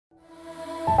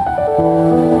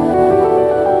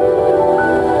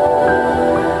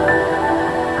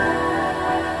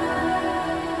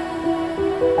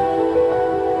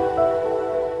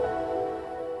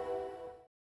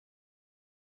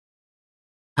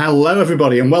Hello,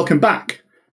 everybody, and welcome back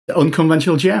to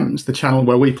Unconventional GMs, the channel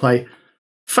where we play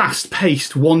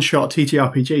fast-paced, one-shot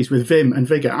ttrpgs with Vim and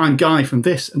Vigor. I'm Guy from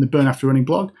this and the Burn After Running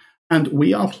blog, and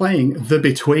we are playing The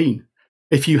Between.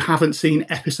 If you haven't seen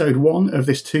episode 1 of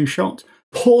this two-shot,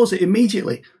 pause it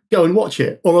immediately, go and watch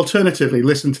it, or alternatively,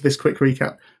 listen to this quick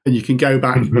recap, and you can go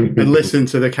back and listen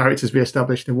to the characters we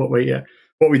established and what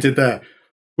we did there.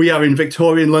 We are in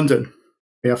Victorian London.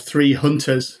 We have 3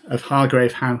 hunters of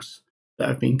Hargrave House that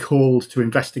have been called to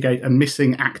investigate a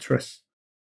missing actress.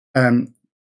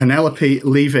 Penelope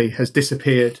Levy has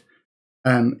disappeared.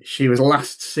 She was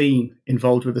last seen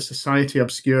involved with the Society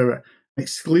Obscura, an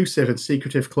exclusive and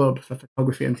secretive club for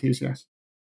photography enthusiasts,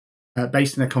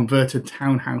 based in a converted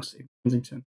townhouse in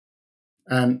Kensington.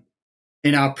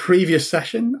 In our previous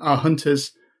session, our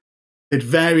hunters did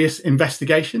various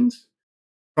investigations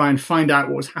to try and find out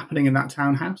what was happening in that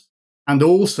townhouse, and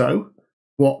also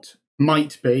what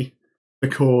might be the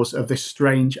cause of this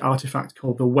strange artifact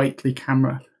called the Whateley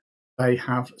camera they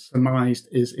have surmised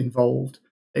is involved.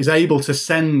 It's able to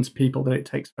send people that it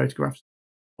takes photographs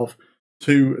of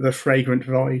to the fragrant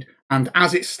void. And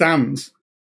as it stands,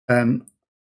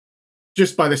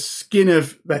 just by the skin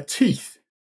of their teeth,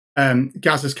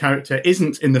 Gaz's character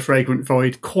isn't in the fragrant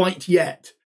void quite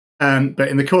yet. But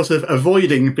in the course of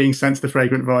avoiding being sent to the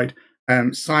fragrant void,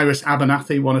 Cyrus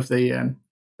Abernathy, one of the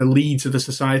leads of the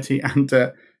society, and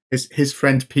his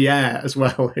friend Pierre as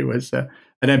well, who was an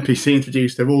NPC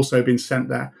introduced, have also been sent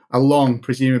there along,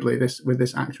 presumably, with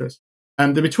this actress.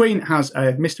 The Between has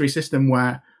a mystery system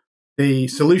where the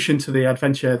solution to the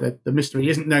adventure, the mystery,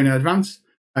 isn't known in advance.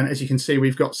 And as you can see,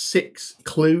 we've got 6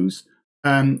 clues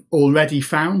already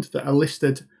found that are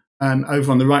listed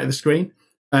over on the right of the screen.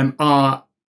 Our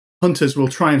hunters will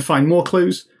try and find more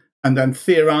clues and then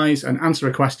theorize and answer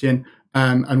a question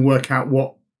and work out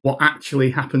what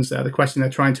actually happens there. The question they're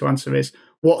trying to answer is,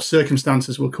 what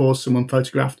circumstances will cause someone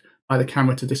photographed by the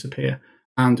camera to disappear?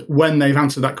 And when they've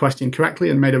answered that question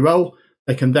correctly and made a roll,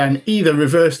 they can then either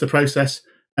reverse the process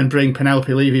and bring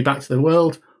Penelope Levy back to the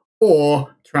world,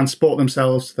 or transport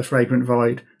themselves to the fragrant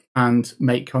void and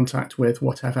make contact with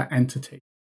whatever entity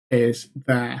is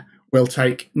there. We'll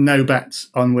take no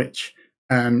bets on which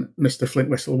Mr.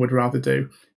 Flintwhistle would rather do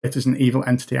if there's an evil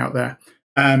entity out there.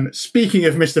 Speaking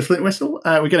of Mr. Flintwhistle,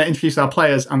 we're going to introduce our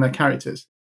players and their characters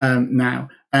now.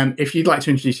 If you'd like to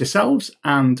introduce yourselves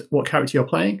and what character you're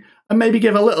playing, and maybe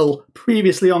give a little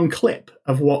previously on clip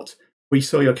of what we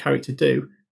saw your character do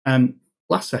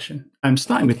last session.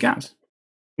 Starting with Gaz.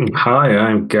 Hi,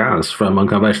 I'm Gaz from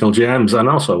Unconventional GMs, and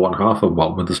also one half of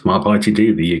What Would the Smart Party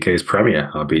Do, the UK's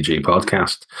premier RPG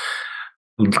podcast.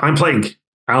 I'm playing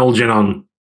Algernon,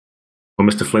 or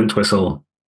Mr. Flintwhistle,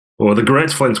 or the Great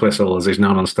Flintwhistle, as he's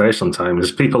known on stage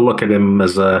sometimes. People look at him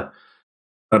as a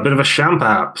bit of a sham,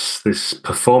 perhaps, this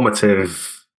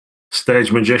performative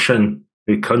stage magician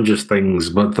who conjures things,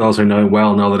 but those who know him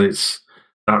well know that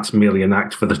that's merely an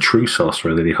act for the true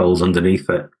sorcerer that he holds underneath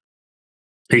it.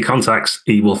 He contacts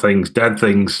evil things, dead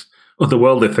things,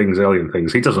 otherworldly things, alien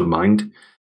things. He doesn't mind.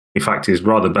 In fact, he's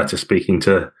rather better speaking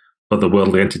to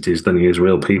otherworldly entities than he is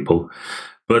real people.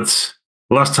 But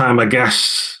last time, I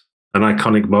guess, an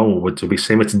iconic moment would be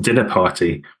seen at a dinner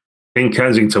party in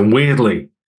Kensington. Weirdly,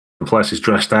 the place is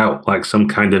dressed out like some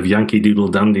kind of Yankee Doodle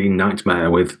Dandy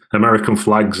nightmare with American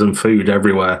flags and food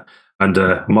everywhere and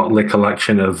a motley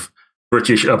collection of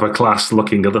British upper class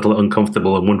looking a little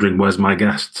uncomfortable and wondering, where's my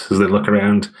guest, as they look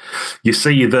around. You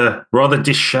see the rather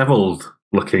dishevelled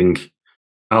looking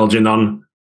Algernon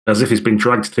as if he's been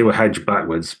dragged through a hedge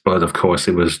backwards, but of course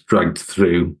he was dragged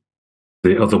through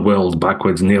the other world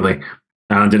backwards nearly.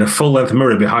 And in a full-length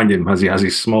mirror behind him, as he has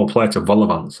his small plate of vol au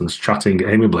vents and is chatting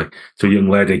amiably to a young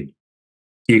lady,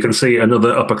 you can see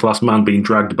another upper-class man being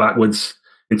dragged backwards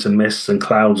into mists and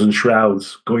clouds and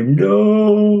shrouds, going,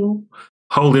 no!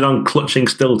 Holding on, clutching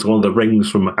still to one of the rings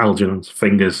from Algernon's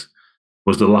fingers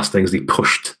was the last things he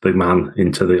pushed the man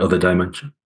into the other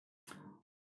dimension.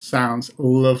 Sounds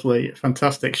lovely.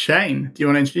 Fantastic. Shane, do you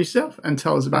want to introduce yourself and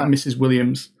tell us about Mrs.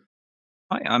 Williams?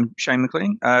 Hi, I'm Shane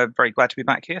McLean. Very glad to be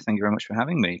back here. Thank you very much for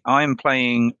having me. I'm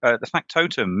playing the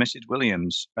factotum, Mrs.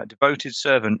 Williams, a devoted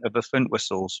servant of the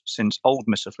Flintwhistles since old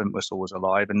Mr. Flintwhistle was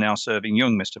alive, and now serving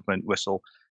young Mr. Flintwhistle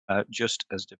just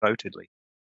as devotedly.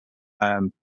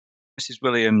 Mrs.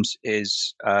 Williams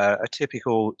is a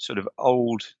typical sort of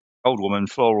old woman,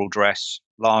 floral dress,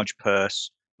 large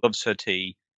purse, loves her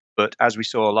tea. But as we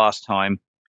saw last time,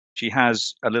 she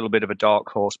has a little bit of a dark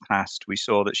horse past. We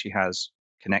saw that she has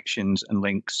connections and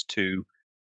links to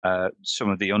some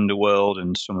of the underworld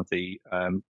and some of the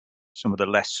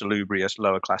less salubrious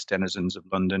lower class denizens of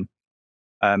London.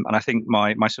 And I think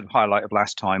my sort of highlight of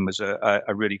last time was a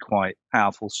really quite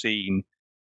powerful scene,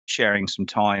 sharing some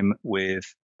time with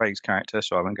Craig's character,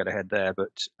 so I won't get ahead there,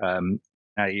 but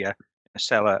a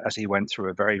seller as he went through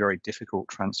a very, very difficult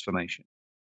transformation.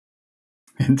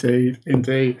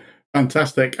 Indeed.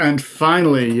 Fantastic. And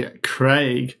finally,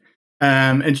 Craig,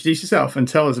 introduce yourself and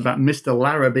tell us about Mr.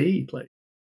 Larrabee, please.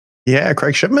 Yeah,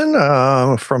 Craig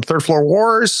Shipman from Third Floor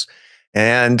Wars.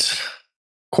 And of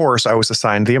course, I was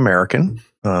assigned the American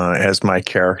as my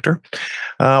character.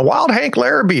 Wild Hank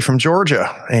Larrabee from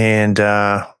Georgia. And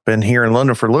been here in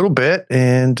London for a little bit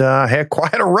and had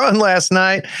quite a run last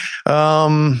night.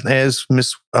 As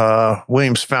Miss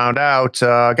Williams found out,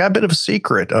 got a bit of a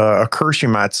secret, a curse, you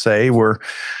might say, where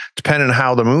depending on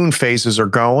how the moon phases are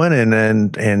going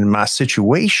and my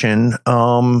situation,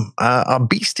 a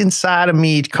beast inside of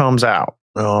me comes out.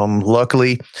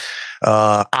 Luckily,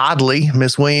 oddly,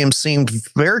 Miss Williams seemed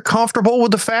very comfortable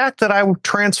with the fact that I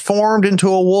transformed into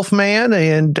a wolf man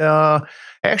and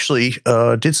actually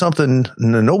did something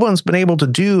no one's been able to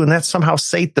do, and that's somehow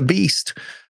sate the beast,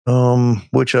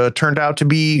 which turned out to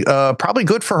be probably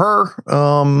good for her.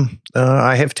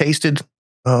 I have tasted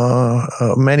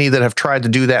many that have tried to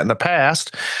do that in the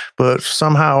past, but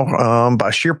somehow by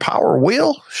sheer power of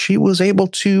will, she was able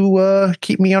to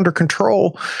keep me under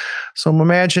control. So I'm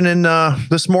imagining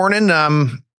this morning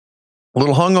I'm a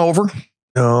little hungover,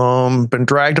 been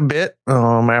dragged a bit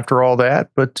after all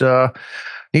that, but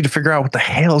need to figure out what the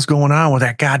hell is going on with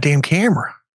that goddamn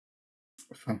camera.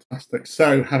 Fantastic.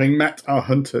 So having met our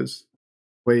hunters,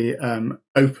 we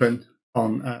open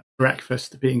on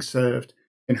breakfast being served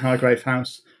in Hargrave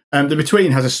House. The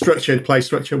Between has a structured play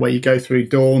structure where you go through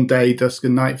dawn, day, dusk,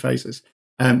 and night phases.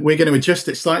 We're going to adjust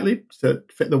it slightly to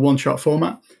fit the one-shot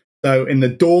format. So in the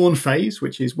dawn phase,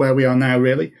 which is where we are now,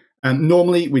 really,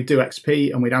 normally we'd do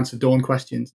XP and we'd answer dawn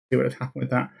questions, see what had happened with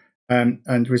that,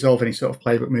 and resolve any sort of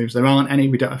playbook moves. There aren't any.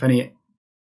 We don't have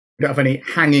any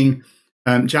hanging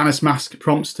Janus mask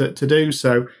prompts to do.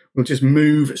 So we'll just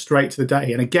move straight to the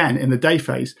day. And again, in the day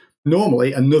phase,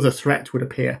 normally another threat would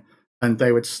appear, and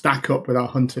they would stack up with our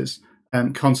hunters,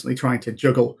 constantly trying to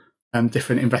juggle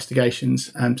different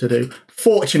investigations to do.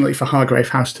 Fortunately for Hargrave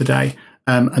House today,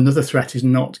 another threat is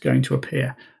not going to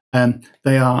appear.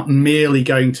 They are merely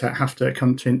going to have to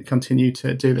continue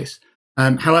to do this.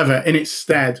 However, in its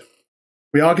stead,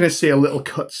 we are going to see a little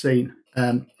cutscene,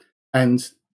 and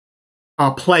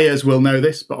our players will know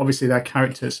this, but obviously their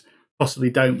characters possibly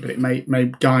don't, but it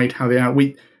may guide how they are.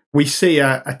 We see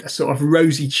a sort of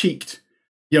rosy-cheeked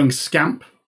young scamp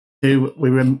who we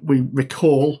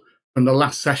recall from the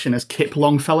last session as Kip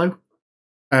Longfellow,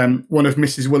 one of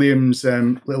Mrs. Williams'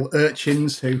 little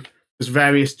urchins who does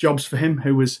various jobs for him,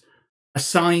 who was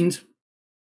assigned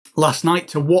last night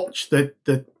to watch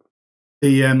the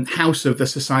house of the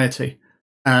society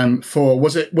for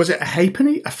was it a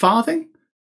halfpenny, a farthing?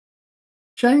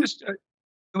 Shane?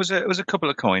 It was a couple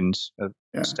of coins of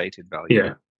stated value.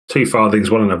 Yeah. 2 farthings,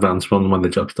 one in advance, one when the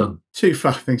job's done. 2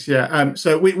 farthings, yeah.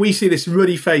 So we see this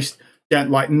ruddy-faced,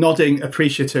 like nodding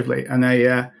appreciatively, and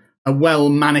a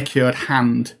well-manicured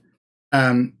hand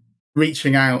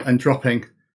reaching out and dropping,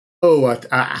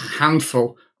 a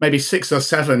handful, maybe 6 or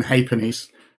 7 halfpennies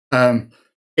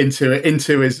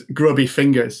into his grubby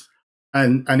fingers,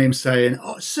 and him saying,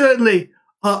 "Oh, certainly,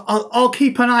 I'll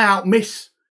keep an eye out,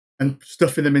 miss," and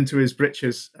stuffing them into his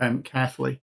breeches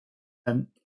carefully.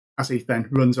 As he then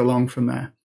runs along from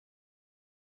there.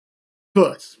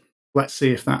 But let's see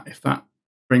if that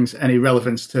brings any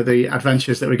relevance to the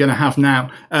adventures that we're going to have now.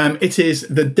 It is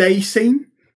the day scene.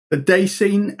 The day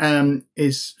scene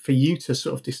is for you to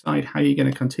sort of decide how you're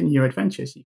going to continue your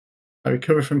adventures. You can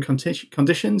recover from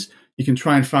conditions. You can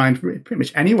try and find pretty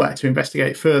much anywhere to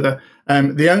investigate further.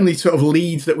 The only sort of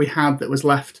lead that we had that was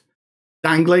left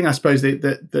dangling, I suppose,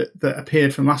 that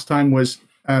appeared from last time was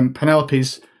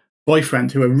Penelope's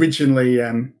boyfriend, who originally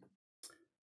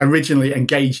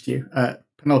engaged you,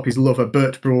 Penelope's lover,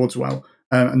 Bert Broadswell,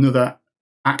 another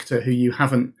actor who you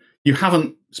haven't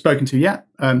spoken to yet.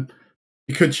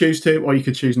 You could choose to, or you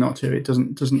could choose not to. It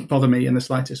doesn't bother me in the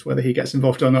slightest whether he gets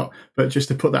involved or not. But just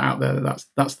to put that out there,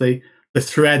 that's the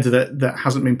thread that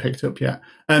hasn't been picked up yet.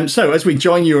 So as we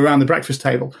join you around the breakfast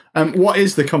table, what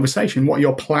is the conversation? What are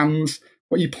your plans?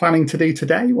 What are you planning to do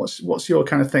today? What's your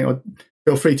kind of thing? Or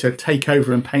feel free to take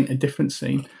over and paint a different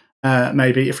scene.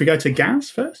 Maybe if we go to Gaz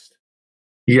first.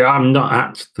 Yeah, I'm not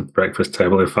at the breakfast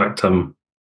table. In fact, I'm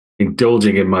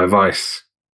indulging in my vice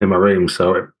in my room,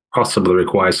 so it possibly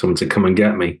requires someone to come and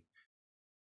get me.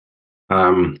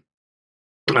 And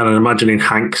I'm imagining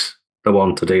Hank's the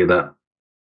one to do that.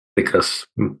 because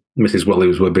Mrs.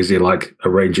 Williams were busy like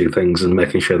arranging things and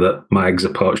making sure that my eggs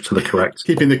are poached to the correct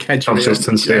keeping the kedge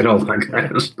consistency and all that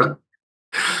kind of stuff.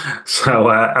 So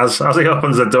as he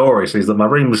opens the door, he sees that my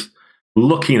room's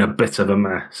looking a bit of a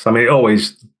mess. I mean, it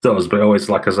always does, but it always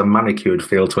like has a manicured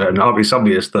feel to it. And it's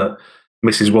obvious that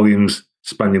Mrs. Williams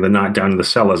spending the night down in the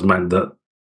cellars meant that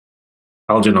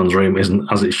Algernon's room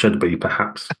isn't as it should be,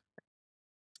 perhaps.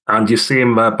 And you see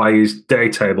him by his day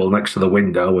table next to the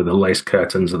window with the lace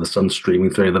curtains and the sun streaming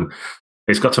through them.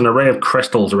 He's got an array of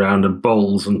crystals around and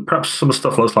bowls, and perhaps some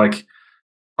stuff looks like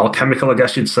alchemical, I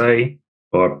guess you'd say,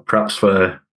 or perhaps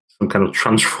for some kind of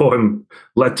transform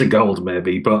lead to gold,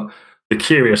 maybe. But the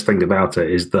curious thing about it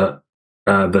is that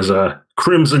there's a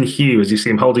crimson hue as you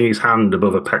see him holding his hand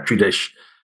above a petri dish,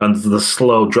 and the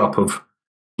slow drop of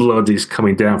blood is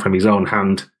coming down from his own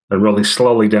hand and rolling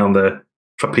slowly down the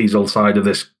trapezoidal side of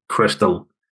this crystal.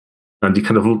 And he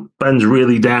kind of bends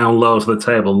really down low to the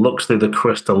table, looks through the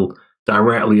crystal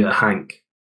directly at Hank,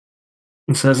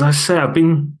 and says, I say, I've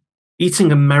been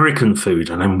eating American food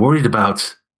and I'm worried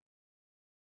about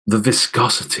the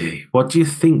viscosity. What do you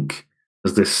think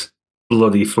as this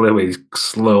bloody fluid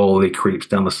slowly creeps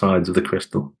down the sides of the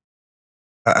crystal?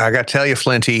 I got to tell you,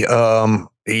 Flinty,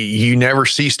 you never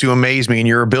cease to amaze me in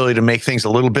your ability to make things a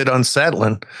little bit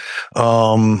unsettling.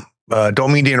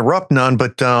 Don't mean to interrupt none,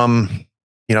 but I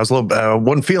was a little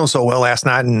wasn't feeling so well last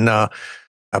night, and I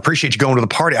appreciate you going to the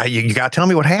party. You got to tell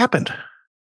me what happened.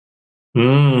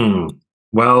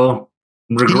 Well,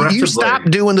 regrettably, you stop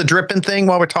doing the dripping thing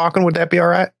while we're talking. Would that be all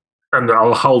right? And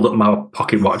I'll hold up my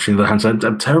pocket watch in the hand.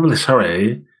 I'm terribly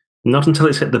sorry. Not until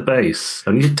it's hit the base.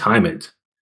 I need to time it.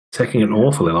 Taking an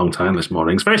awfully long time this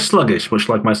morning. It's very sluggish, much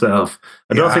like myself.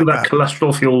 I don't think that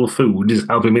cholesterol-fueled food is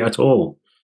helping me at all.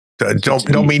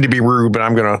 Don't mean to be rude, but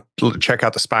I'm going to check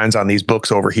out the spines on these books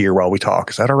over here while we talk.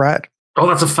 Is that all right? Oh,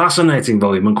 that's a fascinating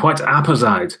volume and quite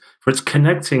apposite, for it's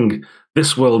connecting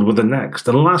this world with the next.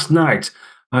 And last night,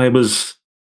 I was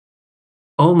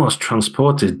almost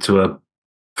transported to a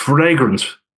fragrant,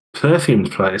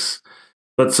 perfumed place.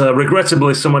 But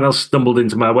regrettably, someone else stumbled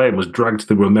into my way and was dragged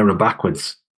through a mirror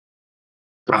backwards.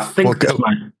 I think this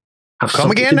might have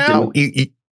come again now?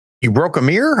 You broke a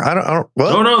mirror? I don't.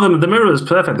 What? Oh no, the mirror is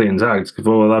perfectly intact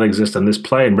before that exists on this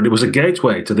plane, but it was a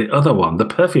gateway to the other one, the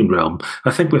perfume realm.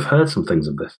 I think we've heard some things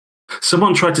of this.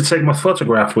 Someone tried to take my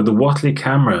photograph with the Whateley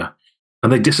camera,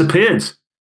 and they disappeared.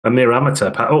 A mere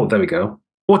amateur. Oh, there we go.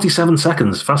 47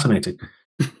 seconds. Fascinating.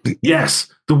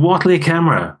 Yes, the Whateley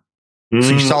camera.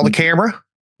 So you saw the camera?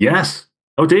 Yes.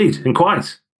 Oh, indeed, and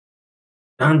quite.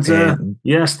 And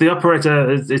yes, the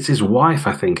operator, it's his wife,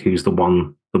 I think, who's the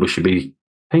one that we should be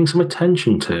paying some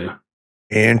attention to.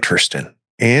 Interesting.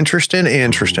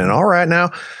 All right,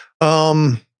 now.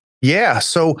 Yeah,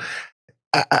 so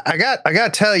I got to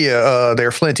tell you there,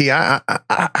 Flinty,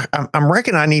 I'm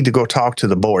reckon I need to go talk to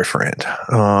the boyfriend.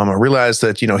 I realize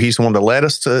that, he's the one that led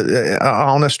us to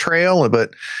on this trail,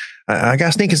 but I got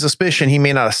a sneaking suspicion he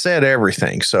may not have said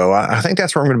everything. So I think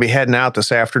that's where I'm going to be heading out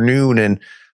this afternoon. And,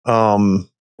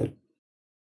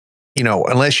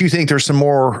 unless you think there's some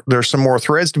more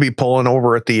threads to be pulling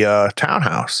over at the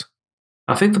townhouse.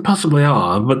 I think there possibly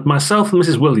are, but myself and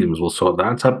Mrs. Williams will sort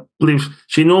that. I believe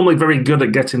she's normally very good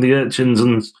at getting the urchins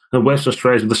and wastrel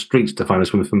strays of the streets to find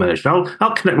us some information.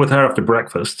 I'll connect with her after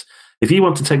breakfast. If you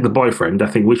want to take the boyfriend, I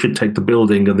think we should take the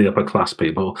building and the upper class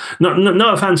people.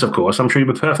 No offense, of course. I'm sure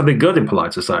you'd be perfectly good in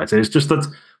polite society. It's just that,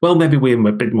 well, maybe we're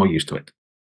a bit more used to it.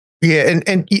 Yeah,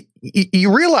 and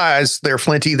you realize there,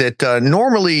 Flinty, that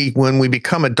normally when we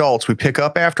become adults, we pick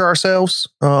up after ourselves.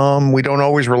 We don't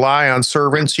always rely on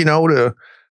servants, to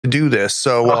do this.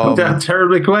 So that's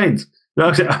terribly quaint.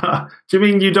 Do you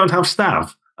mean you don't have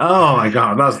staff? Oh my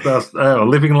God, that's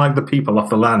living like the people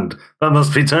off the land. That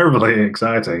must be terribly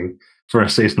exciting for a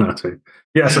season or two.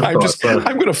 Yes, of course.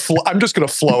 I'm just gonna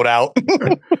float out.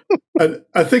 And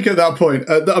I think at that point,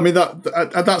 at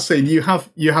that scene, you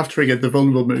have triggered the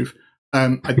vulnerable move.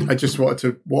 I just wanted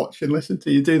to watch and listen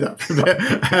to you do that for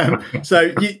a bit.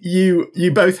 So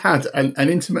you both had an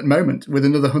intimate moment with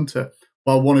another hunter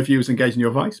while one of you was engaged in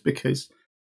your vice, because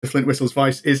the Flint Whistle's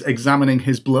vice is examining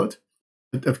his blood,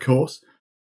 of course.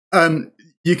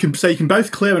 You can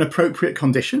both clear an appropriate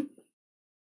condition,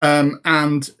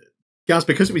 and Gaz,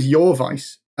 because it was your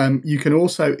vice, you can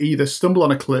also either stumble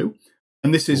on a clue,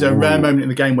 and this is a rare moment in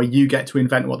the game where you get to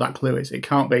invent what that clue is. It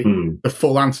can't be the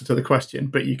full answer to the question,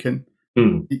 but you can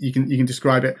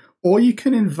describe it, or you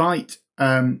can invite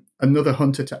another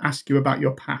hunter to ask you about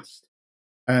your past.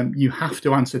 You have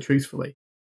to answer truthfully,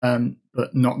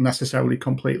 but not necessarily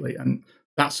completely, and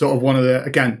that's sort of one of the,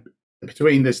 again,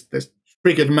 between there's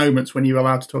triggered moments when you're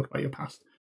allowed to talk about your past.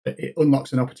 it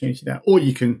unlocks an opportunity there, or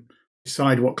you can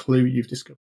decide what clue you've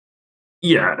discovered.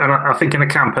 Yeah, and I think in a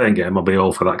campaign game, I'll be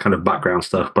all for that kind of background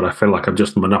stuff, but I feel like I've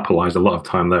just monopolised a lot of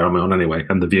time there on my own anyway,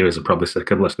 and the viewers are probably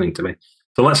sick of listening to me.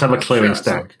 So let's have a clue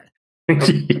instead.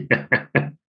 Okay.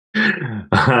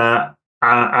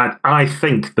 I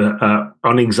think that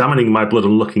on examining my blood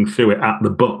and looking through it at the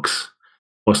books,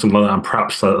 or something like that, and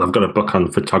perhaps I've got a book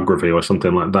on photography or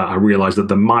something like that, I realised that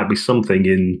there might be something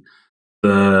in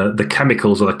the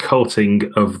chemicals or the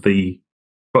coating of the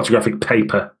photographic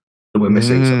paper that we're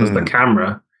missing. So there's the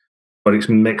camera, but it's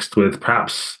mixed with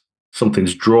perhaps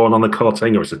something's drawn on the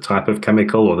coating, or it's a type of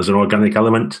chemical, or there's an organic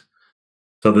element.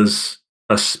 So there's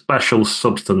a special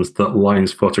substance that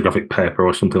lines photographic paper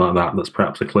or something like that. That's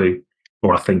perhaps a clue,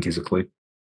 or I think is a clue.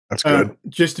 That's good.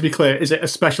 Just to be clear, is it a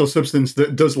special substance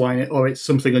that does line it, or it's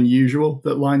something unusual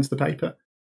that lines the paper?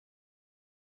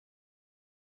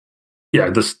 Yeah,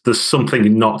 there's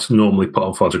something not normally put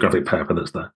on photographic paper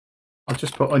that's there. I've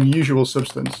just put unusual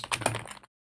substance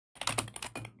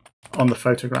on the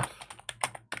photograph.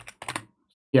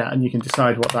 And you can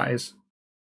decide what that is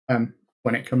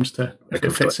when it comes to if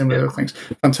it fits in with other things.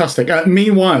 Fantastic.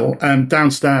 Meanwhile,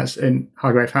 downstairs in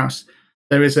Hargrave House,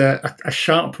 there is a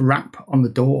sharp rap on the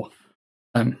door.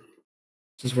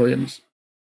 Mrs. Williams.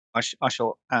 I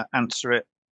shall answer it,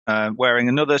 wearing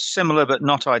another similar but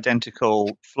not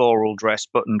identical floral dress,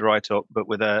 buttoned right up, but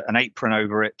with an apron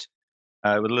over it,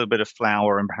 with a little bit of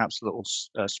flour and perhaps a little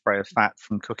spray of fat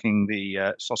from cooking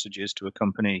the sausages to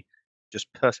accompany just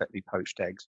perfectly poached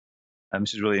eggs.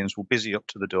 Mrs. Williams will busy up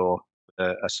to the door with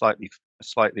a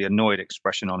slightly annoyed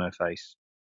expression on her face.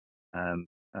 And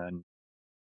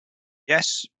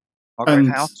yes, Hargrave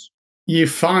House. You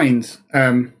find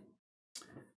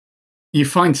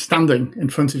standing in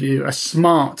front of you a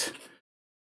smart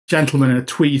gentleman in a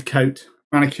tweed coat,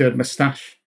 manicured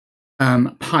moustache,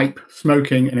 pipe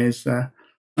smoking in his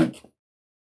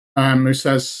who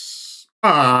says,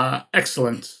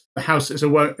 excellent. The house is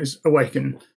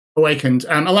awakened.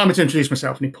 Allow me to introduce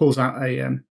myself. And he pulls out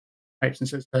a paper and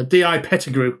says, D.I.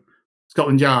 Pettigrew,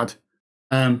 Scotland Yard.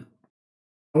 I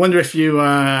wonder if you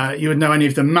would know any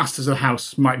of the masters of the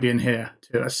house might be in here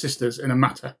to assist us in a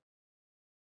matter.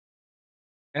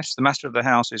 Yes, the master of the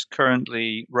house is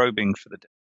currently robing for the day.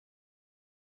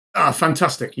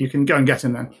 Fantastic. You can go and get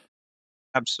him then.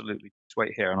 Absolutely. Just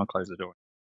wait here and I'll close the door.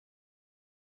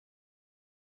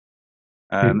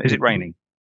 Is it raining?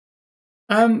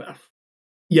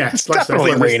 Yes. It's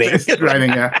definitely raining. It's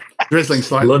raining, drizzling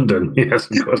slightly. London,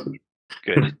 yes, of course.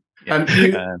 Good.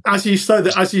 As you slow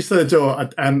the door,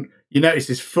 you notice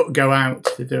his foot go out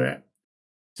to do it.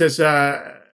 He says,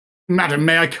 Madam,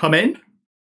 may I come in?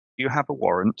 Do you have a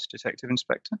warrant, Detective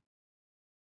Inspector?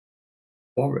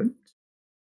 Warrant?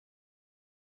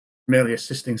 Merely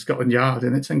assisting Scotland Yard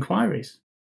in its inquiries.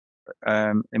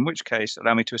 In which case,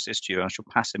 allow me to assist you. I shall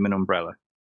pass him an umbrella.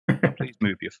 Please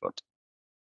move your foot.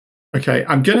 Okay,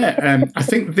 I'm gonna. I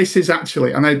think this is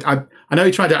actually. I know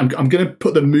you tried it. I'm gonna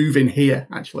put the move in here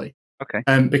actually.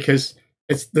 Okay. Because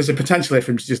there's a potential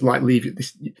for him to just like leave you.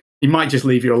 He might just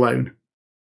leave you alone.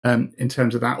 In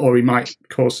terms of that, or he might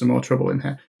cause some more trouble in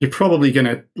here. You're probably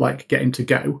gonna like get him to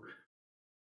go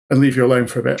and leave you alone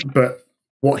for a bit. But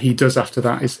what he does after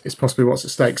that is possibly what's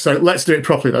at stake. So let's do it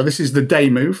properly though. This is the day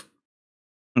move.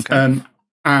 Okay.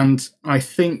 And I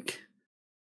think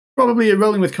probably you're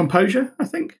rolling with composure. I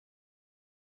think.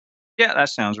 Yeah, that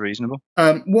sounds reasonable.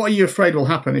 What are you afraid will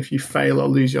happen if you fail or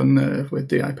lose your nerve with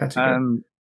D.I. Pettigrew?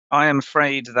 I am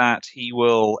afraid that he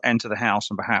will enter the house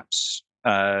and perhaps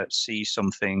see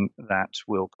something that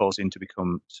will cause him to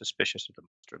become suspicious of the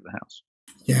master of the house.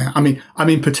 Yeah, I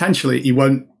mean, potentially he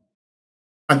won't.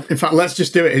 In fact, let's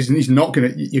just do it. He's not going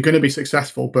to. You're going to be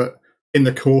successful, but in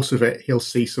the course of it, he'll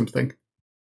see something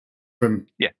from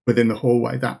within the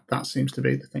hallway. That seems to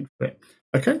be the thing for it.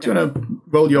 Okay, do you want to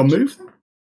roll your move?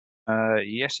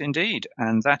 Yes, indeed,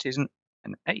 and that is an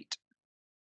 8.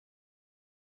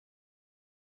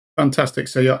 Fantastic.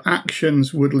 So your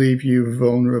actions would leave you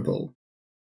vulnerable.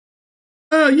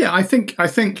 Yeah, I think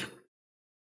as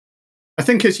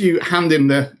you hand him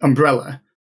the umbrella,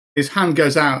 his hand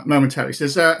goes out momentarily. He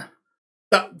says,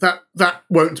 that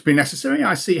won't be necessary.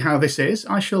 I see how this is.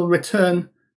 I shall return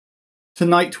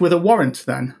tonight with a warrant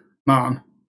then, ma'am.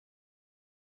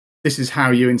 This is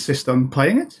how you insist on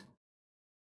playing it?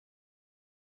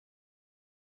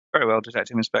 Very well,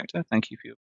 Detective Inspector. Thank you for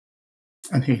your...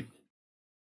 And he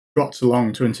trots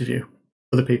along to interview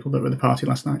other people that were at the party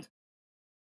last night.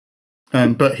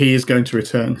 But he is going to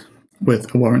return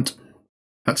with a warrant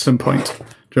at some point,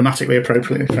 dramatically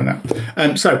appropriately for now.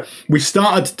 So we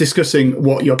started discussing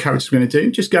what your character's going to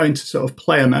do. Just go into sort of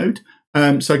player mode.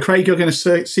 So Craig, you're going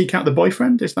to seek out the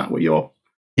boyfriend. Is that what you're?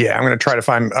 Yeah, I'm going to try to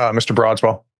find Mr.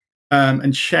 Broadswell.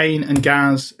 And Shane and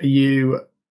Gaz, are you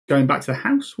going back to the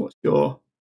house? What's your?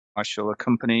 I shall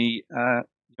accompany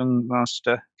young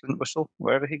Master Flint Whistle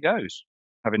wherever he goes,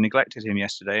 having neglected him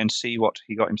yesterday, and see what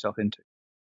he got himself into.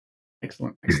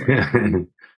 Excellent, excellent.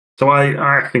 So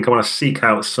I think I want to seek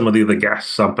out some of the other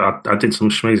guests. I did some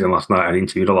schmoozing last night and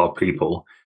interviewed a lot of people.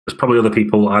 There's probably other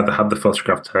people either had the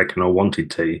photograph taken or wanted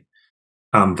to,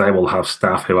 and they will have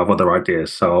staff who have other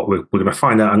ideas. So we're going to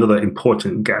find out another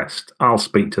important guest. I'll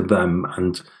speak to them,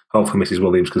 and hopefully Mrs.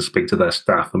 Williams can speak to their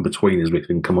staff, and between us we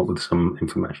can come up with some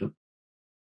information.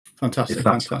 Fantastic,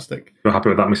 fantastic. You're happy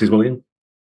with that, Mrs. Williams?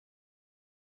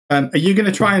 Are you going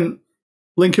to try and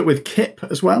link it with Kip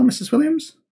as well, Mrs.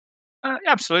 Williams?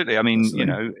 Absolutely. I mean, you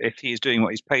know, if he's doing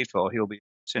what he's paid for, he'll be in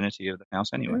the vicinity of the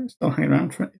house anyway. Yeah, still hanging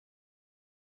around for it.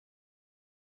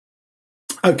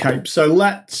 Okay, so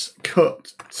let's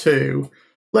do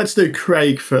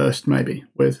Craig first, maybe,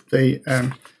 with the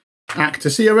actor.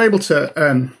 So you're able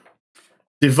to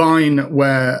divine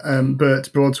where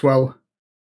Bert Broadswell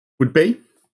would be.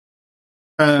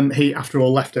 He, after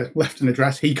all, left an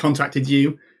address. He contacted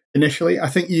you initially. I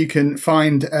think you can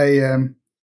find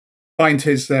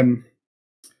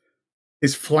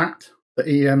his flat that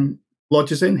he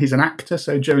lodges in. He's an actor,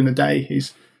 so during the day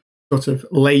he's sort of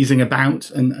lazing about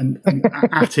and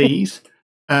at ease.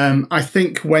 I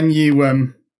think when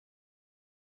you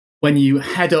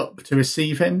head up to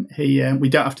receive him, we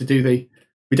don't have to do the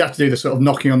sort of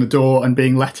knocking on the door and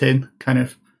being let in kind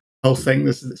of whole thing.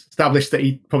 This is established that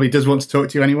he probably does want to talk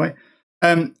to you anyway.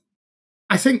 I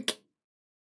think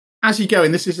as you go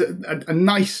in, this is a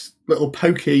nice little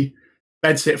pokey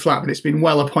bedsit flat, but it's been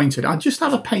well appointed. I just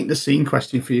have a paint the scene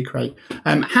question for you, Craig.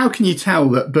 How can you tell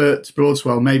that Bert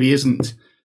Broadswell maybe isn't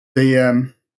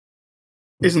as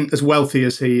wealthy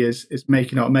as he is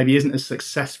making out, maybe isn't as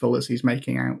successful as he's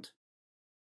making out?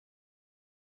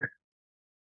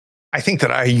 I think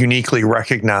that I uniquely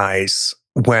recognize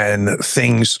when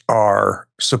things are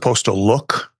supposed to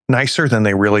look nicer than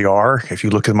they really are. If you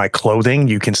look at my clothing,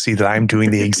 you can see that I'm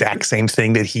doing the exact same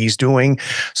thing that he's doing.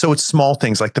 So it's small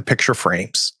things like the picture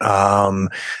frames.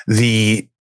 The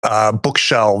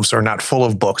bookshelves are not full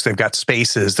of books. They've got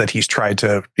spaces that he's tried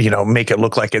to, make it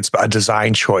look like it's a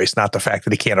design choice, not the fact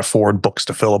that he can't afford books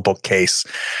to fill a bookcase.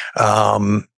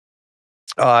 Probably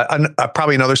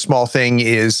another small thing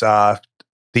is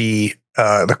the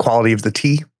quality of the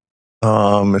tea.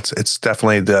 It's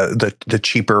definitely the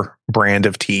cheaper brand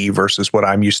of tea versus what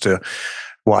I'm used to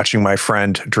watching my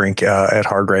friend drink at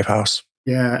Hargrave House.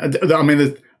 Yeah, I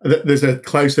mean, there's a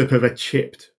close up of a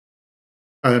chipped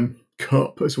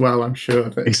cup as well. I'm sure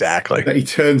that exactly that he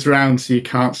turns around so you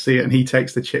can't see it, and he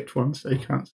takes the chipped one so you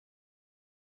can't.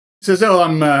 He says, "Oh,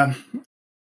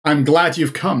 I'm glad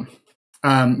you've come,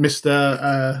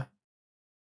 Mister."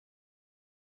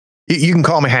 You can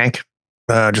call me Hank.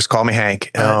 Just call me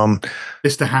Hank.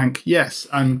 Mr. Hank, yes,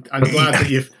 I'm glad that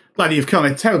you've come.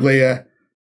 A terribly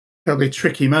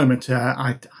tricky moment.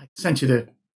 I sent you the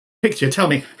picture. Tell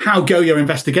me, how go your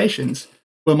investigations?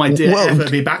 Will my dear ever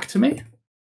be back to me?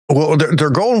 Well, they're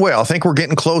going well. I think we're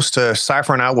getting close to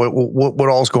ciphering out what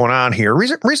all's going on here.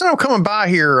 Reason I'm coming by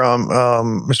here,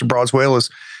 Mr. Broadswell, is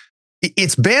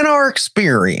it's been our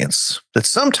experience that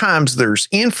sometimes there's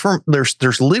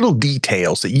little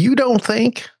details that you don't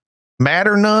think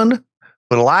matter none,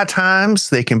 but a lot of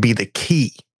times they can be the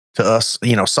key to us,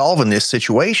 solving this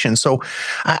situation. So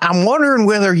I'm wondering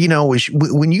whether,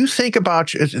 when you think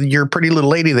about your pretty little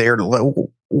lady there,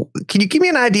 can you give me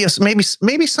an idea?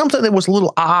 Maybe something that was a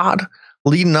little odd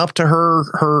leading up to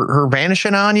her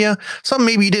vanishing on you. Something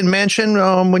maybe you didn't mention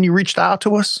when you reached out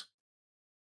to us.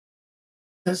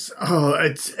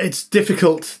 It's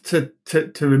difficult to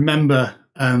remember.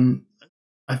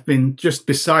 I've been just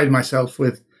beside myself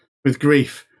with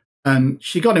grief.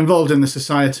 She got involved in the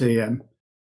society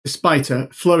despite a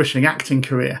flourishing acting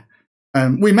career.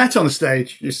 We met on the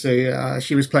stage, you see.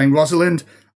 She was playing Rosalind,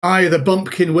 I the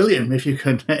Bumpkin William, if you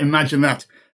can imagine that.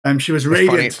 She was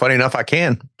radiant. Funny enough, I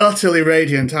can. Utterly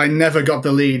radiant. I never got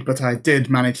the lead, but I did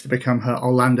manage to become her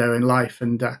Orlando in life.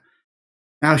 And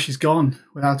now she's gone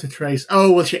without a trace.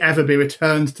 Oh, will she ever be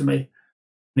returned to me?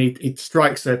 And he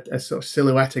strikes a sort of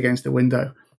silhouette against the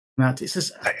window. It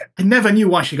says, I never knew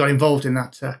why she got involved in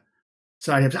that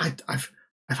side. I've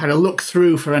had a look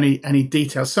through for any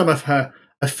details. Some of her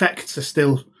effects are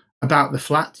still about the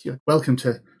flat. You're welcome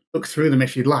to look through them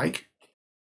if you'd like.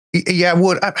 Yeah,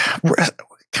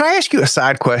 can I ask you a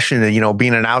side question?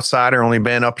 Being an outsider, only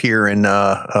been up here in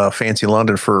fancy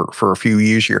London for a few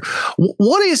years here.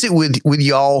 What is it with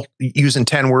y'all using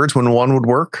 10 words when one would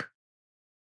work?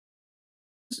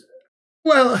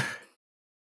 Well,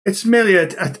 it's merely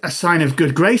a sign of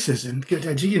good graces and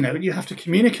good. You have to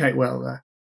communicate well there.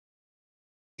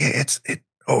 Yeah, it's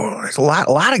a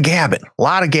lot of gabbing,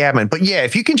 But yeah,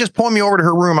 if you can just point me over to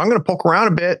her room, I'm going to poke around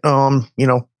a bit.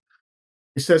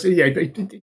 He says, yeah,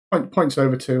 he points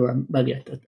over to maybe a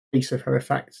piece of her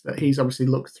effects that he's obviously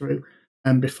looked through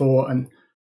before and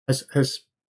has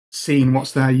seen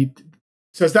what's there. He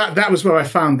says that was where I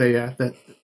found the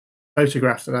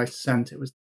photograph that I sent. It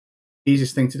was the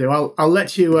easiest thing to do. I'll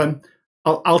let you.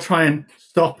 I'll try and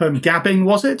stop gabbing.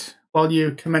 Was it while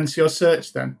you commence your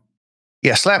search then?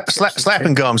 Yeah,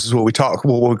 slapping gums is what we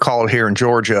call it here in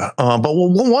Georgia. But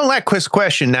one last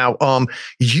question now.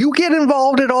 You get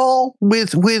involved at all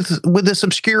with this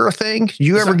obscure thing?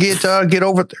 You ever get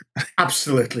over there?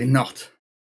 Absolutely not.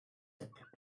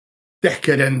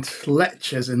 Decadent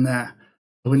lectures in there.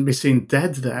 I wouldn't be seen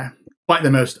dead there. Quite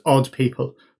the most odd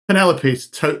people. Penelope's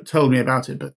told me about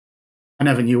it, but I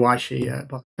never knew why she.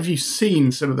 But have you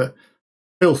seen some of the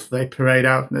filth they parade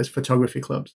out in those photography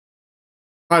clubs?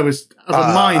 I was of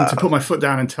a mind to put my foot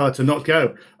down and tell her to not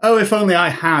go. Oh, if only I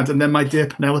had, and then my dear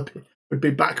Penelope would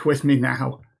be back with me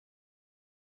now.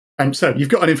 So you've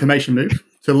got an information move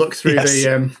to look through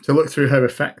her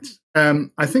effects.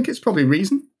 I think it's probably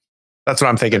reason. That's what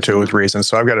I'm thinking too, with reason.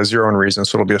 So I've got a 0 in reason,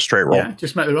 so it'll be a straight roll. Yeah,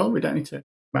 just make the roll. We don't need to.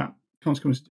 Wow.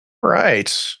 Consequences.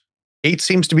 Right. 8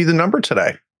 seems to be the number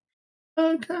today.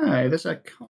 Okay, there's a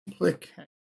complication.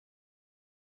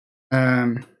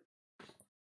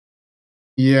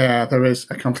 Yeah, there is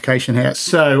a complication here.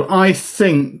 So I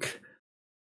think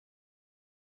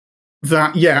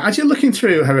that, as you're looking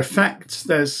through her effects,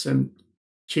 there's some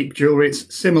cheap jewelry.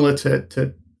 It's similar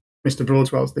to Mr.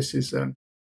 Broadswell's. This is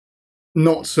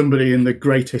not somebody in the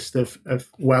greatest of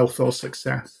wealth or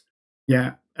success.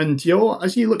 Yeah. And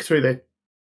as you look through the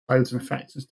clothes and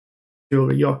effects and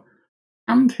jewelry, your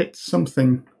hand hits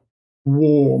something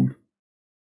warm.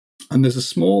 And there's a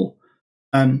small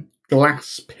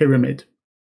glass pyramid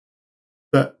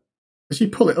that, as you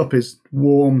pull it up, is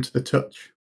warm to the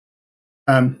touch.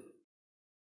 But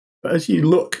as you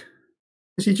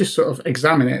just sort of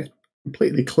examine it,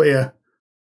 completely clear.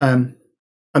 And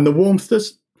the warmth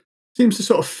seems to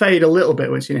sort of fade a little bit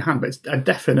when it's in your hand, but it's a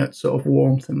definite sort of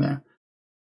warmth in there.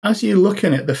 As you look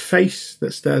in it, the face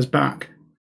that stares back,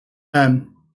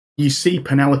 you see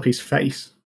Penelope's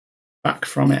face back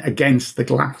from it against the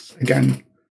glass, again,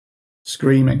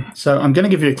 screaming. So I'm going to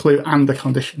give you a clue and the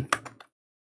condition.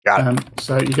 Got it.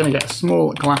 So you're going to get a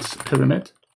small glass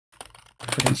pyramid.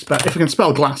 If I can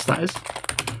spell glass, that is.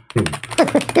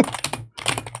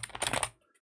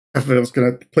 Everyone's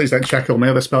going to please don't check all my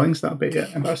other spellings. That'd be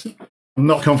embarrassing. I'm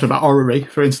not confident about orrery,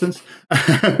 for instance.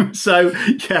 So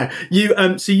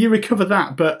you recover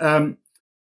that, but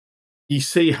you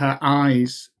see her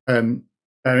eyes into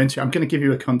it. I'm going to give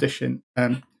you a condition.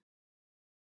 I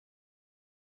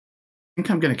think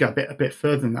I'm going to go a bit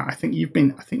further than that. I think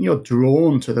you're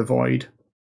drawn to the void.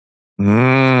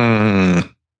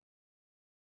 Mm.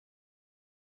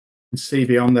 And see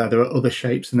beyond there are other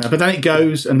shapes in there, but then it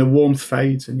goes and the warmth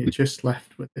fades, and you're just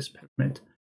left with this pyramid.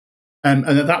 And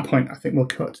at that point, I think we'll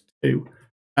cut to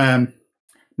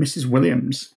Mrs.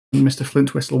 Williams and Mr.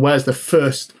 Flintwhistle. Where's the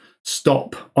first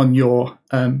stop on your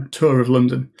tour of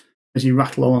London as you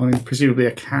rattle along in presumably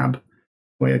a cab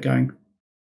where you're going?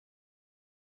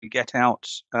 You get out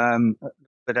a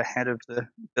bit ahead of the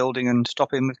building and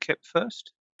stop in with Kip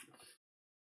first.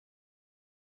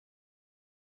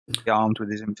 Armed with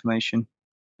his information,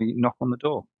 you knock on the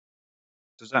door.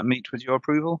 Does that meet with your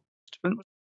approval, Mr. Flintwhistle?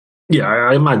 Yeah,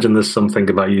 I imagine there's something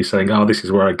about you saying, "Oh, this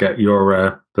is where I get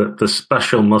your the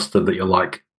special mustard that you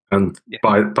like." And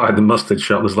by the mustard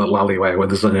shop, there's a little alleyway where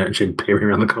there's an urchin peering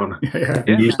around the corner. Yeah.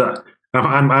 Use that.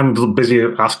 I'm busy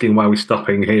asking why we're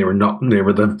stopping here and not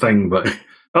nearer the thing, but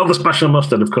the special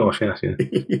mustard, of course, yes.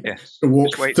 Yes.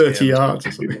 Walk 30 yards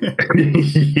or something. Yeah.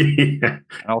 And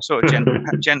I'll sort of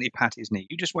gently pat his knee.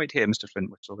 You just wait here, Mr.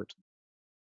 Flintwhistle.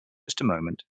 Just a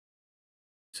moment.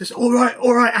 He says, all right,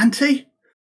 Auntie.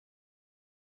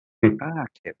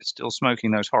 Kip, still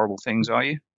smoking those horrible things, are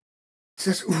you? He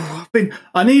says,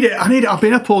 I need it. I've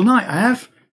been up all night. I have.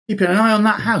 Keeping an eye on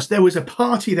that house. There was a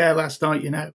party there last night,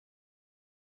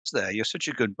 It's there. You're such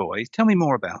a good boy. Tell me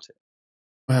more about it.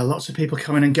 Well, lots of people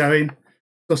coming and going.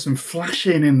 Got some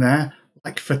flashing in there,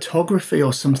 like photography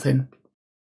or something.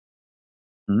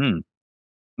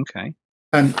 Okay.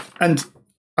 And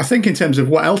I think in terms of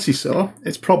what else he saw,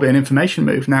 it's probably an information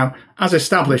move. Now, as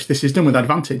established, this is done with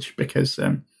advantage because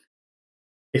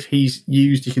if he's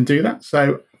used, he can do that.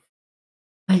 So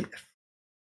I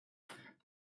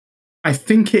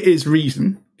think it is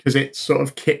reason, because it's sort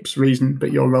of Kip's reason,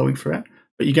 but you're rolling for it.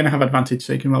 but you're going to have advantage,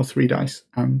 so you can roll 3 dice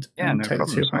and Yeah, no take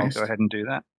problem. the 2 So I'll highest. go ahead and do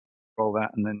that. Roll that,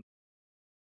 and then.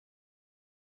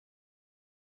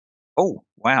 Oh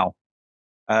wow,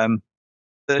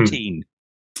 13.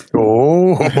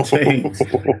 Oh, 13.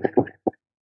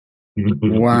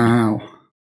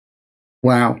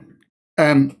 Wow.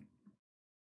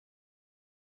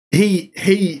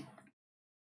 He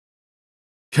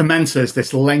commences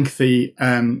this lengthy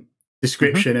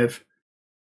description of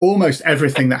almost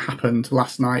everything that happened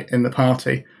last night in the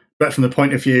party, but from the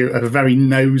point of view of a very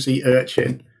nosy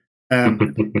urchin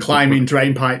climbing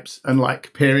drain pipes and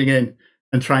like peering in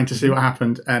and trying to see what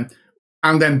happened, and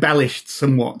embellished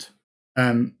somewhat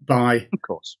by, Of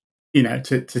course,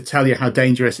 to tell you how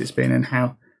dangerous it's been and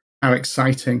how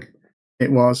exciting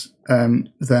it was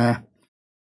there.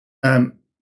 And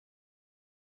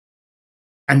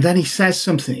then he says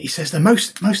something. He says the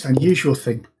most unusual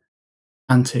thing,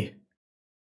 Auntie.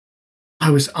 I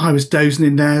was dozing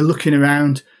in there, looking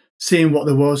around, seeing what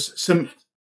there was. Some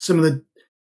of the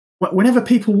whenever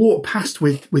people walk past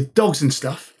with dogs and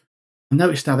stuff, I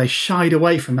noticed how they shied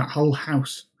away from that whole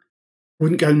house,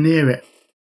 wouldn't go near it.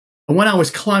 And when I was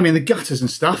climbing the gutters and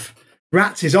stuff,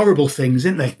 rats is horrible things,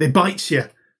 isn't they? They bites you.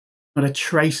 Not a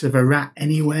trace of a rat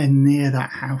anywhere near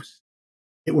that house.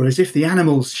 It were as if the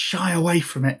animals shy away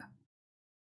from it.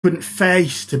 Couldn't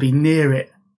face to be near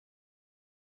it.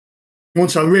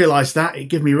 Once I realised that, it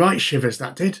gave me right shivers,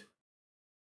 that did.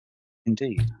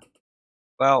 Indeed.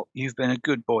 Well, you've been a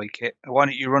good boy, Kit. Why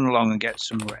don't you run along and get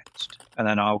some rest? And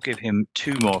then I'll give him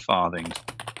 2 more farthings,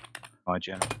 my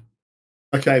general.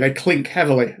 Okay, they clink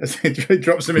heavily as he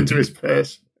drops them into his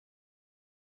purse.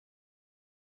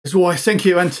 That's why, thank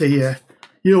you, Auntie.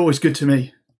 You're always good to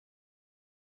me.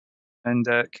 And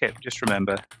Kit, just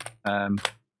remember, I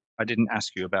didn't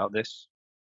ask you about this.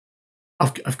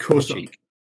 Of course not.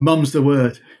 Mum's the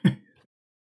word.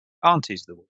 Auntie's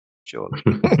the word, surely.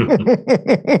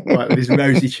 Right, with his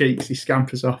rosy cheeks, he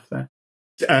scampers off there.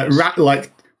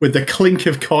 Like with the clink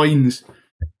of coins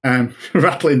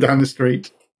rattling down the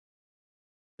street.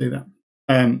 Do that.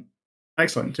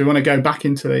 Excellent. Do we want to go back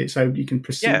into the so you can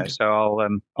proceed? Yeah, so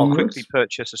I'll quickly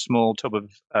purchase a small tub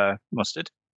of mustard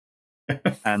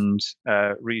and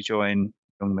rejoin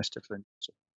young Mr. Flint.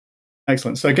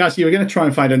 Excellent. So, Gaz, you were going to try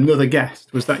and find another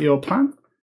guest. Was that your plan?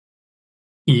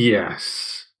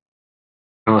 Yes.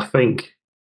 And I think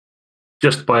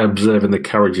just by observing the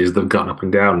carriages that have gone up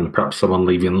and down, and perhaps someone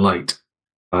leaving late,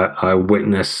 I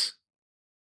witness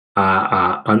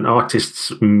an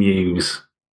artist's muse.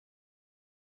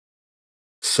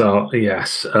 So,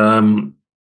 yes,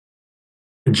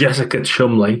 Jessica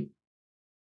Chumley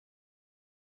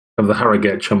of the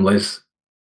Harrogate Chumleys,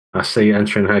 I see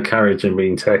entering her carriage and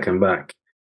being taken back.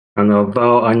 And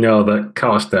although I know that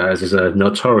Carstairs is a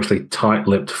notoriously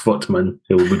tight-lipped footman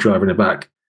who will be driving her back,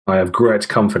 I have great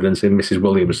confidence in Mrs.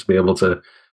 Williams to be able to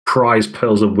prize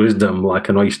pearls of wisdom like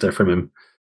an oyster from him.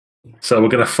 So we're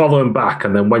going to follow him back,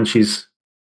 and then when she's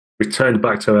returned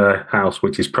back to her house,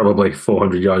 which is probably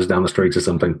 400 yards down the street or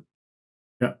something,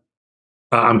 yeah,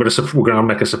 we're going to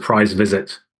make a surprise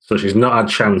visit. So she's not had a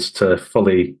chance to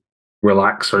fully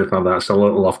relax or anything like that. So a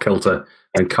little off kilter.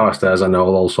 And Carstairs, I know,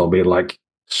 will also be like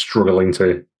struggling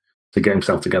to get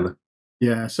himself together.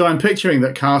 Yeah. So I'm picturing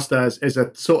that Carstairs is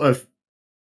a sort of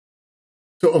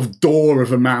door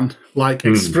of a man, like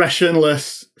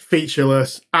expressionless,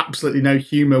 featureless, absolutely no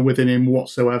humour within him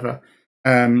whatsoever.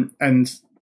 And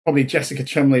probably Jessica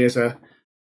Chumley is a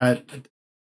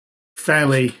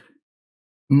fairly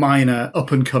minor,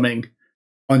 up and coming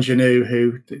ingenue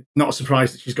who not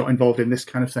surprised that she's got involved in this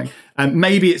kind of thing. And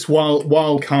maybe it's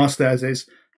while Carstairs is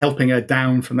helping her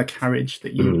down from the carriage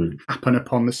that you happen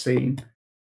upon the scene.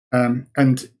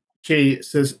 And she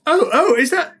says, "Oh, is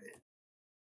that?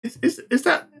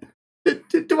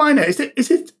 Do I know? Is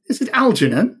it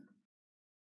Algernon?"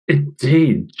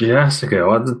 Indeed, Jessica.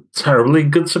 What a terribly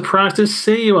good surprise to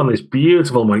see you on this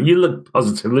beautiful morning. You look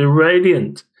positively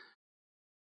radiant.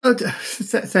 Oh,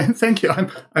 thank you. I'm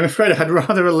afraid I had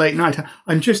rather a late night.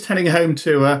 I'm just heading home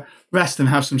to rest and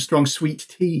have some strong sweet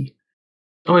tea.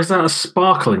 Oh, is that a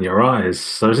sparkle in your eyes?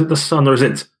 So is it the sun or is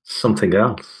it something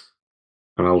else?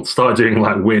 And I'll start doing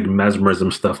like weird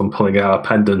mesmerism stuff and pulling out a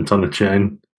pendant on a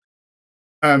chain.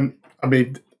 I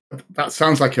mean, that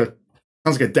sounds like a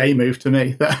day move to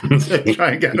me. To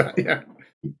try and get that.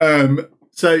 Yeah.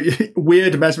 So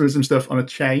weird mesmerism stuff on a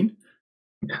chain.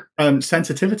 Yeah.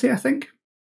 Sensitivity, I think.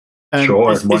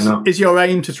 Sure, why not? Is your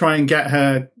aim to try and get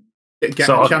her, get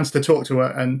a chance to talk to her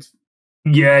and?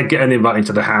 Yeah, get an invite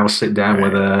into the house, sit down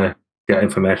with her, get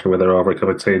information with her over a cup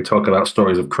of tea, and talk about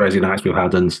stories of crazy nights we've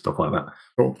had and stuff like that.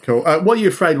 Cool. What are you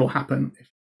afraid will happen if you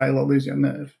fail or lose your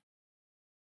nerve?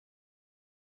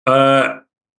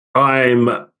 I'm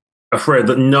afraid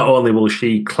that not only will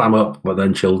she clam up, but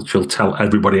then she'll tell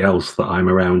everybody else that I'm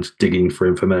around digging for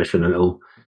information, and it'll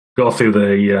go through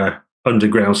the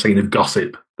underground scene of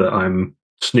gossip that I'm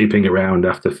snooping around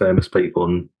after famous people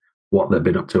and what they've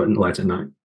been up to late at night.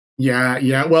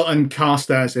 Yeah. Well, and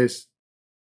Carstairs is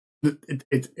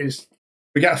it is.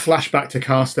 We get a flashback to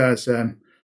Carstairs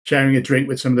sharing a drink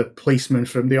with some of the policemen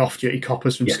from the off-duty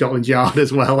coppers from Scotland Yard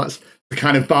as well. That's the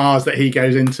kind of bars that he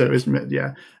goes into, isn't it?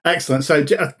 Yeah, excellent. So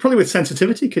probably with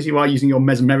sensitivity, because you are using your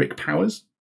mesmeric powers.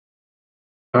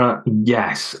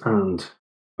 Yes, and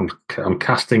I'm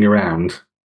casting around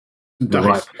the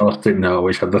right post-it note,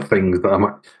 which are the things that I'm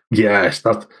like, yes.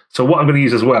 So what I'm going to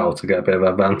use as well to get a bit of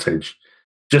advantage,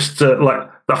 just to,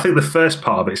 I think the first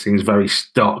part of it seems very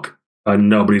stock and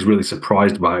nobody's really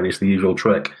surprised by it, and it's the usual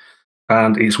trick.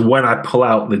 And it's when I pull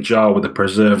out the jar with the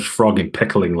preserved frog in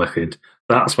pickling liquid,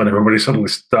 that's when everybody suddenly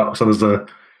stops. So there's a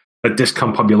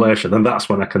discombobulation, and that's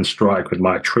when I can strike with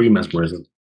my true mesmerism.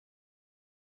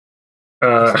 3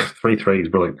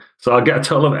 3s, brilliant. So I'll get a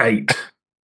total of 8.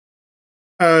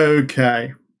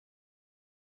 Okay.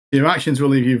 Your actions will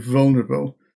leave you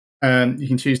vulnerable. You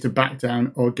can choose to back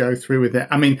down or go through with it.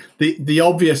 I mean, the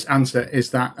obvious answer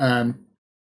is that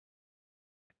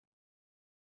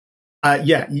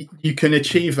you can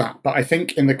achieve that, but I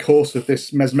think in the course of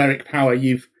this mesmeric power,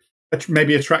 you've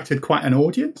maybe attracted quite an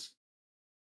audience.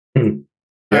 Yeah,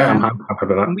 I'm happy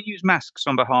with that. Can we use masks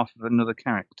on behalf of another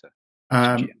character?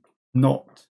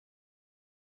 Not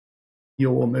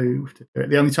your move to do it.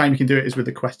 The only time you can do it is with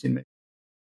the question.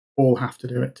 All have to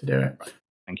do it to do it. Right.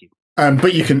 Thank you.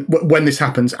 But you can, when this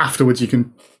happens afterwards, you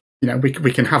can,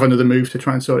 we can have another move to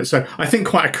try and sort it. So I think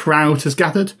quite a crowd has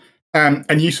gathered,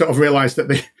 and you sort of realise that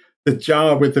the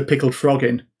jar with the pickled frog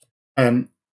in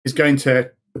is going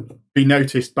to be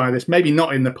noticed by this. Maybe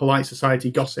not in the polite society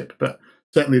gossip, but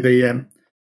certainly the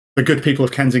good people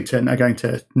of Kensington are going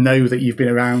to know that you've been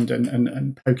around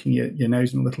and poking your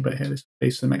nose in a little bit here. This will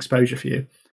be some exposure for you.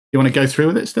 You want to go through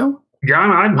with it still? Yeah,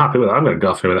 I'm happy with it. I'm going to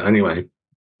go through with it anyway.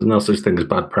 There's no such thing as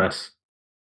bad press.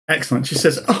 Excellent. She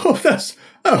says,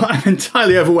 I'm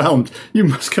entirely overwhelmed. You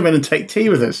must come in and take tea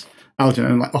with us.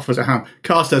 Algernon offers a hand.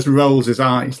 Carstairs rolls his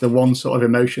eyes, the one sort of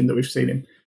emotion that we've seen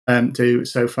him do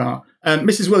so far.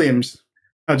 Mrs. Williams,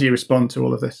 how do you respond to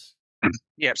all of this?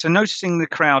 Yeah, so noticing the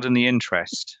crowd and the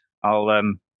interest, I'll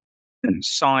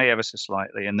sigh ever so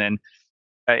slightly, and then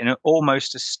in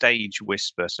almost a stage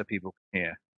whisper so people can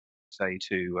hear, say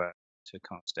to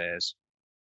Carstairs,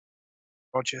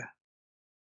 Roger,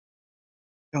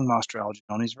 young Master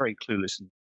Algernon is very clueless and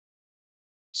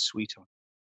sweet on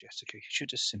Jessica. You should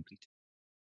just simply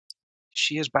is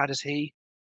she as bad as he?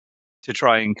 To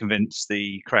try and convince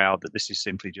the crowd that this is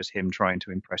simply just him trying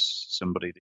to impress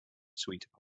somebody sweet.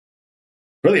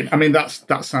 Brilliant. I mean, that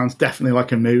sounds definitely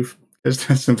like a move. There's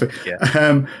something.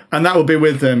 Yeah. And that will be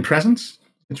with presence.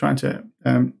 You're trying to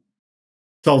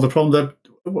solve the problem.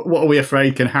 What are we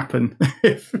afraid can happen?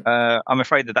 I'm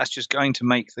afraid that's just going to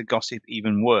make the gossip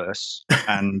even worse.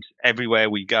 And everywhere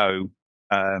we go,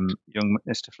 young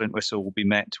Mr. Flintwhistle will be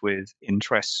met with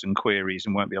interests and queries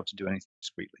and won't be able to do anything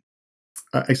discreetly.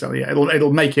 Exactly. Yeah.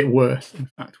 It'll make it worse. In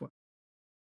fact,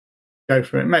 go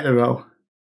for it. Make the roll.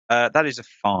 That is a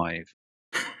 5.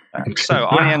 So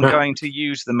I am going to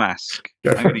use the mask.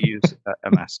 I'm going to use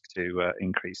a mask to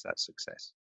increase that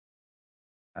success.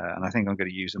 And I think I'm going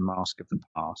to use a mask of the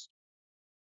past.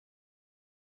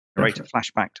 Great a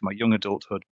flashback to my young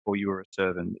adulthood before you were a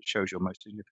servant that shows your most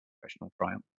significant professional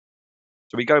triumph.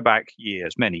 So we go back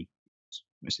years, many years,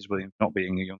 Mrs. Williams not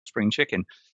being a young spring chicken,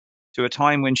 to a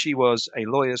time when she was a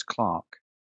lawyer's clerk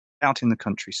out in the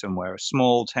country somewhere, a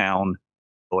small town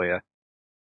lawyer,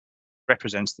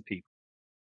 represents the people.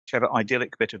 Whichever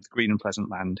idyllic bit of the green and pleasant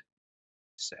land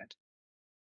is said.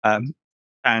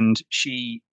 And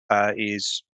she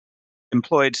is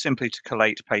employed simply to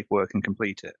collate paperwork and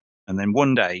complete it. And then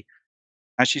one day,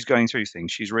 as she's going through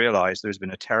things, she's realized there's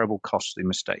been a terrible, costly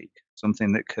mistake,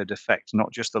 something that could affect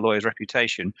not just the lawyer's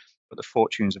reputation, but the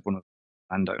fortunes of one of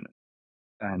the landowners.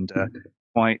 And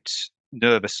quite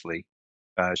nervously,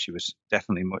 she was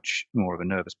definitely much more of a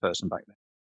nervous person back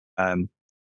then.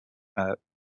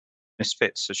 Miss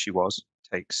Fitz, as she was,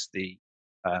 takes the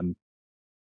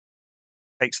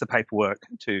paperwork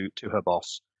to her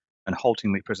boss and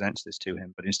haltingly presents this to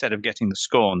him. But instead of getting the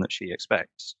scorn that she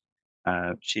expects,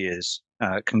 she is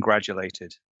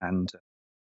congratulated, and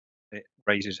it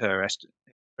raises her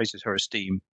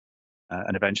esteem,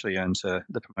 and eventually earns her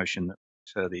the promotion that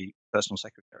makes her the personal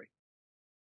secretary.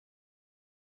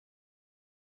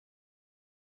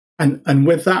 And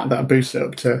with that boosts it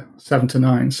up to 7 to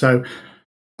 9. So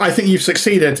I think you've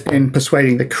succeeded in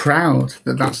persuading the crowd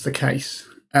that that's the case,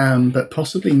 but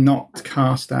possibly not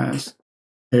Carstairs,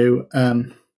 who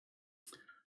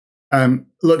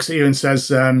looks at you and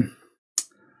says,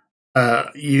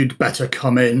 you'd better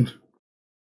come in,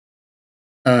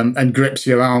 and grips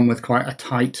your arm with quite a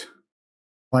tight,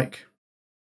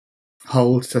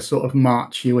 hold to sort of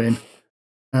march you in,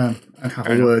 and have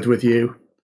a word with you.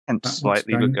 And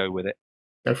slightly, but go with it.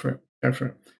 Go for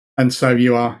it. And so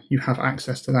you have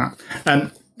access to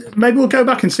that. Maybe we'll go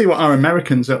back and see what our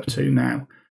American's up to now.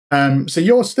 So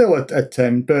you're still at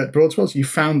Burt Broadswell's. You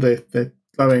found the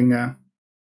glowing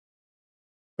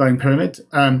pyramid.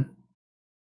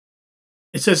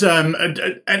 It says,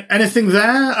 anything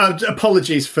there?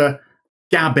 Apologies for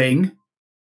gabbing.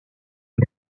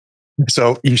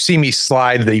 So you see me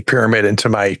slide the pyramid into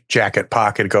my jacket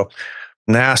pocket and go,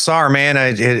 nah, sorry, man.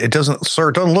 It doesn't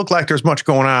look like there's much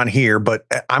going on here, but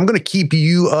I'm going to keep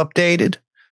you updated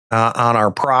on our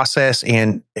process.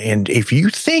 And if you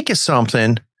think of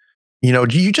something,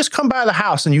 you just come by the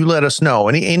house and you let us know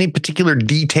any particular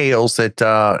details that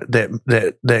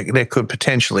could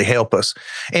potentially help us.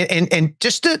 And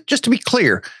just to be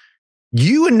clear,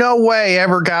 you in no way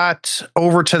ever got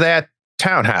over to that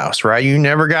townhouse, right? You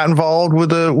never got involved with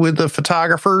the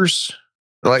photographers.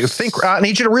 I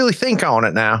need you to really think on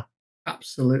it now.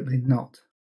 Absolutely not.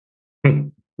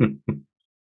 I'm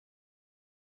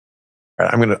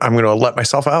gonna let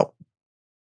myself out.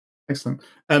 Excellent.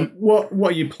 What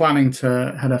are you planning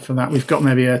to head up for that? We've got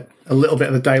maybe a little bit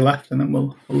of the day left, and then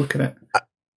we'll look at it.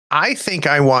 I think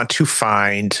I want to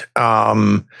find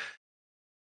a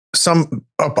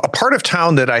part of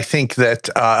town that I think that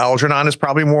Algernon is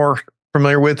probably more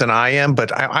familiar with than I am,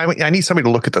 but I need somebody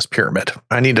to look at this pyramid.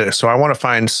 So I want to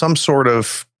find some sort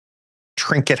of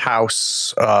trinket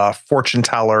house, fortune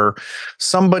teller,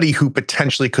 somebody who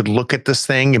potentially could look at this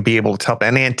thing and be able to tell,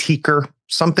 an antiquer,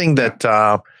 something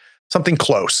that something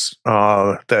close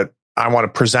that I want to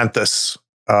present this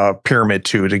pyramid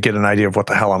to get an idea of what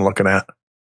the hell I'm looking at.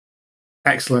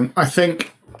 Excellent. I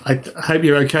hope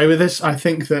you're okay with this. I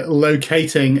think that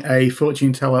locating a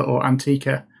fortune teller or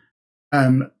antiquer,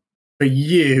 for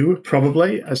you,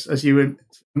 probably, as you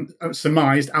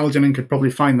surmised, Algernon could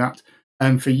probably find that.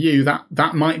 For you,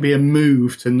 that might be a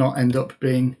move to not end up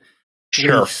being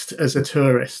fleeced as a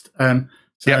tourist.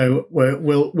 So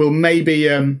we'll maybe,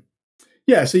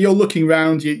 So you're looking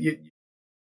around. You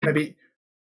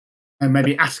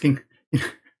maybe asking,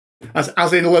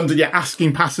 as in London, you're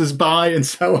asking passers-by and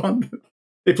so on.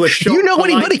 People are shocked.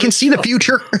 Anybody can see the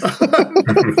future?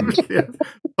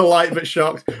 Polite but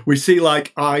shocked. We see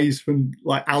eyes from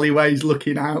alleyways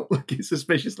looking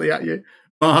suspiciously at you,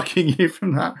 marking you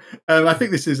from that. I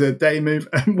think this is a day move.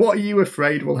 What are you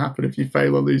afraid will happen if you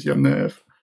fail or lose your nerve?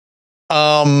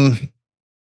 I'm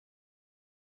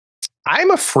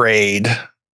afraid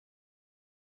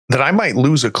that I might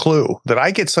lose a clue, that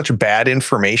I get such bad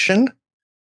information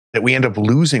that we end up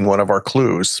losing one of our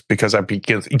clues because I'd be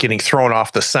getting thrown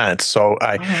off the scent. So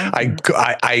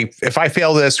if I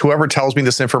fail this, whoever tells me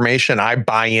this information, I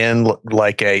buy in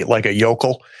like a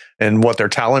yokel and what they're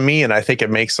telling me. And I think it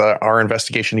makes our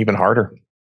investigation even harder.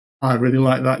 I really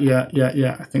like that. Yeah.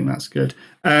 I think that's good.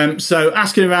 So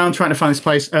asking around, trying to find this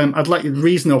place. I'd like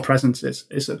reason or presence.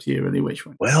 It's up to you, really, which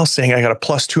one. Well, seeing I got a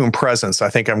 +2 in presence, I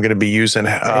think I'm going to be using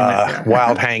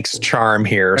Wild Hank's charm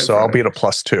here. So I'll be at a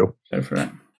 +2. Go for it.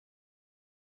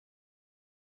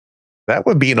 That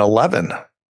would be an 11.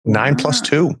 9 +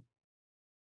 2.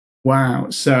 Wow.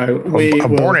 So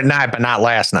I'm born at night, but not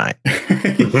last night.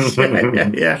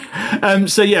 Yeah.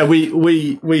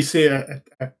 We see a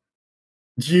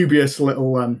dubious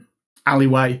little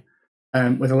alleyway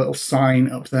with a little sign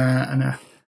up there and a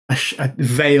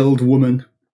veiled woman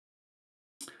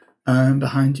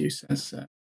behind you says,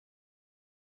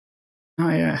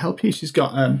 "I help you." She's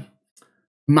got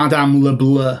Madame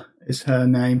Lebleu is her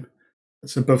name.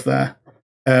 That's above there.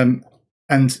 And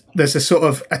there's a sort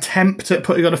of attempt at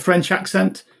putting on a French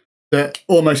accent that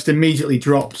almost immediately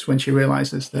drops when she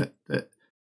realizes that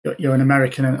you're an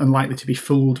American and unlikely to be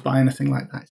fooled by anything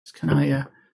like that. Can I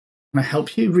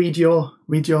help you read your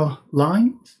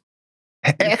lines?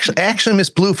 Actually,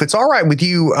 Miss Blue, if it's all right with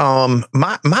you,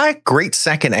 my great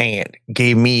second aunt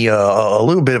gave me a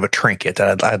little bit of a trinket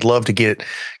that I'd love to get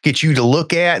you to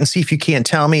look at and see if you can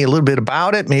tell me a little bit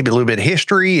about it, maybe a little bit of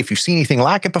history, if you've seen anything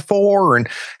like it before, and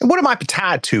what it might be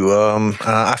tied to.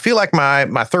 I feel like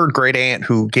my third great aunt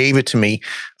who gave it to me,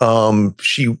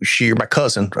 she my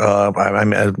cousin. What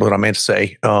I meant to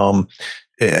say. I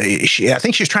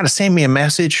think she was trying to send me a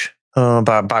message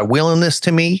by willing this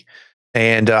to me.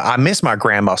 And I miss my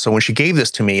grandma. So when she gave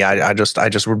this to me, I just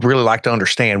would really like to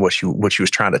understand what she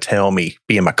was trying to tell me,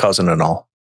 being my cousin and all.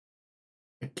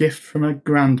 A gift from a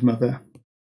grandmother.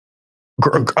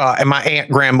 And my aunt,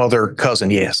 grandmother,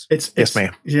 cousin. Yes. Yes,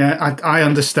 ma'am. Yeah, I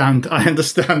understand. I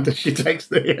understand that she takes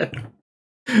the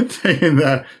thing in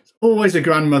there. It's always a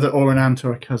grandmother or an aunt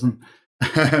or a cousin.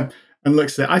 And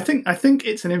looks at it. I think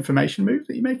it's an information move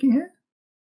that you're making here.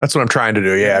 That's what I'm trying to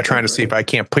do. Yeah, trying to see if I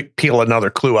can't peel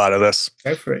another clue out of this.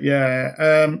 Go for it.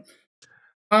 Yeah.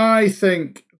 I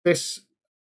think this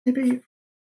maybe.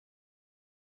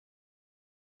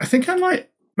 I think I might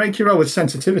make you roll with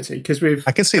sensitivity because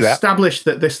I can see that. established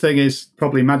that this thing is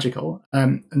probably magical,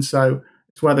 and so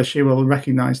it's whether she will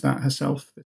recognize that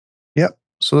herself. Yep.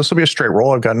 So this will be a straight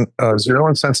roll. I've got 0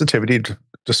 in sensitivity,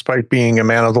 despite being a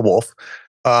man of the wolf.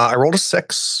 I rolled a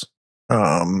 6.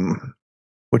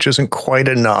 Which isn't quite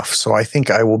enough. So I think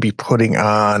I will be putting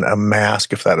on a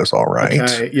mask if that is all right.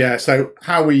 Okay, yeah. So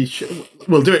how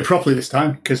we'll do it properly this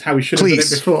time because how we should have done it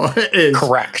before is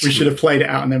correct. We should have played it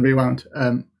out and then rewound.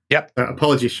 Yep. So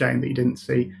apologies, Shane, that you didn't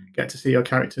get to see your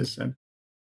characters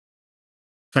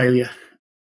failure.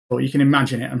 Or you can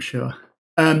imagine it, I'm sure.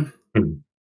 I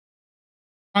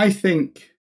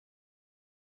think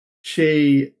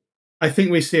we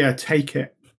see her take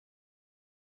it.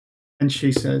 And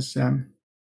she says,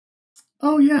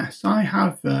 oh yes, I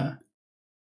have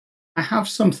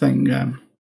something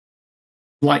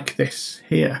like this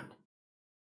here,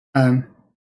 and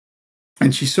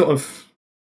she sort of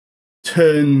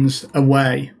turns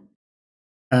away,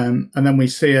 and then we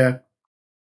see a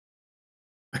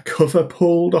cover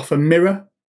pulled off a mirror,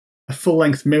 a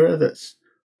full-length mirror that's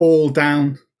all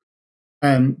down,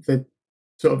 the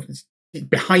sort of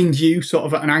behind you, sort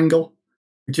of at an angle.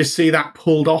 We just see that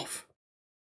pulled off.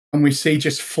 And we see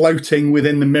just floating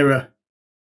within the mirror,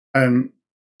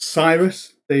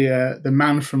 Cyrus, the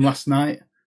man from last night.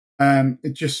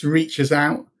 It just reaches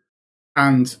out,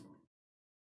 and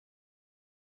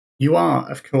you are,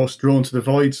 of course, drawn to the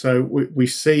void. So we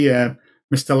see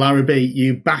Mr. Larrabee,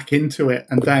 you back into it,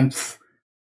 and then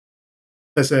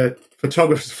there's a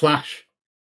photographer's flash.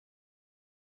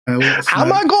 How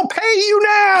am I going to pay you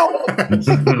now?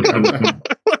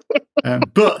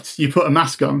 But you put a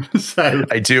mask on, so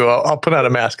I do. I'll put on a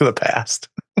mask of the past.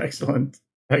 Excellent.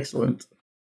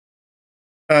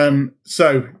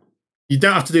 So you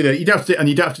don't have to do that. You don't have to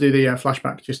do the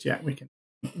flashback just yet. We can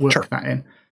work that in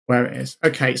where it is.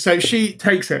 Okay. So she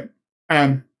takes it,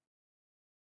 and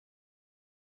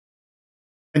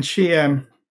she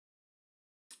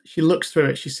looks through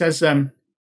it. She says,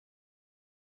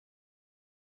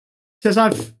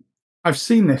 I've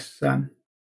seen this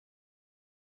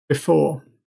before.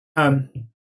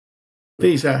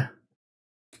 These are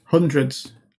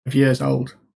hundreds of years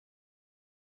old.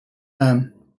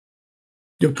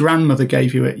 Your grandmother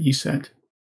gave you it, you said.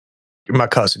 My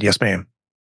cousin, yes, ma'am.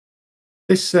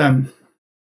 This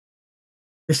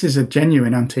is a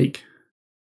genuine antique.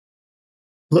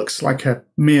 Looks like a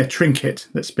mere trinket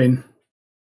that's been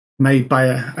made by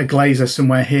a glazer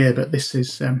somewhere here, but this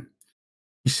is you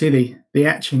see the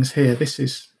etchings here. This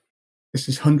is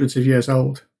hundreds of years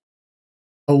old.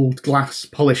 Old glass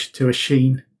polished to a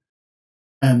sheen.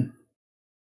 I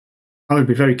would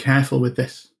be very careful with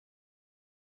this.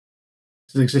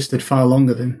 This has existed far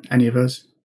longer than any of us.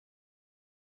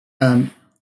 And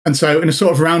so in a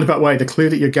sort of roundabout way, the clue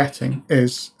that you're getting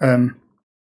is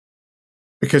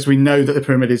because we know that the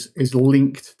pyramid is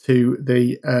linked to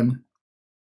the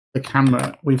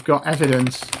camera. We've got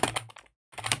evidence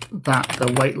that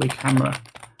the Whateley camera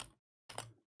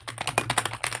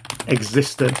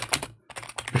existed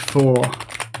before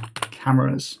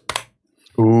cameras.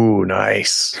 Ooh,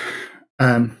 nice.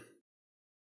 And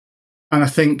I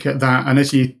think that, and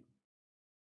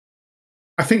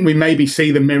I think we maybe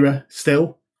see the mirror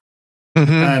still.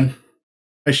 Mm-hmm.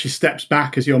 As she steps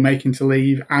back as you're making to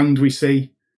leave, and we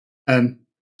see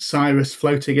Cyrus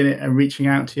floating in it and reaching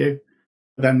out to you.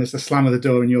 But then there's the slam of the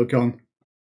door and you're gone.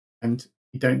 And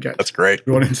you don't get That's great.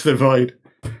 drawn into the void.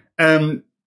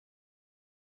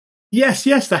 Yes,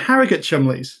 the Harrogate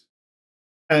Chumleys.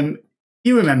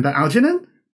 You remember Algernon?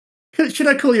 Should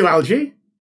I call you Algie?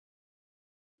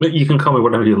 You can call me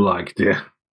whatever you like, dear.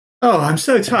 Oh, I'm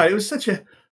so tired. It was such a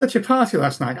party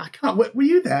last night. I can't. Were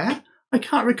you there? I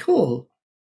can't recall.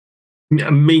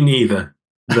 Me neither.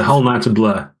 The whole night of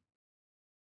blur.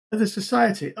 The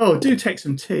society. Oh, do take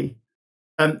some tea.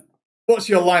 What's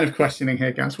your line of questioning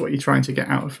here, Gaz? What are you trying to get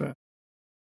out of her?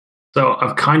 So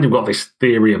I've kind of got this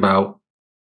theory about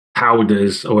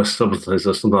powders or substances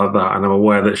or something like that, and I'm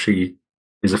aware that she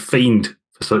is a fiend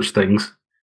for such things.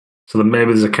 So then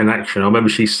maybe there's a connection, or maybe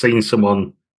she's seen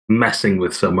someone messing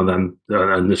with someone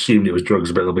and assumed it was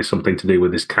drugs, but it'll be something to do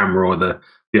with this camera or the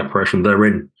operation they're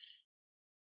in.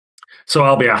 So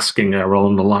I'll be asking her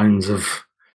along the lines of,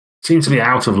 seems to be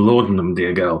out of laudanum,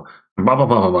 dear girl. Blah, blah,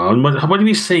 blah, blah, blah. And what have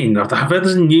you seen? I've heard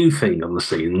there's a new thing on the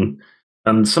scene,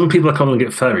 and some people are calling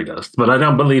it fairy dust, but I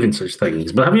don't believe in such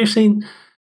things. But have you seen...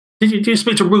 Did you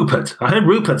speak to Rupert? I heard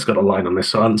Rupert's got a line on this,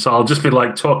 so I'll just be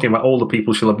like talking about all the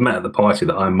people she'll have met at the party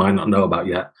that I might not know about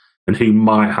yet, and who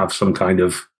might have some kind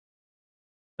of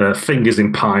fingers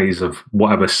in pies of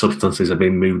whatever substances are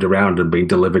being moved around and being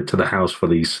delivered to the house for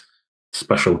these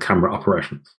special camera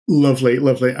operations. Lovely,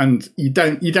 lovely. And you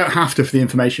don't have to for the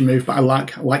information move, but I like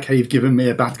how you've given me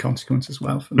a bad consequence as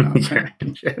well from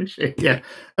that. Yeah.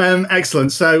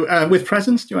 Excellent. So with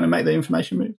presence, do you want to make the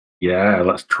information move? Yeah,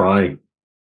 let's try.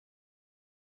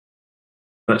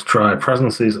 Let's try.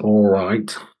 Presence is all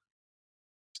right.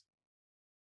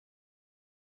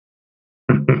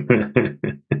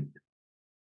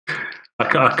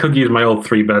 I could use my old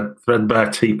threadbare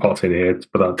teapot in here,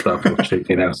 but that's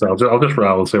cheeky now. So I'll just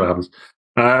roll and see what happens.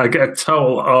 I get a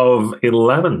total of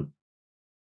 11.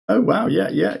 Oh wow!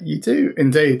 Yeah, you do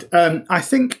indeed. I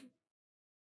think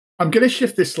I'm going to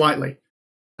shift this slightly.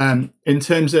 In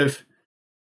terms of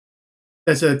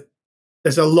there's a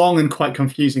long and quite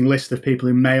confusing list of people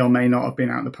who may or may not have been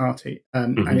out at the party,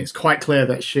 and it's quite clear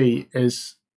that she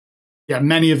is. Yeah,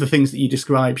 many of the things that you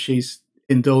describe, she's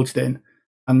indulged in.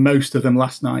 And most of them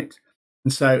last night.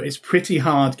 And so it's pretty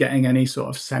hard getting any sort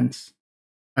of sense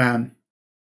out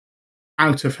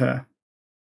of her.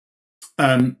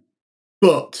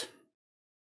 But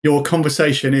your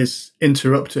conversation is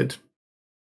interrupted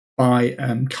by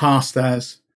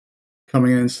Carstairs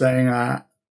coming in and saying,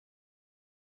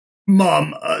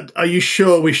 Mom, are you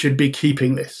sure we should be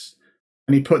keeping this?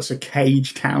 And he puts a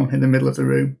cage down in the middle of the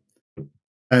room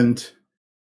and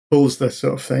pulls the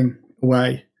sort of thing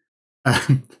away.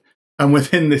 And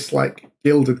within this like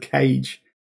gilded cage,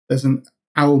 there's an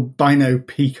albino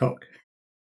peacock.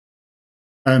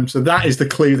 So that is the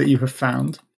clue that you have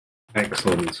found.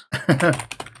 Excellent.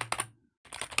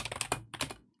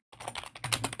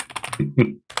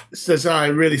 Says, I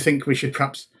really think we should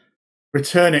perhaps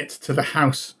return it to the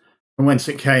house from whence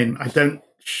it came.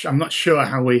 I'm not sure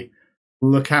how we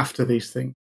look after these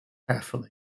things carefully.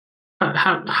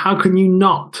 How can you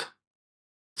not?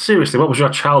 Seriously, what was your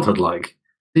childhood like?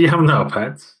 Do you have no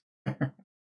pets?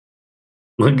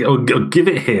 Give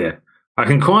it here. I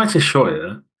can quite assure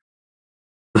you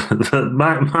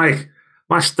that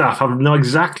my staff have know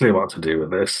exactly what to do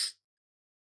with this.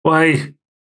 Why,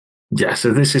 yes,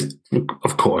 this is,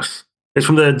 of course, it's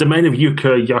from the domain of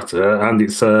Euchre Yotta, and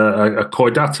it's a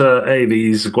Chordata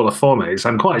aves gualiformes.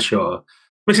 I'm quite sure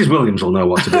Mrs. Williams will know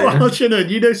what to do. Well,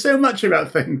 you know so much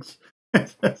about things.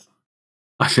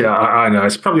 Actually, I know.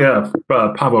 It's probably a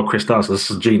Pavo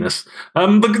Christalis genus.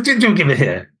 But do give it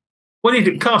here. What do you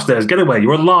do? Carstairs, get away.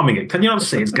 You're alarming it. Can you not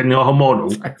see it's getting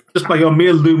hormonal? Just by your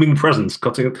mere looming presence.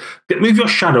 Move your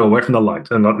shadow away from the light,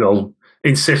 and I'll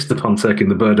insist upon taking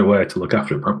the bird away to look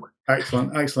after it properly.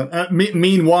 Excellent, excellent.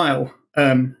 Meanwhile,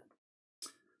 at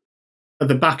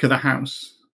the back of the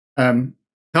house,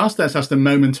 Carstairs has to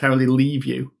momentarily leave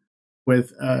you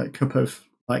with a cup of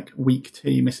weak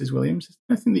tea, Mrs. Williams. Is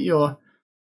there anything that you're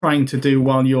trying to do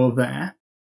while you're there?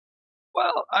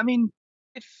 Well, I mean,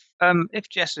 if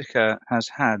Jessica has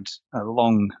had a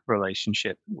long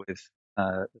relationship with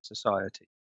the society,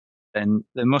 then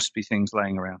there must be things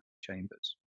laying around the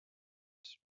chambers.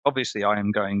 Obviously, I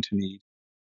am going to need to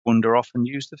wander off and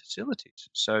use the facilities,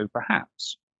 so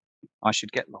perhaps I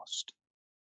should get lost.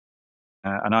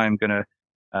 And I am going to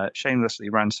shamelessly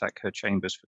ransack her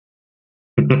chambers.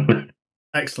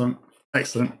 Excellent,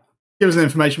 excellent. Give us an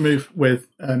information move with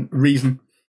reason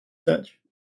search.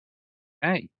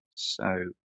 Okay, so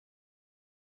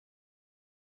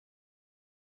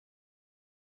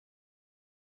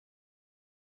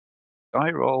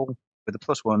die roll with a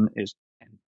 +1 is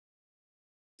 10.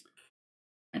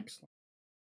 Excellent.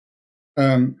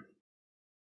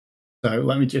 So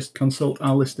let me just consult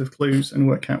our list of clues and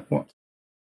work out what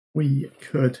we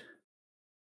could.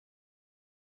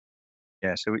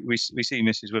 Yeah, so we see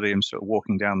Mrs. Williams sort of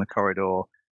walking down the corridor,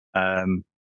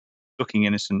 looking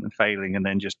innocent and failing, and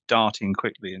then just darting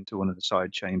quickly into one of the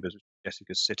side chambers,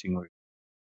 Jessica's sitting room,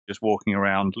 just walking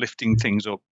around, lifting things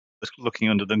up, just looking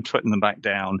under them, putting them back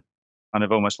down, kind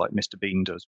of almost like Mr. Bean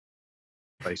does.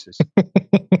 Places.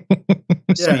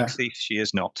 Sneak thief she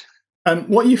is not.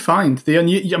 What you find,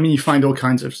 you find all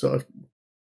kinds of sort of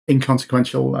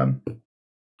inconsequential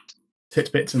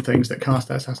tidbits and things that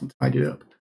Carstairs hasn't tidied up.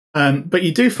 But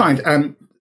you do find,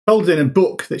 folded in a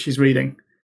book that she's reading,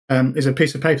 is a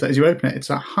piece of paper that as you open it, it's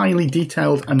a highly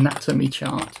detailed anatomy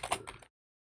chart.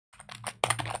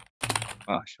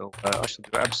 I shall do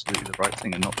absolutely the right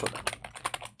thing and not put that.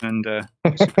 And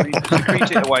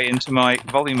secrete it away into my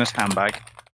voluminous handbag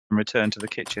and return to the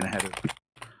kitchen ahead of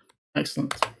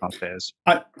Excellent. upstairs.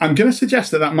 I'm going to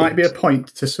suggest that might be a point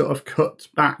to sort of cut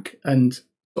back and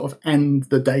sort of end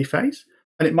the day phase.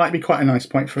 And it might be quite a nice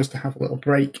point for us to have a little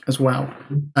break as well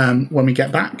when we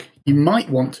get back. You might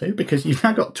want to, because you've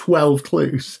now got 12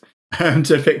 clues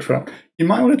to pick from. You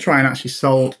might want to try and actually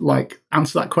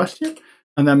answer that question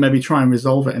and then maybe try and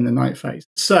resolve it in the night phase.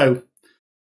 So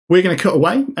we're going to cut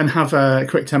away and have a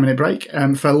quick 10-minute break.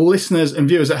 For listeners and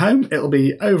viewers at home, it'll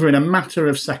be over in a matter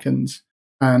of seconds.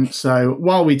 So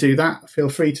while we do that, feel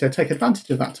free to take advantage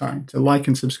of that time to like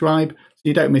and subscribe so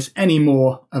you don't miss any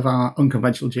more of our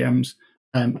Unconventional GMs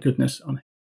goodness on it.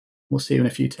 We'll see you in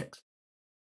a few ticks.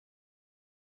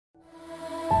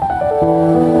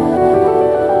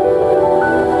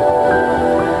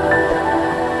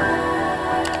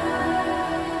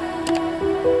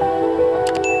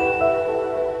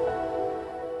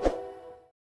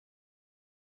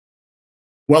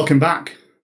 Welcome back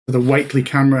to the Whateley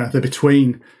camera, the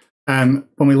Between. When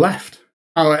we left,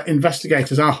 our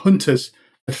investigators, our hunters,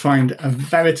 had found a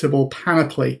veritable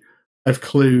panoply of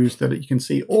clues that you can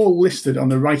see all listed on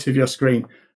the right of your screen,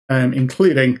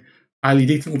 including highly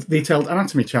detailed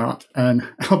anatomy chart and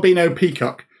albino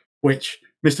peacock, which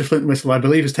Mr. Flint Whistle, I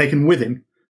believe, has taken with him.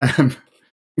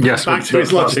 Yes, back to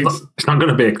his lodgings. It's not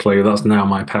going to be a clue. That's now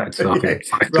my pet. So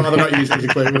Rather not use it as a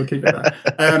clue. We'll keep it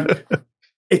there.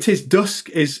 It is dusk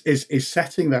is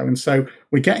setting though, and so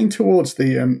we're getting towards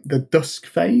the dusk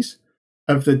phase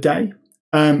of the day,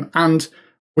 and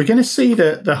we're going to see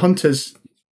the hunters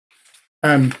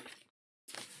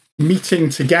meeting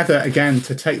together again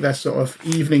to take their sort of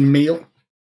evening meal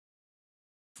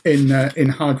in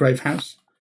Hargrave House,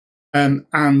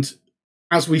 and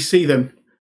as we see them,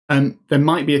 there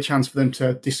might be a chance for them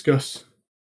to discuss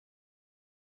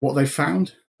what they've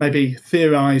found, maybe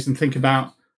theorize and think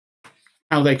about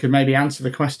how they could maybe answer the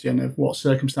question of what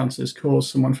circumstances caused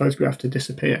someone photographed to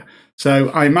disappear. So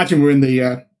I imagine we're in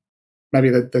the maybe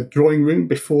the drawing room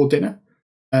before dinner,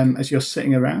 as you're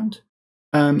sitting around.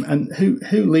 And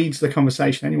who leads the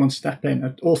conversation? Anyone step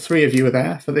in? All three of you are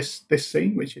there for this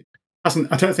scene, which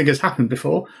I don't think has happened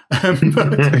before.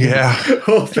 But yeah,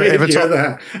 all three of you are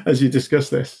there as you discuss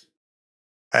this.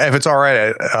 If it's all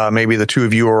right, maybe the two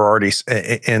of you are already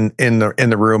in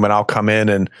the room, and I'll come in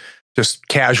and just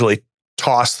casually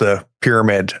toss the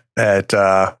pyramid at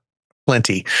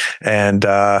Plenty and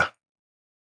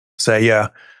say, "Yeah,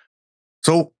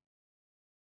 so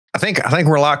I think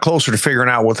we're a lot closer to figuring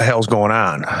out what the hell's going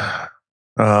on."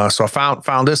 So I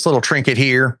found this little trinket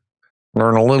here,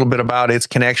 learn a little bit about its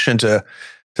connection to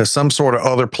some sort of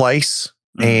other place,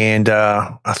 and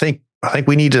I think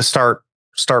we need to start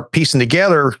piecing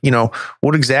together,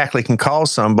 what exactly can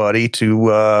cause somebody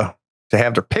to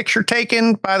have their picture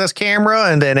taken by this camera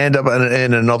and then end up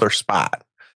in another spot.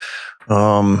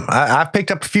 I've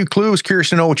picked up a few clues. Curious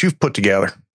to know what you've put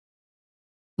together.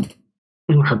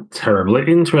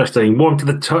 Terribly interesting. Warm to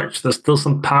the touch. There's still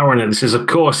some power in it. This is, of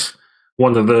course,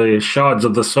 one of the shards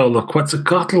of the soul of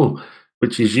Quetzalcoatl,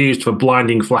 which is used for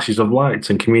blinding flashes of light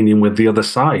and communion with the other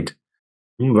side.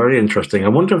 Very interesting. I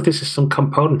wonder if this is some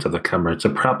component of the camera to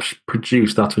perhaps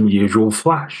produce that unusual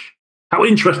flash. How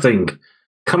interesting.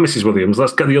 Come, Mrs. Williams,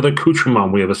 let's get the other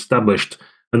accoutrement we have established.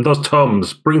 And those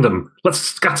tomes, bring them. Let's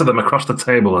scatter them across the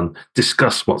table and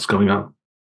discuss what's going on.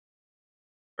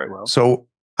 Very well. So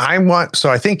I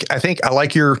think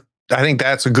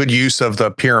that's a good use of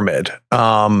the pyramid.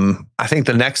 I think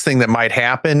the next thing that might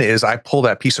happen is I pull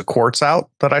that piece of quartz out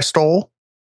that I stole.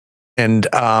 And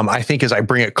I think as I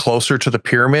bring it closer to the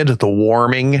pyramid, the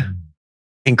warming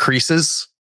increases.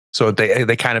 So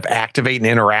they kind of activate and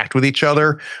interact with each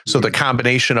other. So the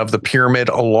combination of the pyramid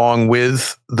along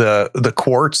with the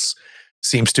quartz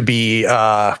seems to be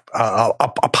a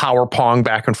power pong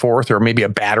back and forth, or maybe a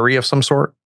battery of some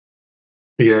sort.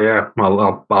 Yeah.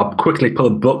 I'll quickly pull a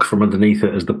book from underneath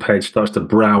it as the page starts to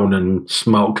brown and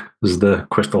smoke as the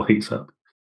crystal heats up.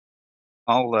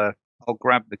 I'll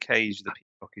grab the cage the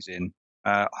peacock is in.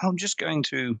 I'm just going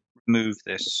to remove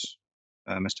this,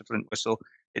 Mr. Flint Whistle.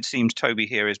 It seems Toby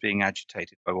here is being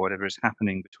agitated by whatever is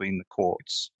happening between the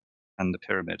quartz and the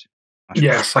pyramid. I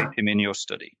shall keep him in your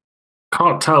study.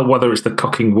 Can't tell whether it's the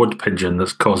cocking wood pigeon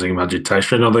that's causing him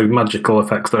agitation or the magical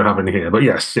effects they're having here. But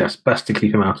yes, best to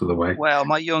keep him out of the way. Well,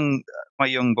 my young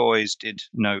boys did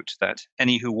note that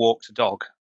any who walked a dog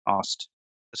past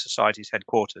the Society's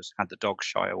headquarters had the dog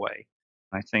shy away.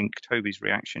 I think Toby's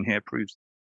reaction here proves.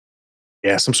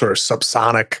 some sort of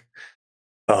subsonic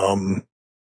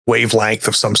wavelength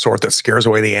of some sort that scares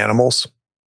away the animals.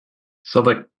 So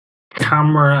the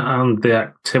camera and the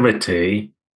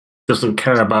activity doesn't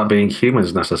care about being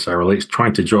humans necessarily. It's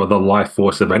trying to draw the life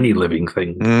force of any living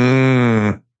thing.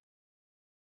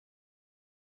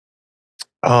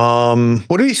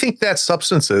 What do you think that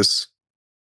substance is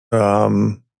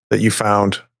that you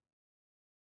found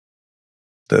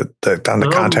that on the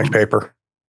contact paper?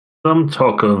 Some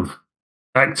talk of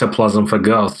ectoplasm for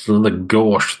ghosts and other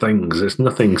gauche things. It's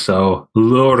nothing so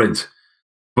lurid,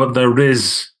 but there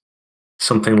is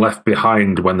something left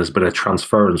behind when there's been a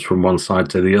transference from one side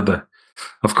to the other.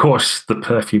 Of course, the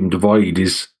perfumed void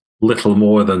is little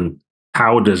more than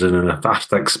powders in a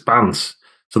vast expanse,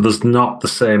 so there's not the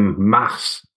same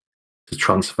mass to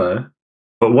transfer.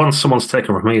 But once someone's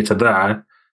taken from here to there,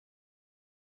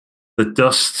 the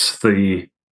dust, the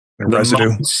residue,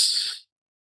 moss,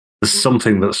 there's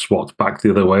something that's swapped back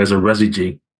the other way as a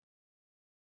residue.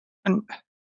 And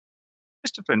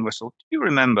Mr. Flintwhistle, do you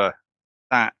remember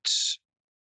that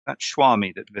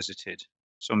Swami that visited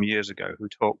some years ago who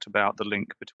talked about the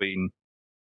link between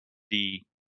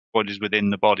what is within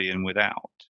the body and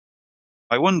without?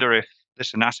 I wonder if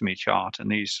this anatomy chart and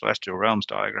these celestial realms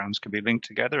diagrams can be linked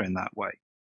together in that way.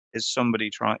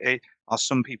 Are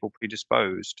some people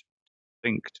predisposed to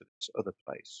link to this other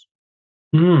place?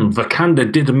 Vakanda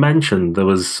did mention there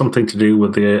was something to do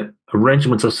with the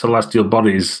arrangement of celestial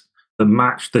bodies that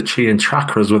matched the chi and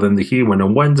chakras within the human,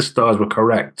 and when the stars were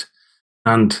correct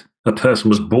and a person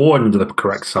was born under the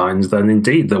correct signs, then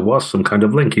indeed there was some kind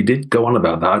of link. He did go on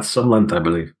about that at some length, I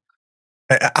believe.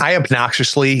 I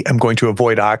obnoxiously am going to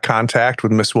avoid eye contact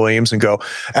with Miss Williams and go,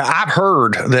 I've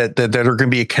heard that there going to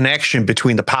be a connection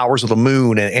between the powers of the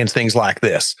moon and things like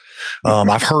this.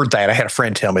 I've heard that. I had a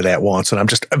friend tell me that once,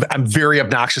 and I'm very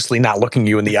obnoxiously not looking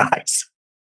you in the eyes.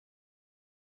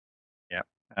 Yeah.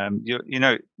 You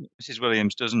know, Mrs.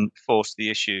 Williams doesn't force the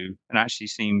issue and actually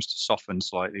seems to soften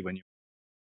slightly when you.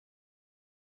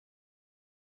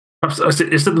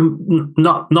 It's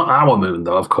not our moon,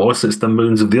 though, of course. It's the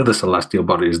moons of the other celestial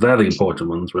bodies. They're the important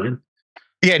ones, right?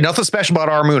 Yeah, nothing special about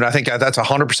our moon. I think that's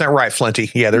 100% right,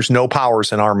 Flinty. Yeah, there's no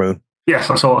powers in our moon. Yes,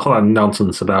 that's all that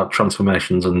nonsense about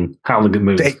transformations and how they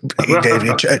move.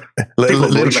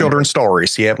 Little children's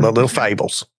stories, yeah, little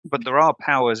fables. But there are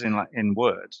powers in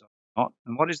words.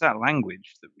 And what is that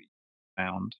language that we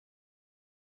found?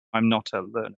 I'm not a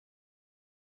learner.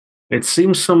 It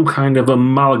seems some kind of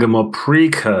amalgam or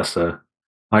precursor.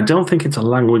 I don't think it's a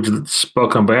language that's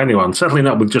spoken by anyone, certainly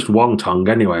not with just one tongue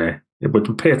anyway. It would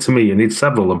appear to me you need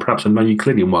several and perhaps a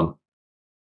non-Euclidean one.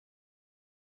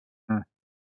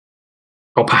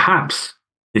 Or perhaps,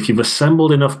 if you've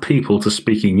assembled enough people to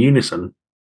speak in unison,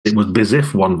 it would be as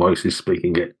if one voice is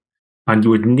speaking it. And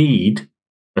you would need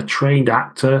a trained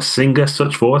actor, singer,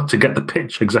 such forth, to get the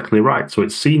pitch exactly right. So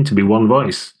it's seen to be one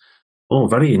voice. Oh,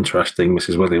 very interesting,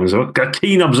 Mrs. Williams. A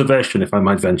keen observation, if I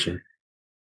might venture.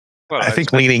 Well, I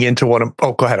think leaning into what I'm...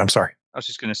 Oh, go ahead. I'm sorry. I was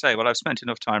just going to say, well, I've spent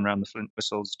enough time around the Flint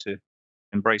Whistles to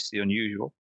embrace the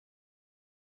unusual.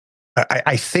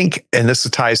 I think, and this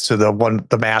ties to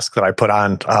the mask that I put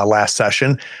on last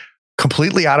session,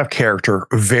 completely out of character,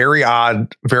 very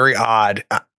odd, very odd.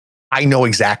 I know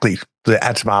exactly the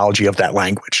etymology of that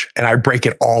language, and I break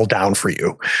it all down for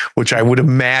you, which I would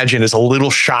imagine is a little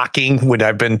shocking when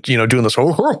I've been, doing this kind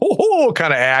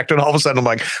of act, and all of a sudden I'm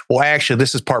like, well, actually,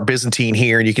 this is part Byzantine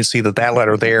here, and you can see that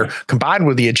letter there combined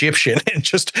with the Egyptian, and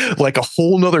just like a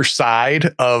whole nother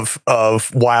side of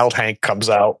Wild Hank comes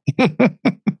out.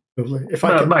 If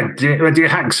my dear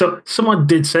Hank, so someone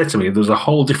did say to me there's a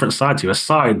whole different side to you, a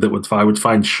side that I would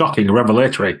find shocking and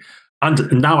revelatory.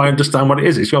 And now I understand what it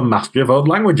is. It's your mastery of old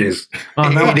languages. Oh,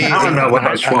 now I know what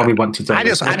that's why we want to do. I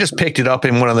just picked it up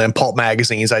in one of them pulp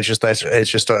magazines. It's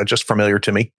just familiar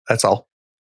to me. That's all.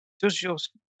 Does your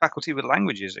faculty with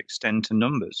languages extend to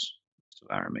numbers, Mr.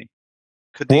 Laramie?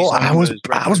 Well, I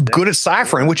was good at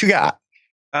ciphering. What you got?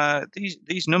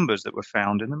 These numbers that were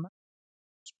found in the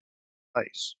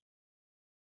place.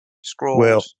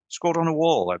 Scrawled on a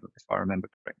wall, if I remember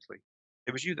correctly.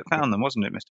 It was you that found them, wasn't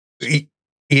it, Mr.?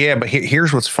 Yeah, but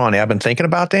here's what's funny. I've been thinking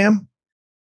about them.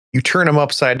 You turn them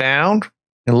upside down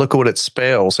and look at what it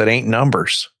spells. It ain't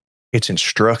numbers. It's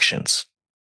instructions.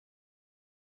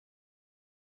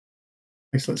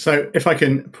 Excellent. So if I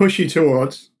can push you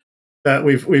towards that,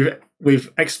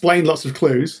 we've explained lots of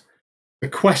clues. The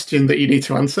question that you need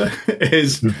to answer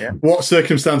is what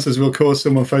circumstances will cause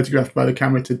someone photographed by the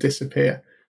camera to disappear?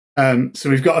 So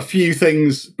we've got a few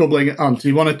things bubbling on. Do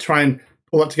you want to try and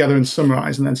pull that together and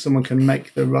summarize, and then someone can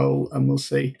make the roll, and we'll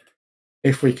see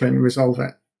if we can resolve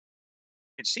it?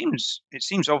 it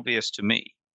seems obvious to me,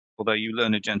 although you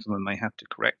learned gentlemen may have to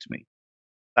correct me,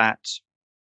 that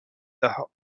the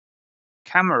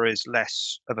camera is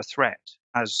less of a threat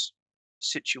as the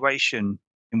situation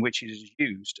in which it is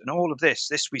used, and all of this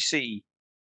we see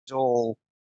is all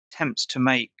attempts to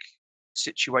make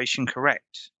situation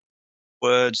correct.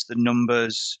 Words, the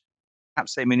numbers,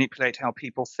 perhaps they manipulate how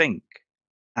people think,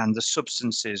 and the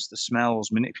substances, the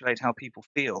smells manipulate how people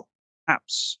feel.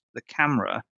 Perhaps the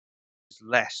camera is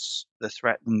less the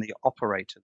threat than the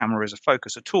operator. The camera is a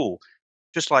focus, a tool,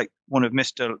 just like one of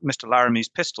Mr. Laramie's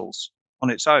pistols on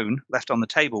its own, left on the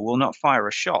table, will not fire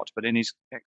a shot, but in his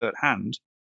expert hand,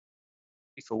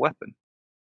 lethal weapon.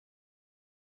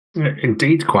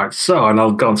 Indeed, quite so. And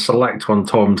I'll go and select one,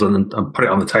 Tom's, and put it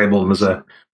on the table. And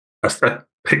there's a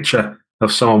picture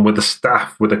of someone with a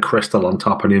staff with a crystal on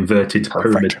top, an inverted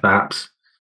pyramid, perhaps.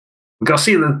 I'll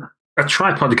see a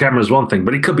tripod camera is one thing,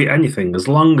 but it could be anything as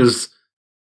long as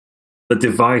the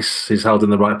device is held in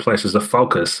the right place as a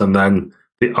focus, and then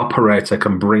the operator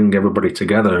can bring everybody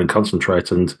together and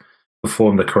concentrate and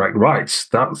perform the correct rites.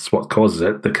 That's what causes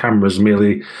it. The camera is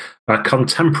merely a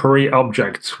contemporary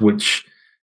object, which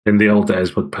in the old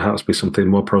days would perhaps be something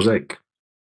more prosaic.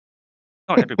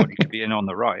 Not everybody could be in on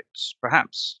the rites.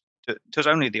 Perhaps does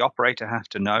only the operator have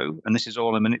to know, and this is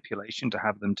all a manipulation to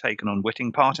have them take an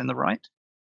unwitting part in the rite?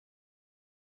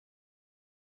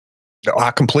 No,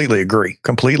 I completely agree.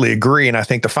 And I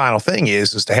think the final thing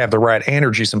is to have the right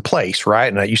energies in place,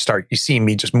 right? And you see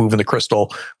me just moving the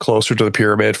crystal closer to the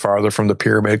pyramid, farther from the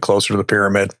pyramid, closer to the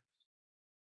pyramid.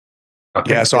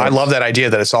 Yeah, so I love that idea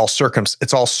that it's all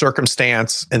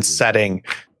circumstance and setting,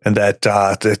 and that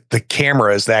the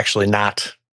camera is actually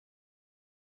not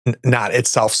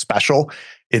itself special.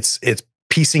 It's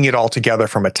piecing it all together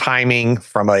from a timing,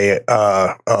 from a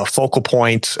focal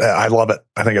point. I love it.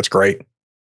 I think it's great.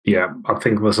 Yeah, I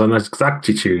think there's an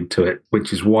exactitude to it,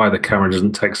 which is why the camera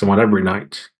doesn't take someone every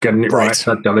night. Getting it right,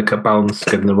 that delicate balance,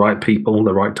 getting the right people,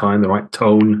 the right time, the right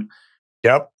tone.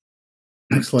 Yep.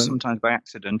 Excellent. Sometimes by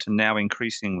accident, and now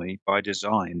increasingly by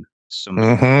design.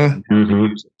 Learn how to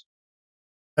use it.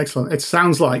 Excellent. It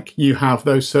sounds like you have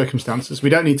those circumstances. We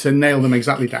don't need to nail them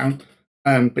exactly down,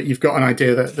 but you've got an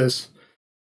idea that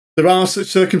there are such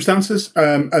circumstances.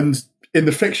 And in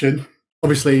the fiction,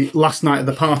 obviously, last night at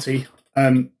the party,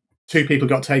 2 people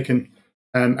got taken,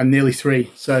 and nearly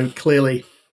 3. So clearly, it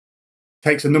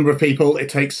takes a number of people. It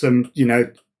takes some,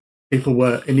 people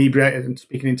were inebriated and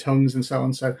speaking in tongues and so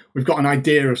on. So we've got an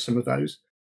idea of some of those.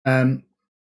 So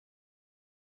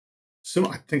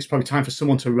I think it's probably time for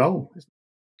someone to roll.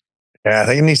 Yeah, I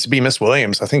think it needs to be Miss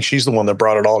Williams. I think she's the one that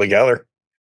brought it all together.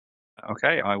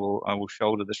 Okay, I will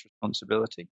shoulder this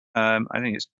responsibility. I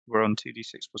think we're on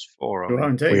 2d6 plus 4. We are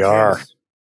indeed. We are. Yes.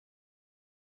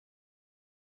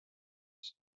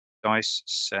 Dice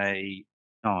say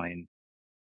 9.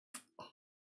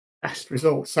 Best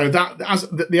result. So that as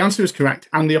the answer is correct,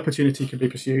 and the opportunity can be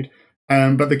pursued.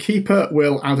 But the keeper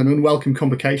will add an unwelcome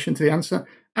complication to the answer,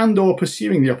 and/or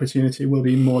pursuing the opportunity will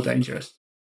be more dangerous.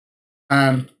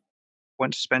 Want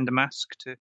to spend a mask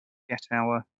to get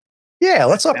our? Yeah,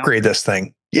 let's upgrade this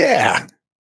thing. Yeah,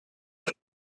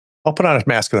 I'll put on a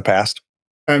mask of the past.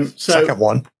 Second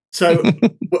one. So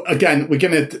again, you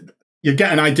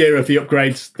get an idea of the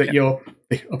upgrades that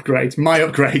my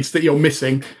upgrades that you're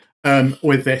missing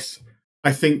with this.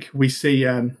 I think we see.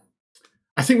 I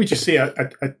think we just see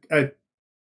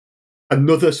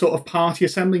another sort of party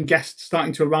assembling, guests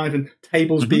starting to arrive, and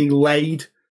tables being laid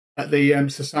at the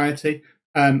society.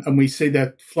 And we see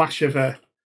the flash of a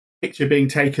picture being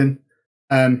taken,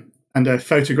 and a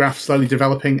photograph slowly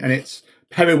developing, and it's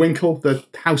Periwinkle, the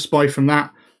houseboy from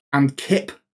that, and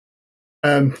Kip,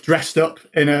 dressed up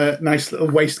in a nice little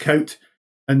waistcoat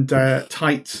and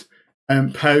tights,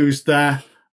 posed there.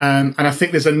 And I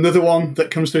think there's another one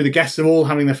that comes through. The guests are all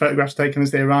having their photographs taken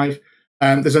as they arrive.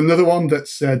 There's another one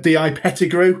that's D.I.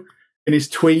 Pettigrew in his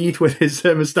tweed with his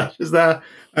moustaches there.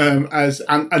 And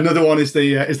another one is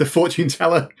the fortune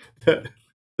teller that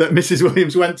Mrs.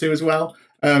 Williams went to as well.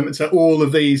 And so all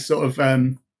of these sort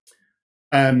of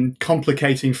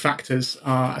complicating factors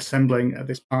are assembling at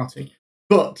this party.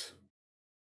 But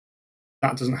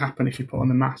that doesn't happen if you put on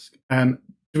the mask. Do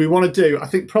we want to do? I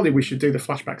think probably we should do the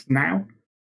flashbacks now,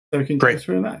 so we can go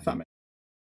through that, if that makes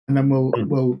sense. And then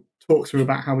we'll talk through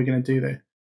about how we're going to do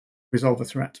resolve the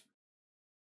threat.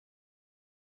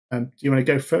 Do you want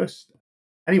to go first?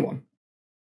 Anyone?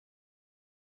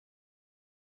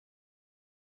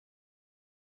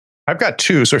 I've got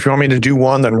 2, so if you want me to do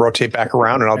one, then rotate back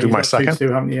around, and I'll do my second. 2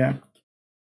 too, haven't you?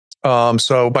 Yeah.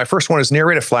 So my first one is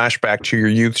narrate a flashback to your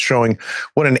youth, showing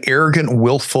what an arrogant,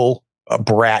 willful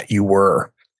brat you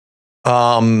were.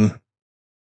 I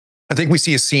think we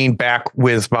see a scene back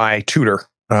with my tutor,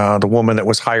 the woman that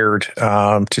was hired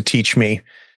to teach me,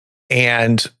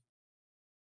 and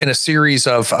in a series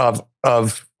of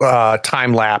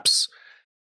time lapse,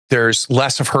 there's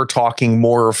less of her talking,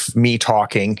 more of me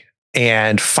talking,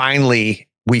 and finally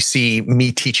we see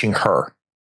me teaching her,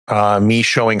 me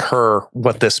showing her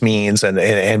what this means,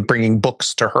 and bringing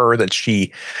books to her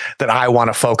that I want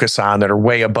to focus on that are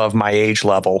way above my age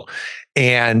level,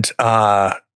 and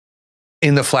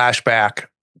in the flashback,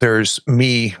 there's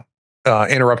me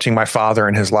interrupting my father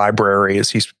in his library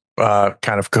as he's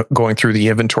kind of going through the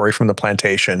inventory from the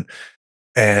plantation,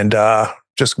 and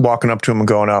just walking up to him and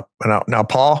going up. Now,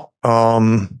 Paul,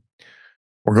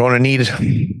 we're going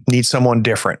to need someone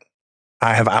different.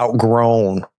 I have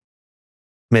outgrown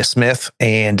Miss Smith,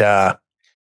 and I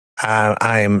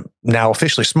am now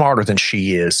officially smarter than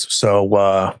she is. So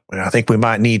I think we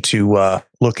might need to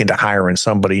look into hiring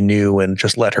somebody new and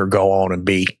just let her go on and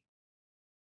be.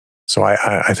 So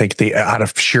I think out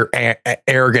of sheer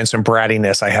arrogance and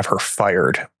brattiness, I have her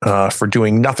fired for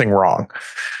doing nothing wrong,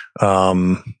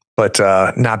 but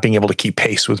not being able to keep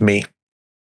pace with me.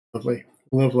 Lovely,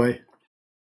 lovely.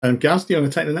 Gaz, do you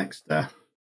want to take the next?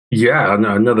 Yeah,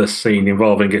 another scene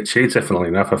involving a cheetah, funnily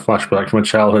enough, a flashback from my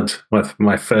childhood with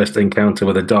my first encounter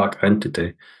with a dark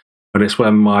entity. And it's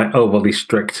when my overly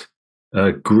strict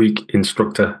Greek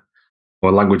instructor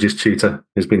or languages tutor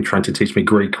has been trying to teach me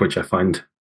Greek, which I find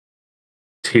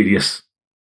tedious.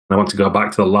 I want to go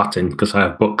back to the Latin because I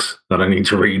have books that I need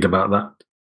to read about that.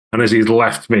 And as he's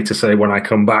left me to say, when I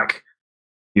come back,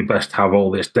 you best have all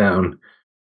this down,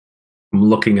 I'm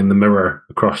looking in the mirror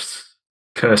across,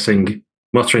 cursing,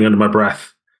 muttering under my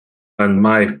breath, and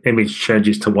my image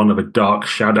changes to one of a dark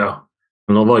shadow.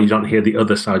 And although you don't hear the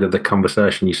other side of the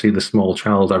conversation, you see the small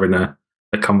child having a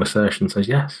conversation, says,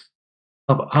 yes,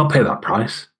 I'll pay that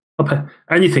price. I'll pay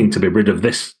anything to be rid of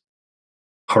this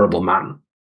horrible man.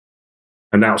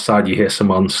 And outside you hear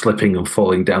someone slipping and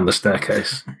falling down the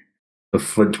staircase of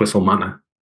Flint Whistle Manor.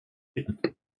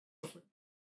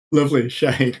 Lovely,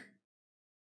 Shane.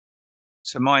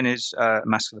 So mine is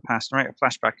Mask of the Past. Narrate a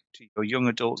flashback to your young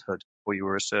adulthood before you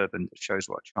were a servant that shows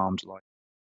what a charmed life.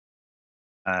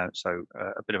 So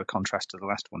a bit of a contrast to the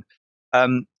last one.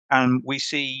 And we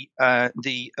see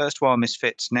the erstwhile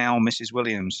misfits, now Mrs.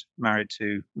 Williams, married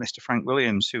to Mr. Frank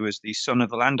Williams, who was the son of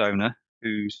the landowner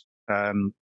whose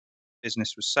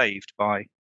business was saved by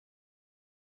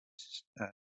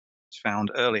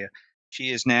found earlier. She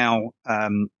is now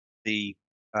the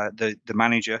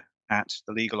manager at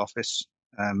the legal office,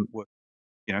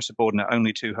 subordinate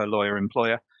only to her lawyer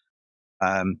employer.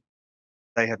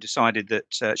 They have decided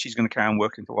that she's going to carry on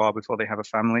working for a while before they have a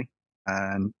family.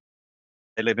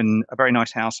 They live in a very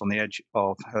nice house on the edge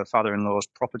of her father-in-law's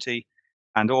property,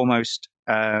 and almost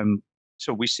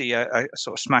so we see a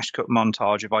sort of smash cut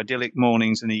montage of idyllic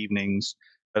mornings and evenings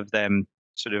of them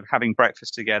sort of having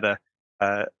breakfast together,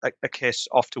 a kiss,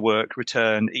 off to work,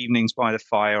 return, evenings by the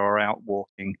fire or out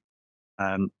walking.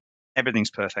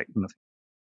 Everything's perfect.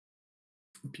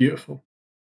 Beautiful.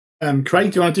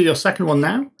 Craig, do you want to do your second one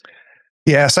now?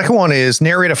 Yeah, second one is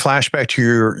narrate a flashback to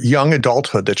your young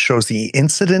adulthood that shows the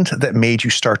incident that made you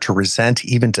start to resent,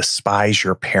 even despise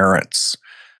your parents.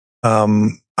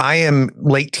 I am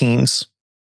late teens.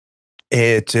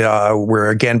 We're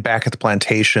again back at the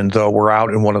plantation, though we're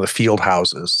out in one of the field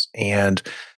houses. And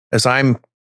as I'm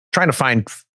trying to find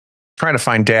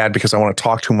Dad because I want to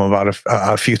talk to him about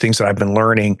a few things that I've been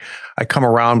learning, I come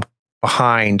around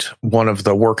behind one of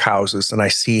the workhouses and I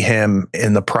see him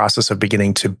in the process of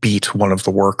beginning to beat one of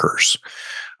the workers.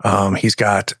 He's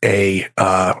got a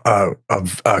kind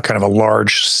of a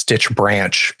large stitch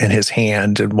branch in his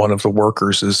hand, and one of the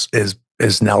workers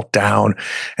is knelt down.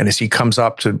 And as he comes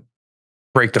up to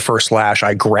break the first lash,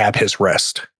 I grab his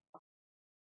wrist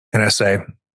and I say,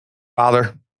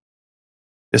 "Father,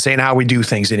 this ain't how we do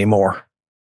things anymore.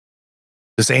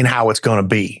 This ain't how it's going to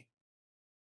be."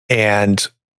 And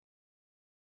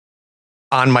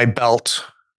on my belt,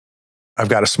 I've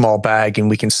got a small bag, and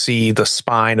we can see the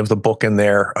spine of the book in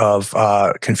there of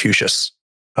Confucius,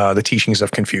 the teachings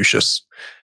of Confucius,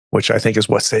 which I think is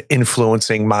what's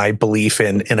influencing my belief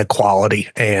in inequality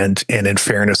and in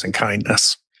fairness and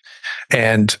kindness.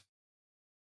 And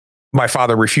my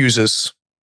father refuses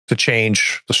to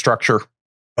change the structure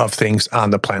of things on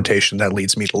the plantation. That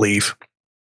leads me to leave.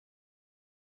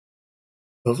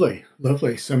 Lovely,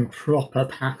 lovely. Some proper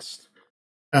past.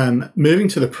 Moving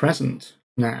to the present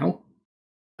now.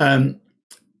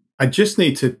 I just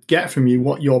need to get from you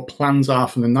what your plans are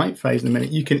for the night phase in a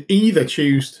minute. You can either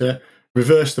choose to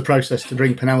reverse the process to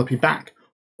bring Penelope back,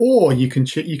 or you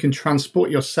can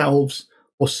transport yourselves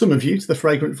or some of you, to the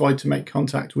fragrant void to make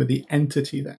contact with the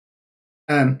entity there.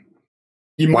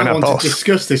 You might want to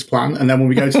discuss this plan, and then when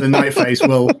we go to the night phase,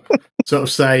 we'll sort of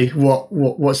say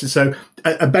what's it. So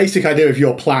a basic idea of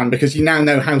your plan, because you now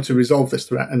know how to resolve this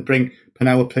threat and bring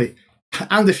Penelope,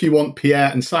 and if you want, Pierre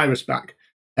and Cyrus back,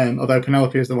 although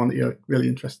Penelope is the one that you're really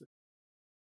interested in.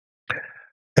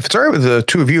 If it's all right with the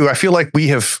two of you, I feel like we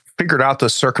have figured out the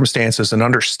circumstances and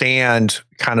understand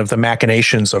kind of the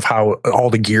machinations of how all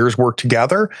the gears work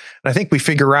together. And I think we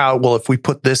figure out, well, if we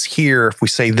put this here, if we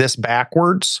say this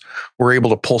backwards, we're able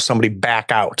to pull somebody back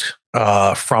out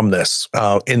from this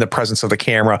in the presence of the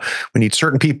camera. We need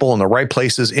certain people in the right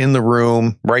places in the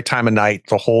room, right time of night,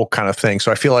 the whole kind of thing. So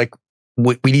I feel like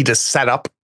we need to set up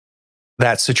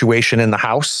that situation in the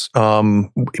house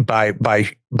by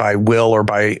will or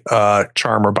by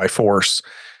charm or by force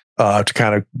to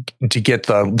kind of to get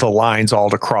the lines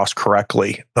all to cross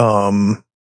correctly. And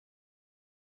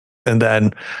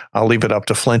then I'll leave it up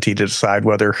to Flinty to decide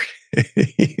whether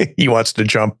he wants to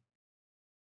jump.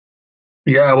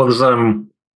 Yeah, well, there's I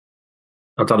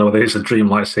don't know whether it's a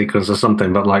dreamlike sequence or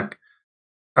something, but like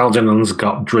Algernon's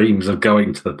got dreams of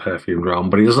going to the perfume realm,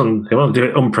 but he won't do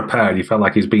it unprepared. He felt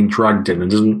like he's being dragged in,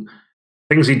 and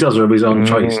things he does are of his own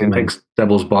choice. He makes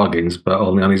devil's bargains, but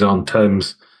only on his own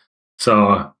terms.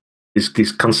 So he's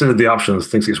considered the options,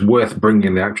 thinks it's worth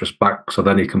bringing the actress back so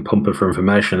then he can pump her for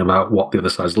information about what the other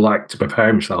side's like to prepare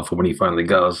himself for when he finally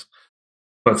goes.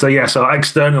 But so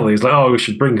externally he's like, oh, we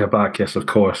should bring her back. Yes, of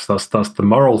course. That's the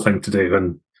moral thing to do.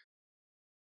 And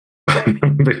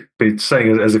be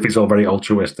saying as if it's all very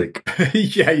altruistic.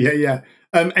 Yeah.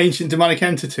 Ancient demonic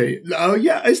entity. Oh,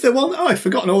 yeah. Is there one? Oh, I'd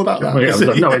forgotten all about that. Well, yeah, I've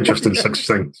got no interest in such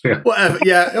things. Yeah. Whatever.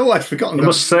 Yeah. Oh, I'd forgotten. You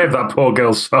must save that poor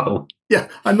girl's soul. Yeah,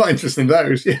 I'm not interested in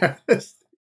those. Yeah.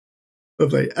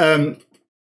 Lovely.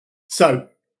 So,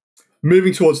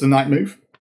 moving towards the night move.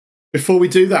 Before we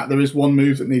do that, there is one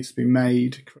move that needs to be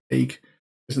made, Craig,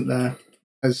 isn't there?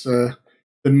 As the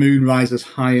moon rises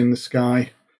high in the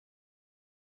sky.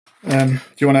 Do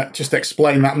you want to just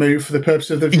explain that move for the purpose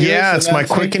of the viewers? Yeah, it's my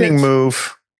quickening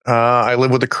move. I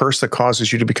live with a curse that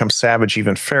causes you to become savage,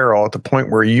 even feral, at the point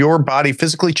where your body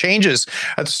physically changes.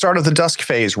 At the start of the dusk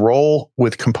phase, roll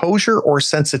with composure or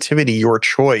sensitivity, your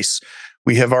choice.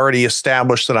 We have already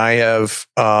established that I have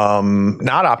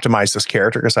not optimized this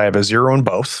character because I have a 0 in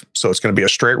both. So it's going to be a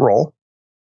straight roll.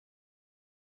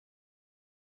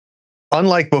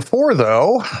 Unlike before,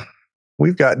 though,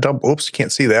 we've got double. Oops,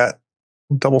 can't see that.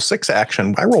 Double 6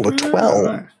 action. I rolled a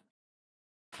 12.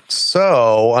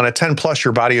 So on a 10 plus,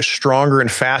 your body is stronger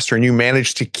and faster, and you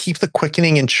manage to keep the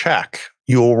quickening in check.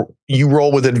 You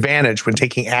roll with advantage when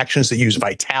taking actions that use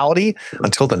vitality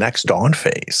until the next dawn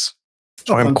phase.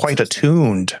 So I'm quite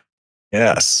attuned.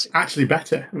 Yes. Actually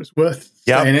better. It was worth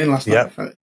staying in last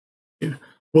night.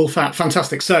 Wolfat,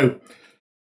 fantastic. So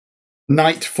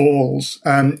night falls.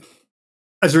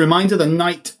 As a reminder, the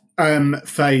night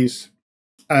phase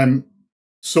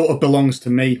sort of belongs to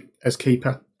me as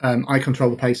keeper. I control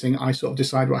the pacing. I sort of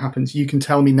decide what happens. You can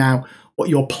tell me now what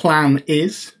your plan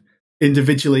is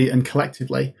individually and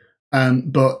collectively,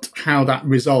 but how that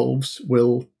resolves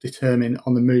will determine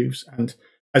on the moves. And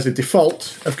as a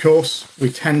default, of course, we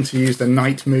tend to use the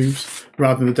night moves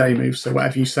rather than the day moves. So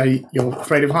whatever you say you're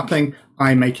afraid of happening,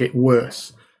 I make it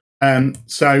worse.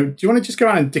 So do you want to just go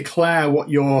around and declare what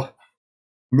your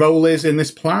role is in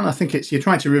this plan? I think you're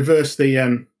trying to reverse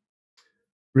the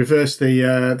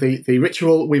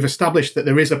ritual. We've established that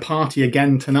there is a party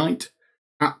again tonight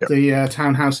at the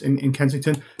townhouse in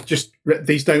Kensington. Just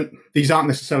these aren't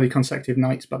necessarily consecutive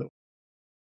nights, by the way.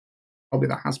 Probably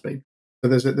that has been. So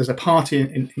there's a party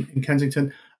in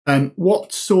Kensington.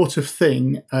 What sort of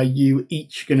thing are you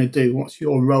each going to do? What's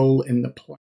your role in the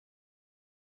plan?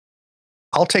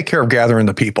 I'll take care of gathering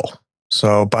the people.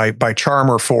 So by charm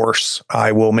or force,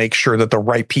 I will make sure that the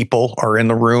right people are in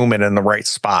the room and in the right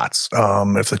spots.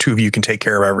 If the two of you can take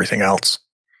care of everything else.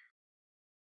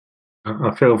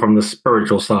 I feel from the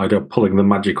spiritual side of pulling the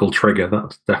magical trigger,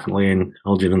 that's definitely in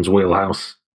Algernon's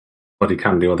wheelhouse. But he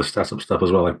can do other setup stuff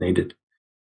as well if needed.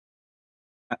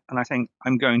 And I think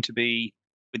I'm going to be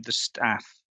with the staff,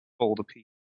 all the people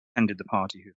who attended the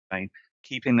party who came,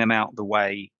 keeping them out of the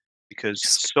way, because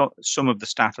some of the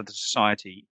staff of the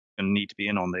society need to be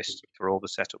in on this for all the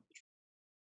setup,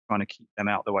 trying to keep them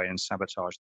out of the way and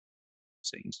sabotage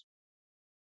scenes.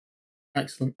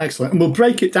 Excellent. And we'll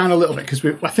break it down a little bit because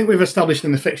I think we've established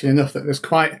in the fiction enough that there's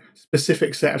quite a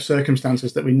specific set of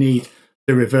circumstances that we need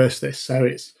to reverse this. So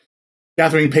it's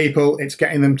gathering people, it's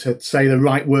getting them to say the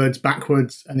right words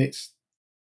backwards, and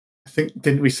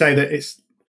didn't we say that it's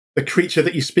the creature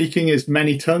that you're speaking is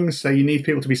many tongues, so you need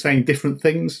people to be saying different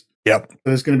things Yep. So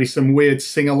there's going to be some weird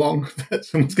sing-along that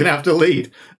someone's going to have to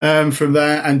lead from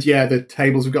there. And yeah, the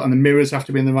tables we've got and the mirrors have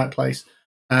to be in the right place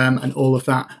and all of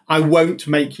that. I won't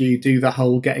make you do the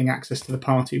whole getting access to the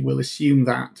party. We'll assume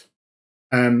that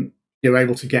you're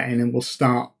able to get in, and we'll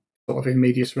start sort of in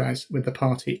medias res with the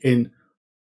party in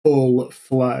full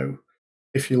flow,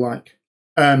 if you like.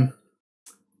 But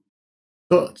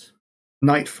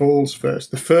night falls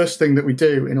first. The first thing that we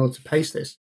do in order to pace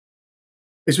this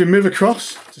is we move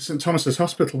across to St Thomas's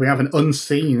Hospital. We have an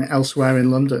unseen elsewhere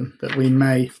in London that we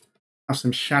may have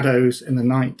some shadows in the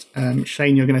night.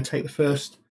 Shane, you're going to take the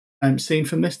first scene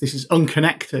from this. This is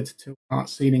unconnected to our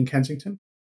scene in Kensington,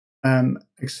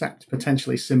 except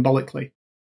potentially symbolically.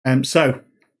 So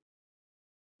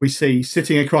we see,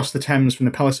 sitting across the Thames from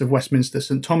the Palace of Westminster,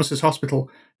 St Thomas's Hospital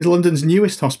is London's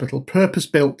newest hospital,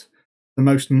 purpose-built to the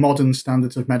most modern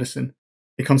standards of medicine.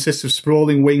 It consists of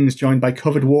sprawling wings joined by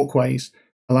covered walkways,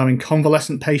 allowing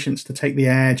convalescent patients to take the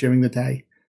air during the day.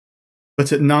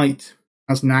 But at night,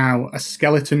 as now, a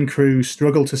skeleton crew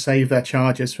struggle to save their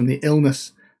charges from the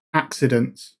illness,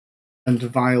 accidents, and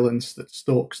violence that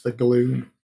stalks the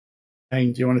gloom.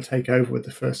 Jane, do you want to take over with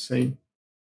the first scene?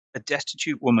 A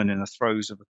destitute woman in the throes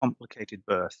of a complicated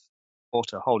birth,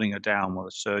 porter holding her down while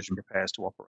the surgeon prepares to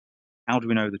operate. How do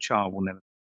we know the child will never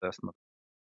be birth mother?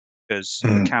 Because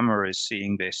the camera is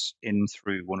seeing this in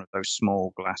through one of those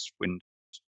small glass windows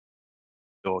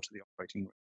door to the operating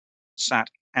room. Sat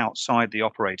outside the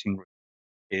operating room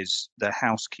is the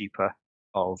housekeeper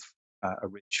of a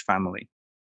rich family.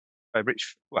 A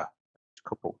rich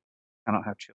couple cannot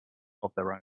have children of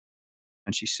their own.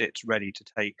 And she sits ready to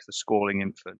take the squalling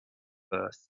infant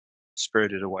birth,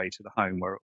 spirited away to the home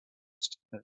where it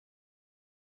was.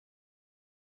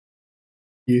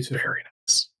 Beautiful. Very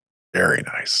nice. Very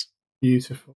nice.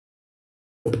 Beautiful.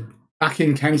 Back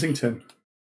in Kensington,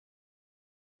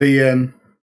 the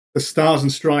stars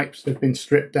and stripes have been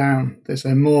stripped down. There's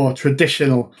a more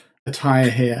traditional attire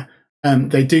here.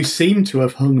 They do seem to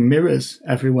have hung mirrors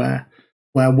everywhere,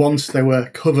 where once they were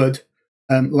covered.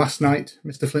 Last night,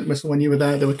 Mr. Flintwhistle, when you were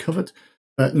there, they were covered.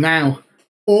 But now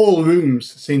all rooms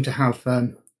seem to have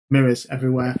mirrors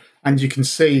everywhere. And you can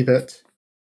see that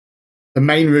the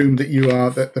main room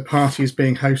that the party is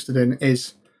being hosted in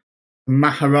is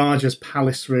Maharaja's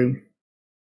Palace room.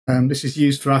 This is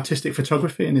used for artistic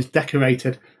photography and is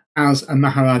decorated as a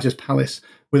Maharaja's Palace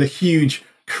with a huge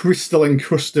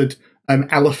crystal-encrusted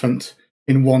elephant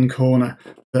in one corner.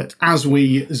 That as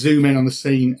we zoom in on the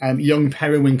scene, young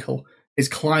Periwinkle is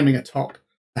climbing atop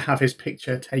to have his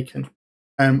picture taken.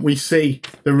 We see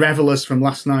the revelers from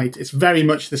last night. It's very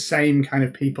much the same kind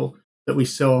of people that we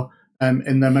saw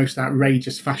in their most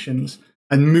outrageous fashions.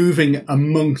 And moving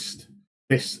amongst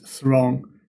this throng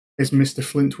is Mr.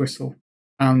 Flintwhistle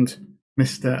and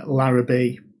Mr.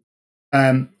 Larrabee.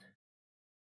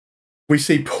 We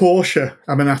see Portia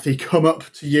Abernathy come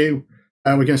up to you.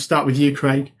 We're going to start with you,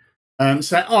 Craig.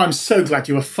 Say, oh, I'm so glad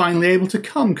you were finally able to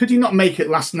come. Could you not make it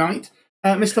last night,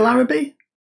 Mr. Larrabee?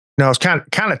 No, it's kind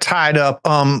of tied up.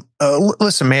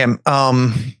 Listen, ma'am.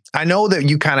 I know that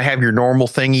you kind of have your normal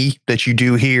thingy that you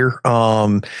do here,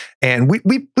 and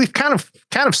we've kind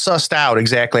of sussed out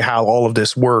exactly how all of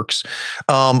this works.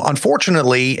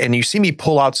 Unfortunately, and you see me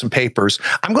pull out some papers,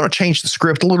 I'm going to change the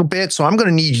script a little bit, so I'm going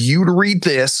to need you to read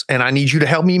this, and I need you to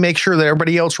help me make sure that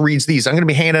everybody else reads these. I'm going to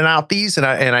be handing out these, and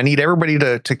I need everybody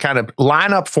to kind of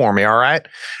line up for me, all right?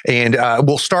 And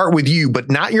we'll start with you,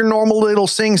 but not your normal little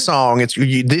sing song.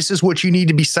 This is what you need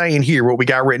to be saying here, what we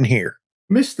got written here.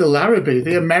 Mr. Larrabee,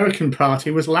 the American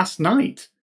party was last night,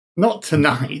 not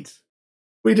tonight.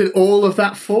 We did all of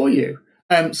that for you.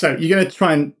 So you're going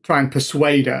to try and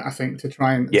persuade her, I think, to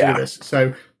try and do this.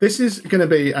 So this is going to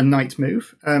be a night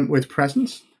move with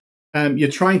presence. You're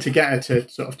trying to get her to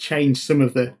sort of change some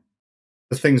of the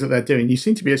things that they're doing. You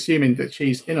seem to be assuming that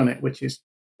she's in on it, which is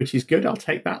good. I'll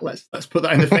take that. Let's put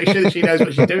that in the picture that she knows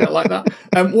what she's doing. I like that.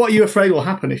 What are you afraid will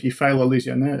happen if you fail or lose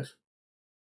your nerve?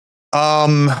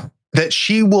 That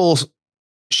she will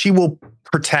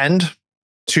pretend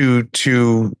to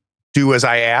do as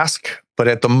I ask, but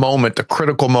at the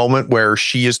critical moment where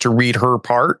she is to read her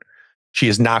part, she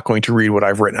is not going to read what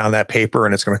I've written on that paper,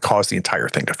 and it's going to cause the entire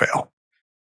thing to fail.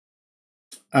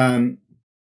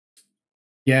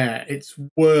 Yeah, it's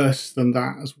worse than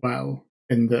that as well,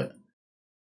 in that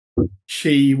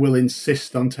she will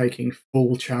insist on taking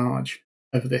full charge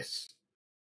of this,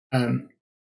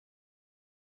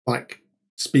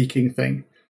 speaking thing.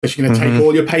 So she's going to take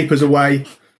all your papers away,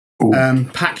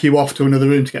 pack you off to another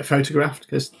room to get photographed,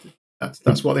 because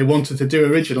that's what they wanted to do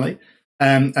originally.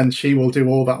 And she will do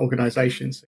all that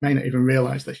organisation. So you may not even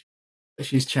realise that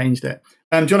she's changed it.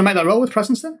 Do you want to make that roll with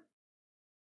presence then?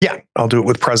 Yeah, I'll do it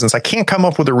with presence. I can't come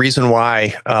up with a reason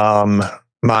why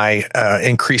my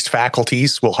increased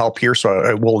faculties will help here, so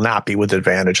it will not be with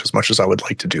advantage as much as I would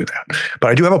like to do that. But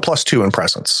I do have a +2 in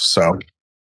presence, so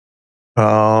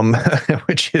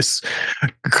which is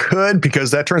good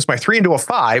because that turns my 3 into a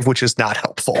 5, which is not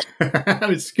helpful.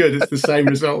 It's good. It's the same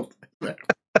result.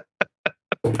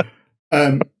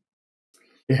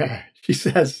 Yeah, she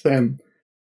says,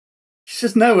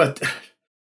 no,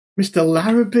 Mr.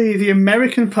 Larrabee, the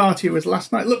American party was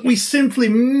last night. Look, we simply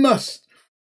must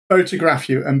photograph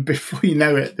you. And before you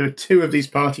know it, there are 2 of these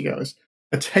partygoers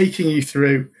are taking you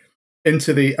through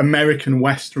into the American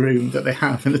West room that they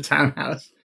have in the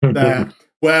townhouse there,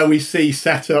 where we see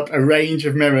set up a range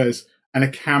of mirrors and a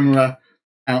camera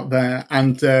out there.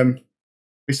 And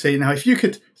we see, now, if you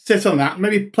could sit on that,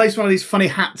 maybe place one of these funny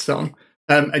hats on,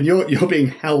 and you're being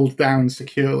held down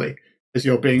securely as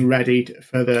you're being readied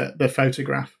for the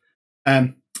photograph.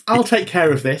 I'll take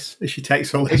care of this as she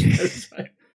takes all those photos.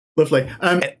 Lovely.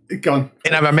 Go on.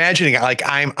 And I'm imagining like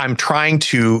I'm trying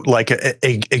to like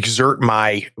exert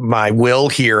my will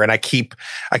here, and I keep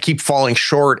falling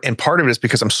short. And part of it is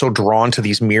because I'm so drawn to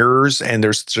these mirrors, and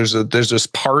there's this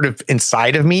part of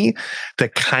inside of me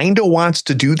that kind of wants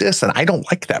to do this, and I don't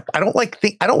like that. I don't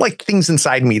like things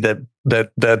inside me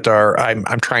that are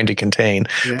I'm trying to contain.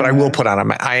 Yeah. But I will put on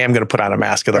I am going to put on a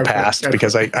mask of the past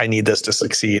because I need this to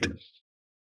succeed.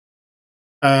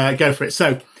 Go for it.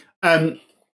 So.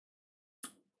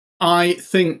 I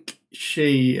think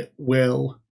she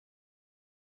will.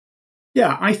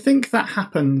 Yeah, I think that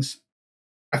happens.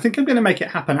 I think I'm going to make it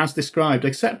happen as described,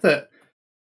 except that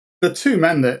the 2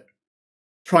 men that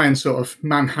try and sort of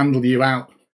manhandle you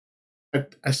out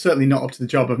are certainly not up to the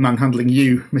job of manhandling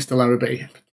you, Mr. Larrabee,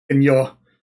 in your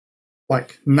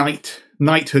like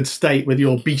knighthood state with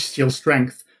your bestial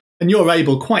strength. And you're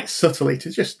able quite subtly to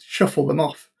just shuffle them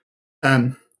off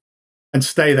and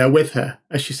stay there with her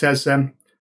as she says,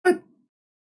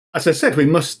 as I said, we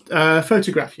must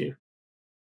photograph you.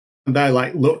 And they're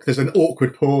like, look, there's an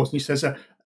awkward pause. And he says,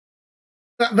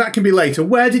 that can be later.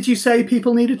 Where did you say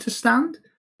people needed to stand?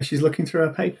 And she's looking through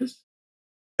her papers.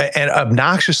 And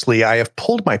obnoxiously, I have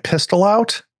pulled my pistol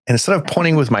out. And instead of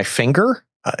pointing with my finger,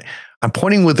 I'm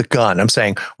pointing with the gun. I'm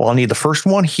saying, well, I'll need the first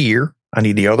one here. I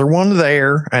need the other one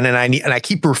there. And then I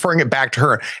keep referring it back to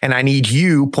her. And I need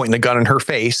you pointing the gun in her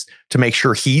face to make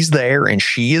sure he's there and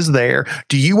she is there.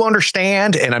 Do you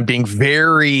understand? And I'm being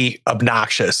very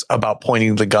obnoxious about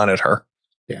pointing the gun at her.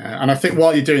 Yeah. And I think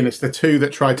while you're doing this, the 2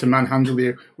 that tried to manhandle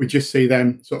you, we just see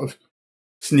them sort of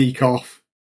sneak off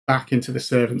back into the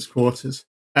servants' quarters.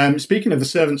 Speaking of the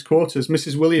servants' quarters,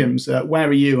 Mrs. Williams, where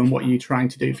are you and what are you trying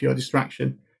to do for your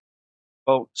distraction?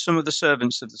 Well, some of the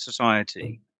servants of the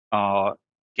society are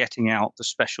getting out the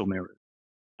special mirrors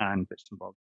and bits and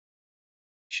bobs.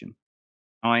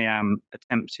 I am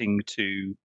attempting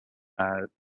to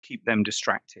keep them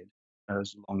distracted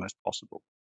as long as possible.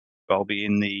 So I'll be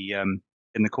in the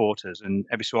quarters, and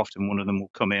every so often one of them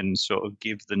will come in and sort of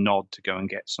give the nod to go and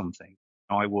get something.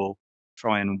 I will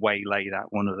try and waylay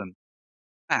that one of them.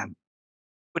 Man,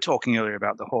 we're talking earlier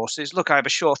about the horses. Look, I have a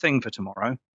sure thing for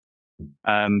tomorrow.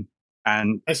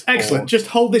 And that's excellent. Just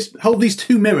hold these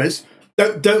 2 mirrors.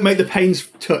 Don't make the panes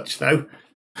touch, though.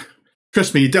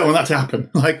 Trust me, you don't want that to happen.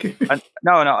 And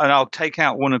I'll take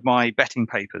out one of my betting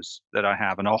papers that I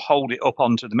have, and I'll hold it up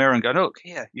onto the mirror and go, look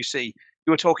here. You see,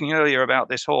 you were talking earlier about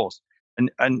this horse, and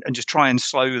just try and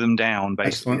slow them down.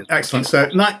 Basically, excellent. So,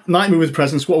 nightmare with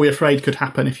presence. What are we afraid could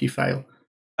happen if you fail?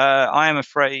 I am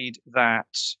afraid that.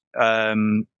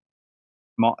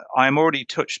 I am already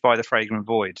touched by the fragrant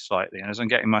void slightly, and as I'm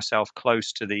getting myself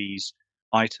close to these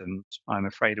items, I'm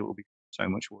afraid it will be so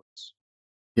much worse.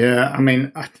 Yeah, I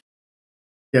mean,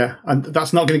 and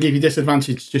that's not going to give you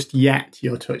disadvantage just yet.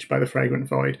 You're touched by the fragrant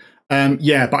void.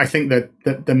 Yeah, but I think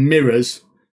that the mirrors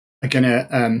are going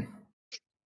to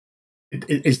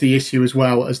is the issue as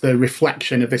well, as the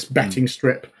reflection of this betting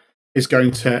strip is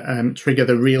going to trigger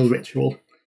the real ritual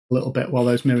a little bit while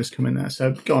those mirrors come in there.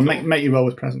 So go on, make your roll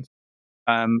with presence.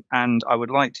 And I would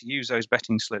like to use those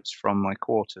betting slips from my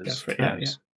quarters. Yeah.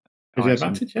 Is there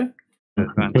advantage, yeah?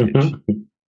 Advantage.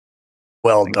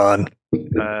 Well done.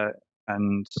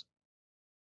 And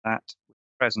that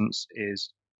presence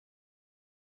is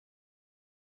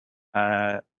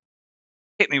hit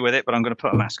me with it, but I'm going to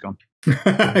put a mask on.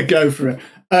 Go for it.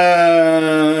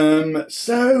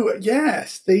 So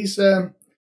yes, these 6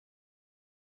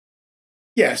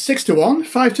 to 1,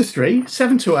 5 to 3,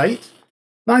 7 to 8,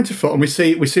 9 to 4, and we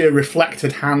see a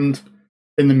reflected hand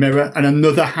in the mirror, and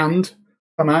another hand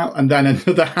come out, and then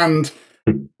another hand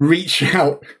reach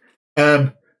out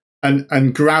and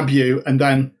grab you, and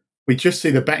then we just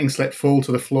see the betting slip fall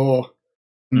to the floor.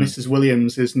 And Mrs.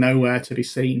 Williams is nowhere to be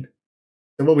seen.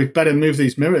 So, well, we've better move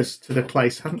these mirrors to the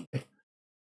place, haven't we?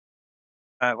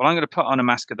 Well, I'm going to put on a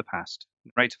mask of the past,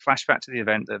 ready to flash back to the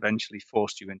event that eventually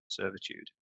forced you into servitude.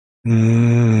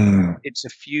 It's a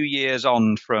few years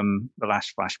on from the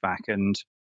last flashback, and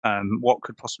what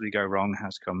could possibly go wrong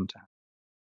has come to happen.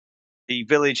 The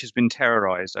village has been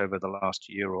terrorized over the last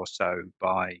year or so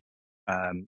by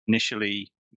initially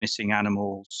missing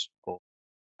animals, or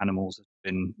animals that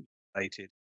have been related,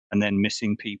 and then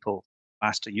missing people.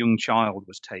 Last, a young child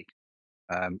was taken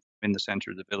in the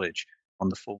center of the village on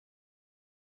the full.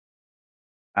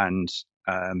 And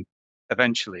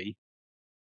eventually,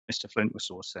 Mr.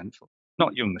 Flintwhistle was sent for.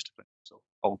 Not young Mr. Flintwhistle,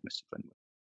 old Mr. Flintwhistle.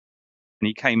 And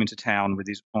he came into town with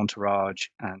his entourage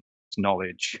and his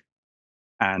knowledge.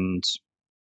 And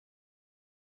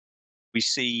we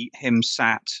see him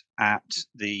sat at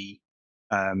the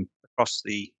across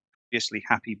the previously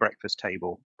happy breakfast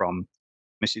table from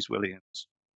Mrs. Williams.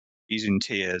 He's in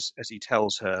tears as he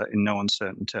tells her in no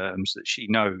uncertain terms that she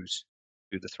knows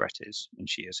who the threat is and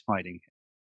she is hiding him.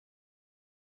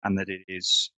 And that it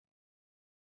is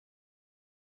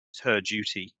her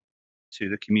duty to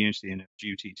the community and her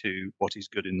duty to what is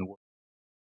good in the world.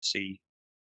 See.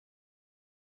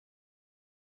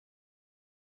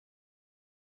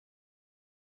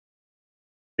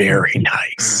 Very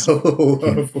nice. Oh,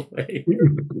 lovely.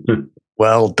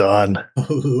 Well done.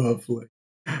 Oh, lovely.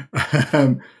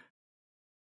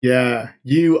 Yeah,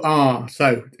 you are.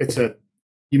 So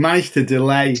you managed to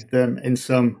delay them in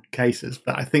some cases,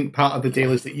 but I think part of the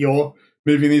deal is that you're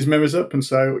moving these mirrors up, and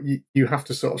so you have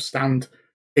to sort of stand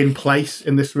in place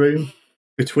in this room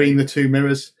between the two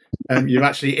mirrors. You're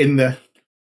actually in the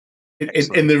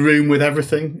room with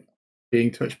everything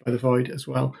being touched by the void as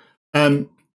well.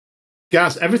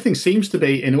 Gaz, everything seems to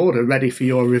be in order, ready for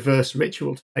your reverse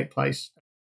ritual to take place.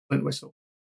 Flintwhistle.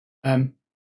 Can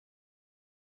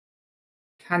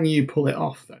you pull it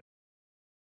off, though?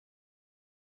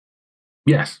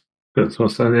 Yes. Good.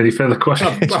 So, any further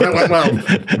questions? Well,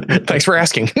 thanks for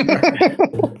asking. Do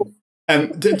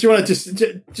you want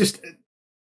to just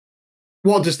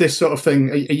what does this sort of thing?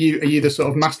 Are you the sort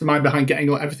of mastermind behind getting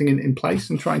everything in place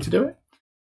and trying to do it?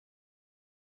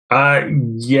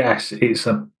 Yes, it's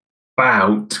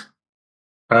about.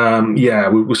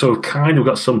 We sort of kind of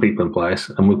got some people in place,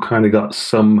 and we've kind of got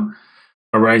some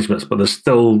arrangements, but there's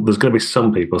going to be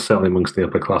some people, certainly amongst the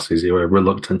upper classes, who are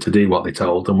reluctant to do what they're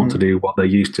told and want to do what they're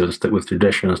used to and stick with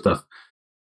tradition and stuff.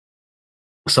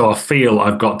 So I feel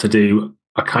I've got to do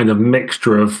a kind of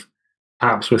mixture of,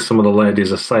 perhaps with some of the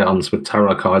ladies, a seance with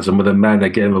tarot cards, and with the men, a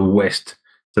game of whist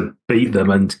to beat them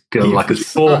and go like as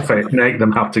forfeit, make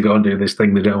them have to go and do this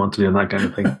thing they don't want to do and that kind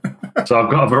of thing. So I've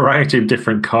got a variety of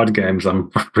different card games I'm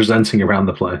presenting around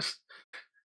the place.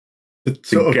 To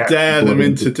sort of dare them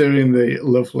into doing the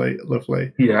lovely.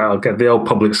 Yeah, I'll get the old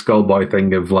public schoolboy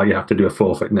thing of like, you have to do a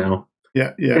forfeit now.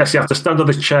 Yeah. Yes, you have to stand on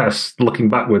this chair looking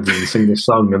backwards and sing this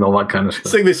song and all that kind of stuff.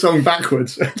 Sing this song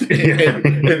backwards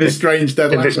in this strange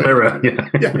dead language. In this mirror,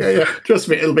 yeah. Trust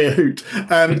me, it'll be a hoot.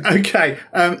 Okay,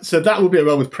 so that will be a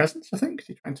roll with presence, I think, because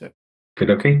you're trying to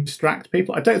distract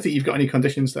people. I don't think you've got any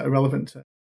conditions that are relevant to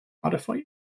harder for you.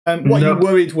 What you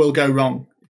worried will go wrong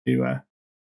if you...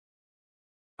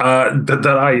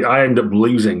 that I end up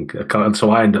losing a card,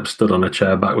 so I end up stood on a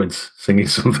chair backwards singing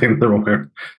something the wrong way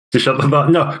to shut them up.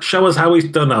 No, show us how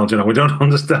he's done, Algernon. We don't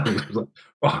understand. Like,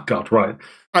 oh God, right.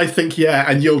 I think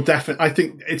and you'll definitely. I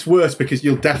think it's worse because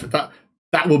you'll definitely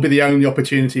that will be the only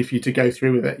opportunity for you to go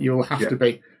through with it. You'll have to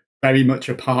be very much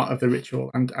a part of the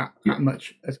ritual and at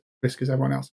much as risk as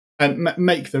everyone else. And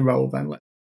make the roll then. Well,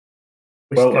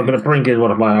 I'm going to bring in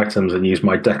one of my items and use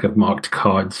my deck of marked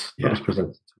cards that was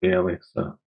presented to me earlier.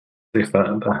 So. See if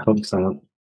that helps out.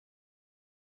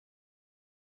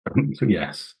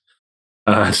 Yes.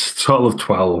 Total of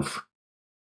 12.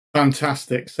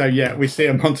 Fantastic. So we see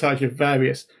a montage of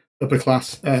various upper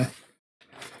class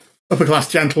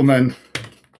gentlemen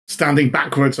standing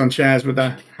backwards on chairs with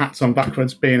their hats on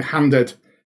backwards, being handed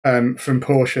from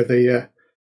Portia the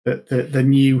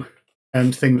new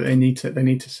thing that they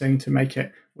need to sing to make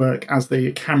it work as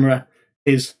the camera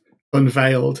is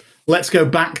unveiled. Let's go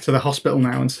back to the hospital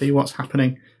now and see what's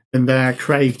happening in there.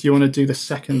 Craig, do you want to do the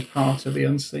second part of the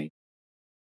unseen?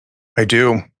 I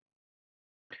do.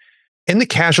 In the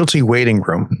casualty waiting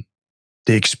room,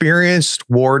 the experienced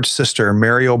ward sister,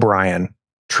 Mary O'Brien,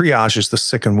 triages the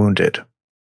sick and wounded.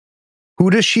 Who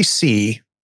does she see,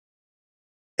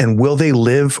 and will they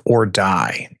live or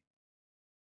die?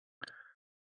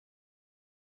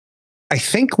 I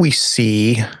think we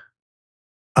see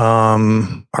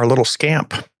our little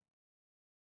scamp.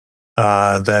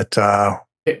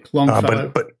 Kip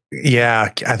Longfellow. But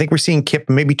yeah, I think we're seeing Kip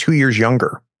maybe 2 years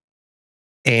younger,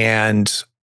 and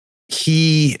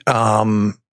he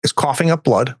is coughing up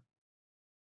blood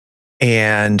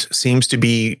and seems to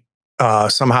be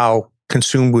somehow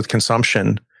consumed with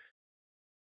consumption.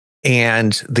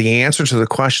 And the answer to the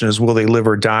question is, will they live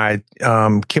or die?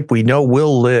 Kip, we know,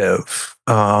 will live,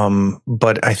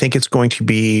 but I think it's going to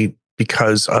be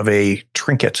because of a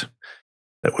trinket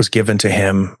that was given to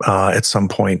him at some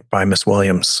point by Miss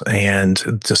Williams.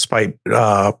 And despite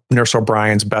Nurse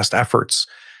O'Brien's best efforts,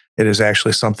 it is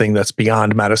actually something that's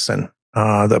beyond medicine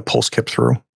that pulls Kip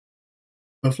through.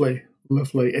 Lovely.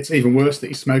 It's even worse that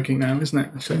he's smoking now, isn't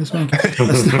it?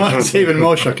 It's even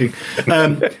more shocking.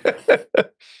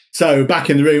 So back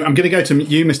in the room, I'm going to go to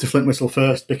you, Mr. Flintwhistle,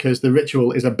 first, because the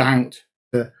ritual is about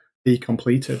to be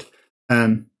completed.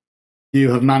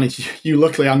 You have managed, you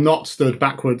luckily are not stood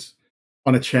backwards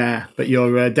on a chair, but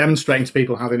you're demonstrating to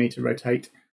people how they need to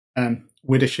rotate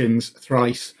Widdershins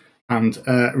thrice and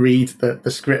read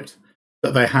the script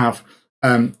that they have.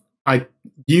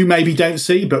 You maybe don't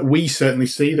see, but we certainly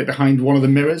see that behind one of the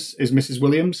mirrors is Mrs.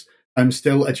 Williams,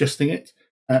 still adjusting it,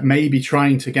 maybe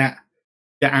trying to get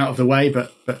out of the way,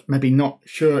 but maybe not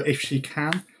sure if she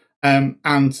can.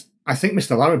 And I think,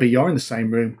 Mr. Larrabee, you're in the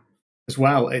same room as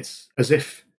well. It's as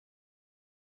if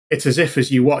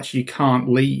as you watch, you can't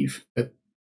leave. The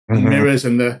mirrors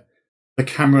and the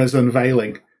cameras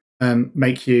unveiling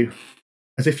make you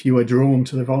as if you were drawn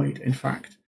to the void, in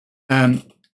fact.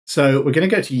 So we're going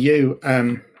to go to you,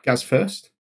 Gaz, first.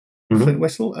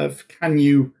 Flintwhistle, can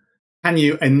you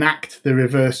enact the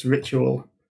reverse ritual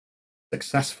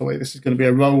successfully? This is going to be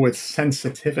a roll with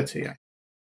sensitivity.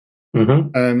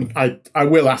 I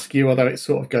will ask you, although it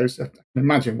sort of goes, I can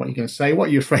imagine what you're going to say. What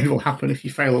are you afraid will happen if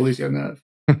you fail or lose your nerve?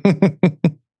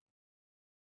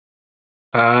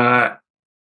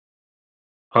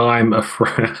 I'm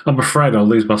afraid I'll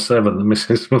lose my servant, the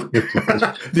Mrs.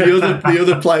 the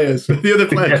other players, the other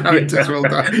player characters will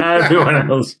die. Everyone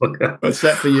else will go.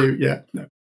 Except for you, yeah. No.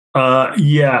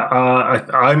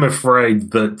 I'm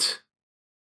afraid that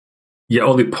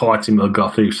only part of me will go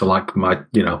through. So like my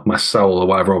soul or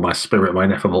whatever, or my spirit, my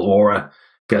ineffable aura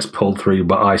gets pulled through,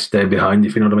 but I stay behind,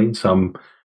 if you know what I mean. So I'm,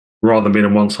 rather than being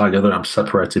on one side or the other, I'm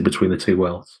separated between the two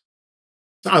worlds.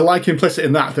 I like implicit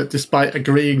in that despite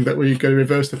agreeing that we're going to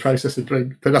reverse the process and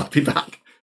bring Penelope back,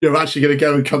 you're actually going to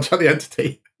go and contact the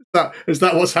entity. Is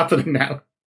that what's happening now?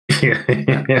 Yeah.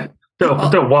 I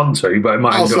don't want to, but it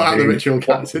might. I'll sort out the ritual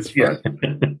cats. It's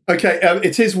fine. Okay,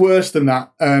 it is worse than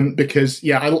that because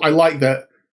I like that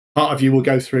part of you will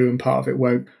go through and part of it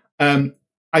won't. I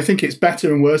think it's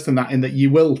better and worse than that in that you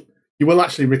will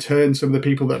actually return some of the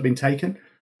people that have been taken,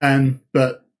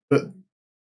 but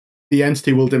the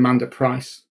entity will demand a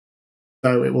price,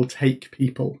 so it will take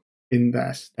people in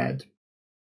their stead.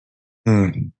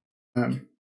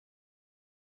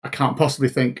 I can't possibly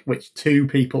think which two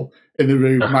people in the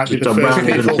room might be the first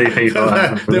people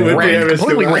that would be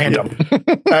completely random.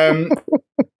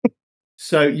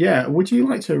 So, yeah, would you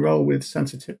like to roll with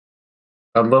sensitivity?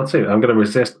 I'd love to. I'm going to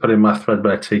resist putting my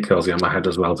threadbare tea cozy on my head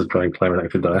as well to try and claim an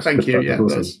extra dice. Thank you, yeah.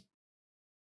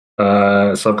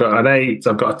 So I've got an 8,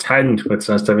 I've got a 10 with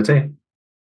sensitivity.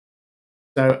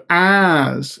 So,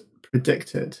 as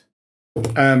predicted,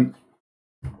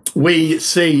 we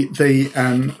see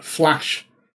the flash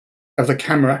of the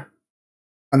camera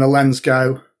and the lens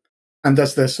go, and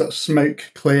as the sort of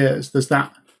smoke clears, there's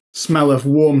that smell of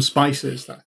warm spices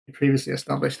that we previously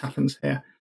established happens here.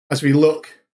 As we look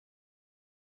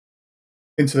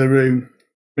into the room,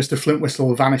 Mr.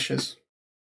 Flintwhistle vanishes.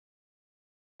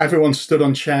 Everyone stood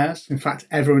on chairs. In fact,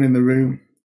 everyone in the room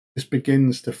just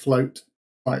begins to float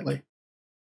slightly.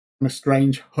 And a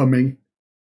strange humming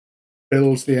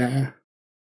fills the air.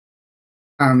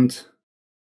 And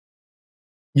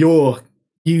you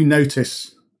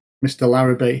notice, Mr.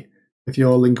 Larrabee, with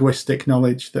your linguistic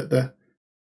knowledge, that the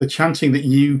chanting that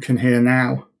you can hear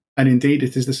now, and indeed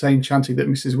it is the same chanting that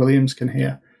Mrs. Williams can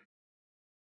hear,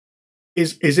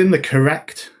 is in the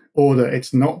correct order.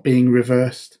 It's not being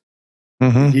reversed.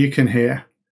 You can hear.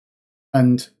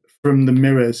 And from the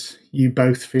mirrors, you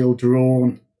both feel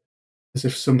drawn as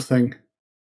if something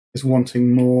is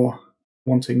wanting more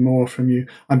from you.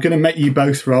 I'm going to make you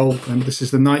both roll, and this is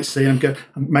the night scene.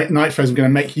 Night phase, I'm going to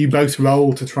make you both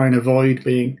roll to try and avoid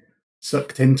being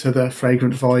sucked into the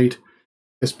fragrant void at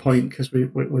this point, because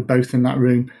we're both in that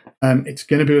room. It's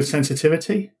going to be with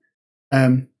sensitivity.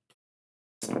 Go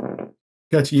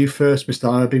to you first, Mr.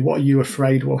 Larrabee. What are you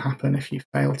afraid will happen if you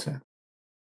fail to?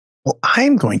 Well,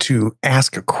 I'm going to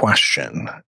ask a question,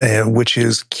 which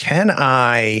is, can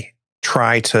I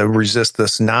try to resist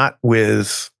this not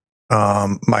with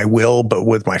my will, but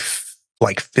with my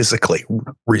physically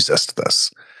resist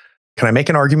this. Can I make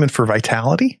an argument for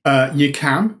vitality? You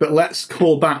can, but let's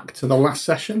call back to the last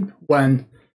session when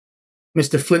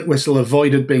Mr. Flintwhistle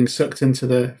avoided being sucked into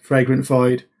the fragrant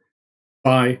void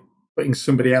by putting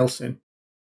somebody else in.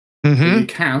 Mm-hmm. So you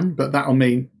can, but that'll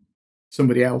mean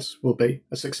somebody else will be.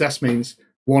 A success means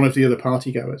one of the other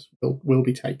party goers will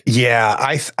be taken. Yeah,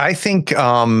 I think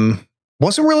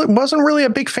wasn't really a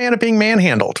big fan of being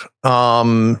manhandled.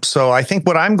 So I think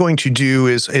what I'm going to do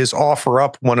is offer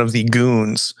up one of the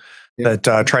goons that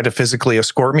tried to physically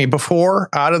escort me before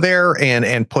out of there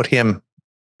and put him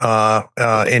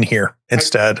in here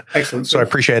instead. Excellent. So I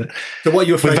appreciate it. So what are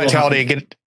you afraid with vitality again?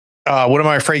 What am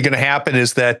I afraid going to happen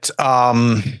is that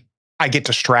I get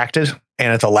distracted,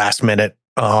 and at the last minute,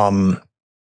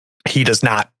 he does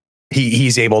not.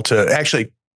 He's able to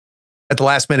actually. At the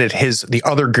last minute, the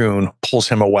other goon pulls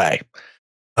him away,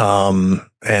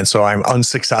 and so I'm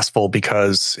unsuccessful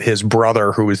because his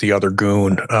brother, who is the other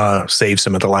goon, saves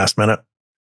him at the last minute.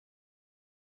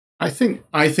 I think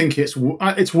it's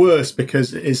worse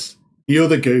because it is the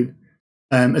other goon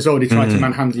has already tried to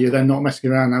manhandle you. They're not messing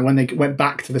around now. When they went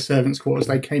back to the servants' quarters,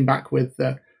 they came back with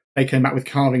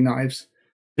carving knives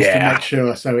just to make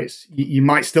sure. So it's you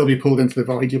might still be pulled into the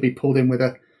void. You'll be pulled in with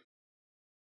a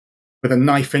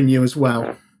knife in you as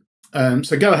well.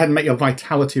 So go ahead and make your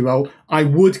vitality roll. I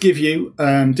would give you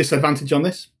disadvantage on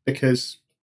this because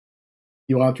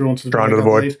you are drawn to the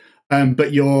void.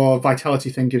 But your vitality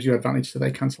thing gives you advantage, so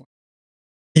they cancel.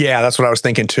 Yeah, that's what I was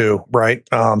thinking too, right?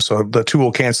 So the two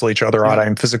will cancel each other out.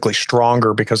 I'm physically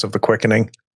stronger because of the quickening.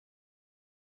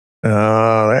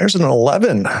 There's an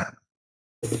 11.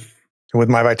 With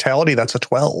my vitality, that's a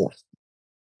 12.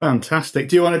 Fantastic.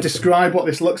 Do you want to describe what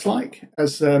this looks like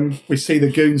as we see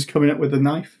the goons coming up with the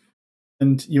knife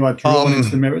and you are drawn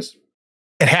into the mirrors?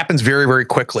 It happens very, very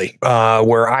quickly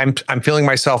where I'm feeling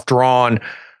myself drawn.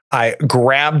 I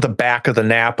grab the back of the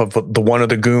nap of the one of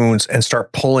the goons and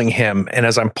start pulling him. And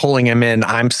as I'm pulling him in,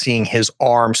 I'm seeing his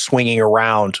arm swinging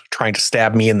around, trying to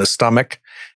stab me in the stomach.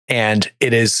 And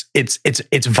it's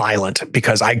violent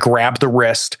because I grab the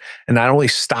wrist and not only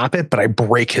stop it, but I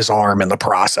break his arm in the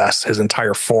process. His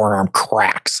entire forearm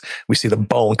cracks. We see the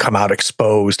bone come out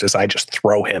exposed as I just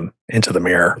throw him into the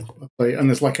mirror. And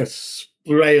there's like a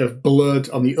spray of blood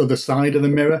on the other side of the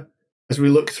mirror as we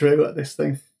look through at this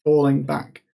thing falling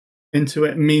back into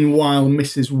it. Meanwhile,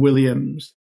 Mrs.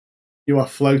 Williams, you are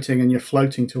floating and you're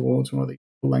floating towards one of the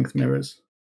full-length mirrors.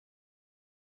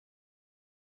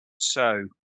 So,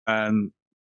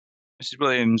 Mrs.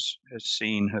 Williams has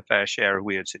seen her fair share of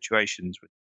weird situations,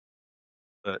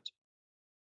 but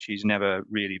she's never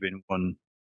really been one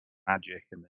magic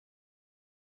and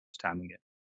understanding it,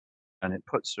 and it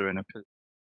puts her in a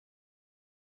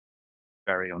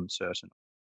very uncertain.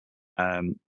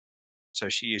 So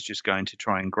she is just going to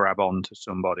try and grab on to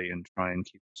somebody and try and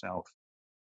keep herself.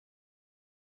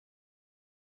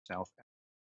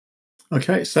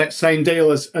 Okay, so same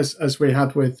deal as we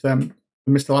had with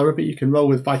Mr. Larrabee. You can roll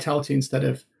with vitality instead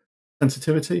of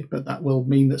sensitivity, but that will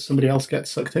mean that somebody else gets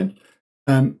sucked in.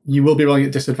 You will be rolling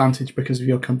at disadvantage because of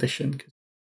your condition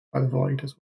by the void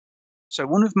as well. So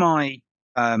one of my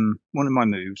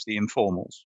moves, the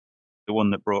informals, the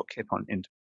one that brought Kip on into.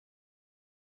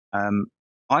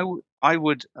 I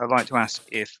would like to ask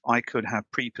if I could have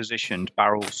pre-positioned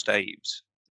Barrel Staves,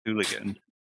 hooligan,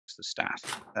 the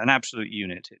staff, an absolute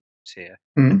unit is here,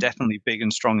 and definitely big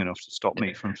and strong enough to stop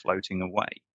me from floating away.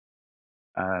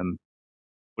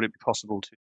 Would it be possible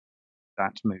to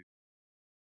that move?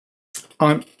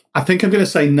 I think I'm going to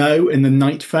say no in the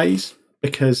night phase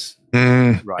because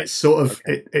it's sort of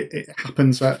it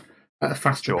happens at a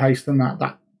faster pace than that.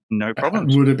 That no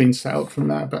problems would have been set up from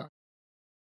there, but.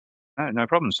 No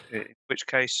problems. In which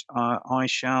case, I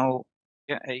shall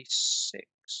get a 6.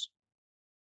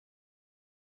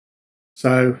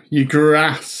 So you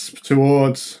grasp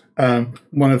towards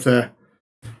one of the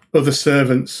other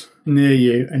servants near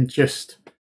you, and just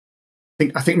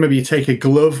I think maybe you take a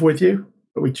glove with you,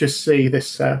 but we just see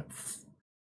this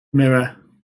mirror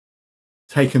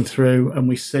taken through, and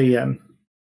we see on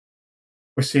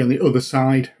the other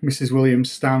side Mrs.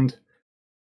 Williams stand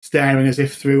staring as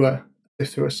if through a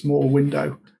small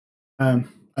window. I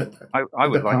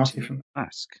would like to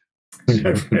ask.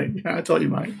 Yeah, I thought you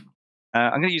might.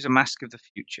 I'm going to use a mask of the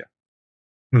future.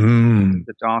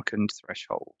 The darkened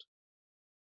threshold.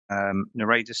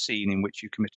 Narrate a scene in which you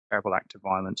commit a terrible act of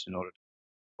violence in order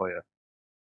to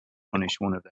punish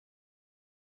one of them.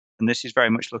 And this is very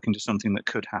much looking to something that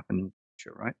could happen in the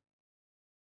future, right?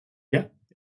 Yeah.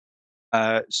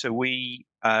 So we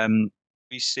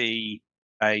see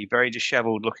a very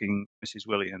dishevelled-looking Mrs.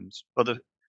 Williams.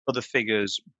 Other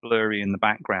figures blurry in the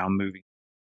background, moving.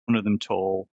 One of them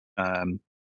tall,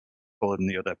 taller than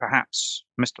the other. Perhaps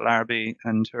Mr. Larrabee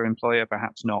and her employer,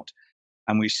 perhaps not.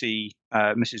 And we see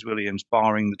Mrs. Williams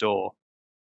barring the door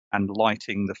and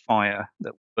lighting the fire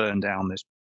that will burn down this.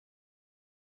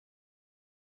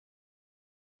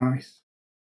 Nice.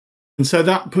 And so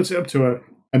that puts it up to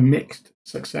a mixed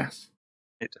success.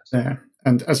 It does. There.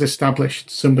 And as established,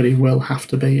 somebody will have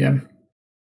to be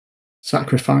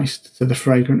sacrificed to the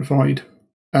fragrant void.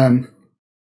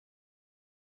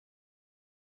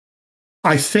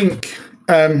 I think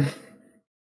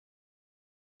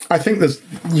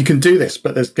you can do this,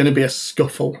 but there's going to be a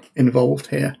scuffle involved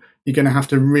here. You're going to have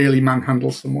to really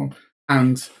manhandle someone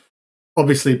and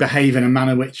obviously behave in a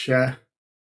manner which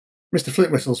Mr.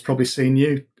 Flintwhistle's probably seen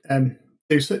you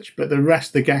do such, but the rest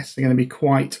of the guests are going to be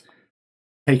quite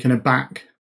taken aback,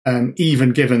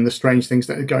 even given the strange things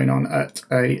that are going on at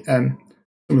some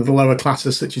of the lower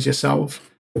classes, such as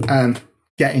yourself,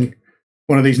 getting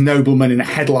one of these noblemen in a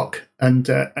headlock and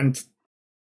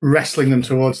wrestling them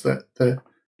towards the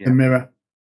mirror.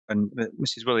 And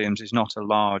Mrs. Williams is not a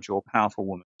large or powerful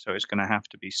woman, so it's going to have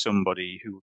to be somebody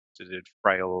who is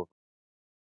frail.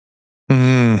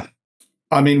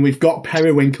 I mean, we've got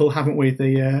Periwinkle, haven't we?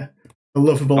 The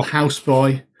lovable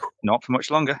houseboy. Not for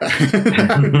much longer.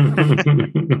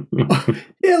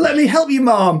 Yeah, let me help you,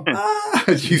 Mom.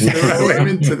 You throw him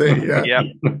into the. Yeah.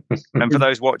 And for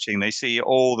those watching, they see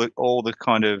all the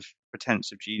kind of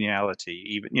pretense of geniality,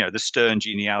 even the stern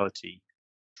geniality,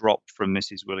 dropped from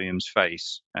Mrs. Williams'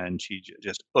 face, and she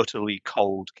just utterly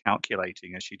cold,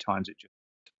 calculating as she times it just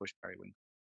to push Periwinkle.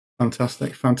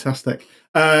 Fantastic.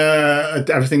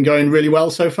 Everything going really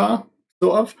well so far,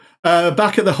 sort of.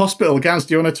 Back at the hospital, Gaz,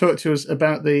 do you want to talk to us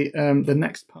about the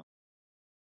next part?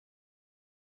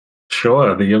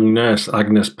 Sure. The young nurse,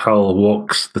 Agnes Powell,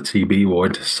 walks the TB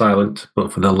ward, silent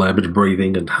but for the laboured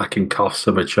breathing and hacking coughs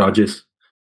of her charges.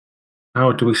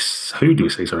 Who do we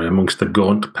see, amongst the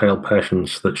gaunt, pale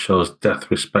patients that shows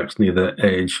death respects neither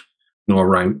age nor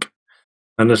rank?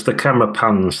 And as the camera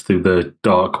pans through the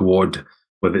dark ward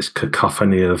with its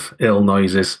cacophony of ill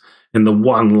noises, in the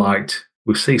one light,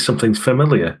 we see something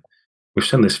familiar. We've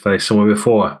seen this face somewhere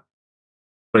before,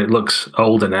 but it looks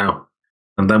older now.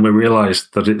 And then we realise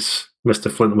that it's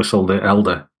Mr. Flintwhistle the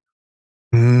Elder.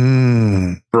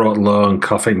 Brought low and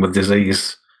coughing with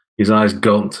disease, his eyes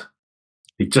gaunt.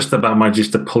 He just about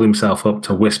manages to pull himself up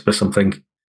to whisper something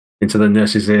into the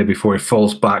nurse's ear before he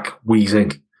falls back,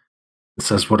 wheezing, and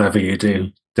says, "Whatever you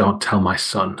do, don't tell my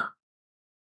son."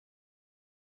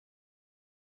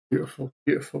 Beautiful.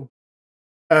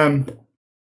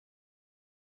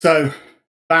 So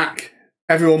back,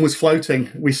 everyone was floating.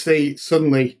 We see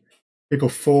suddenly people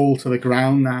fall to the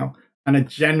ground now, and a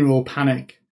general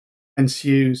panic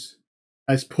ensues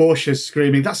as Portia's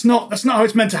screaming, "That's not how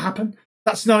it's meant to happen.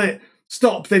 That's not it.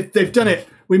 Stop! They've done it.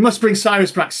 We must bring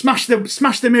Cyrus back. Smash the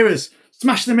mirrors.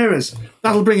 Smash the mirrors.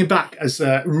 That'll bring him back." As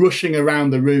rushing around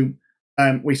the room,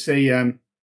 we see the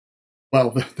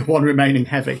one remaining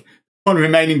heavy, one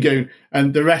remaining goon,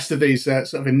 and the rest of these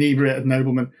sort of inebriated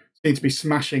noblemen seem to be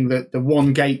smashing the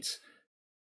one gate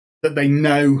that they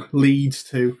know leads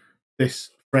to this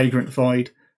fragrant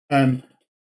void.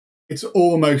 It's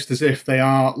almost as if they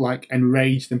are like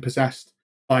enraged and possessed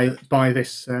by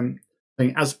this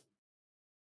thing.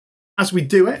 As we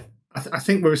do it, I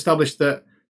think we've established that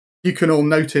you can all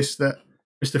notice that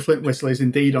Mr. Flintwhistle is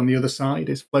indeed on the other side,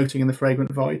 is floating in the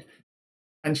fragrant void.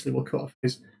 Eventually will cut off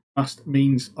his last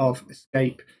means of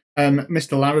escape.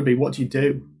 Mr. Larrabee, what do you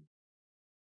do?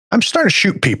 I'm starting to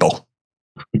shoot people.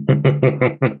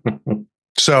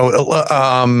 So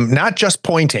not just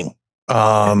pointing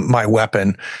my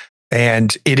weapon,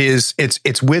 and it's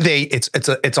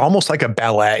almost like a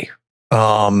ballet.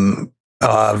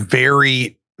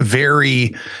 Very,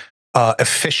 very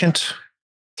efficient,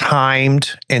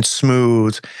 timed, and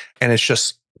smooth, and it's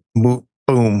just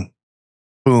boom,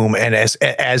 boom. And as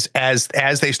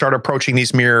they start approaching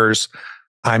these mirrors,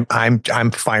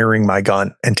 I'm firing my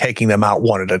gun and taking them out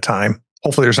one at a time.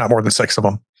 Hopefully, there's not more than 6 of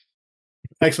them.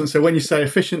 Excellent. So when you say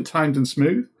efficient, timed, and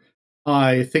smooth,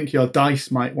 I think your dice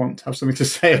might want to have something to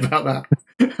say about that.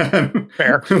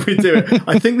 Fair. We do it.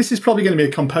 I think this is probably going to be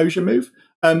a composure move.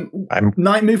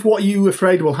 Night move, what are you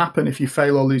afraid will happen if you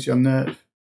fail or lose your nerve?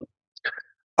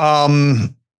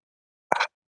 I'm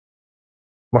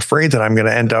afraid that I'm going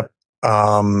to end up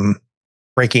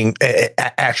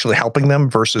actually helping them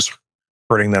versus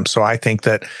hurting them. So I think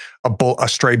that a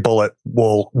stray bullet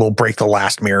will break the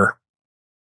last mirror.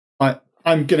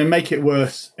 I'm going to make it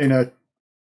worse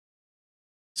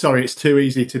Sorry, it's too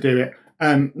easy to do it.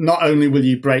 not only will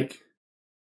you break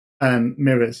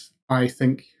mirrors, I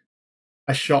think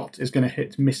a shot is going to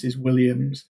hit Mrs.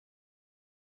 Williams.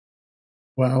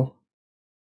 Well,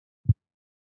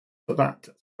 put that,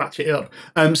 ratchet it up.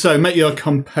 So make your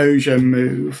composure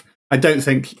move. I don't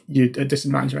think you'd a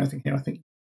disadvantage or anything here. I think.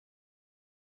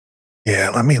 Yeah,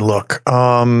 let me look.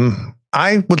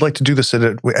 I would like to do this at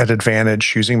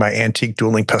advantage using my antique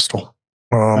dueling pistol.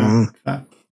 From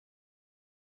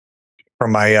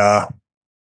my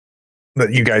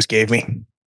that you guys gave me.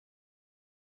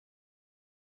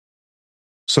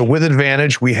 So with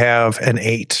advantage, we have an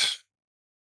 8.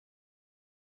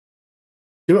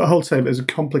 Do it a whole time as a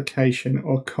complication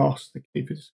or cost to keep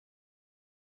it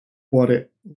what it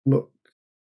looks.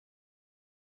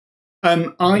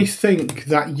 I think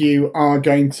that you are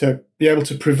going to be able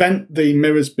to prevent the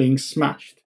mirrors being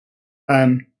smashed.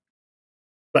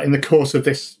 But in the course of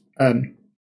this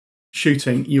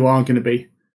shooting, you are going to be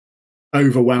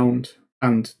overwhelmed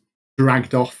and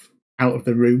dragged off out of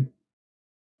the room.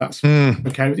 That's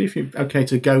okay with you, if you're okay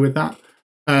to go with that.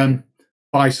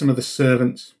 By some of the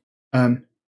servants.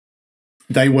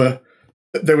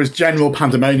 There was general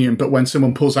pandemonium, but when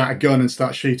someone pulls out a gun and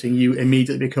starts shooting, you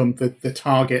immediately become the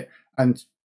target, and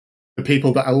the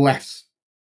people that are less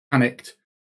panicked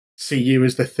see you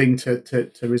as the thing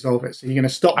to resolve it. So you're going to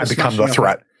stop. I become the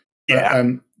threat. Yeah,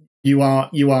 you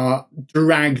are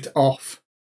dragged off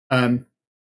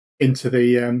into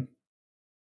the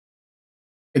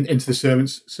into the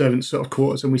servants sort of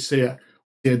quarters, and we see a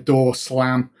door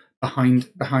slam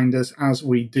behind us as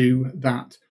we do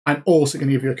that. I'm also going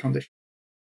to give you a condition.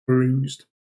 Bruised.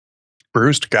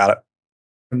 Got it.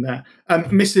 From there.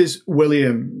 Mrs.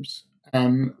 Williams,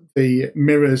 the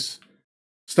mirrors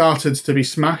started to be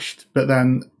smashed, but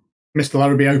then Mr.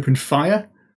 Larrabee opened fire.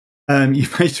 You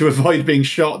managed to avoid being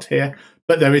shot here,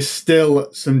 but there is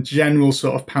still some general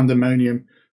sort of pandemonium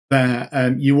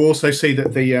there. You also see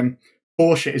that the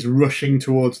Porsche is rushing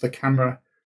towards the camera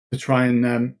to try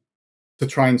and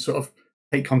sort of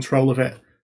take control of it,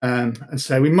 and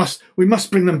say, we must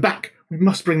bring them back. We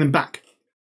must bring them back.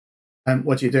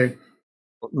 What do you do?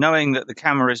 Knowing that the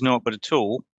camera is naught but a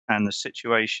tool and the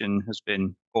situation has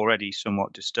been already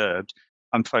somewhat disturbed,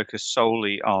 I'm focused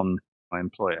solely on my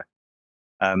employer.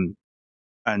 And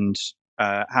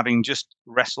having just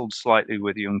wrestled slightly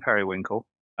with young Periwinkle,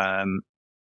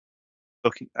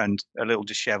 looking and a little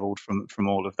dishevelled from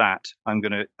all of that, I'm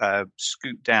going to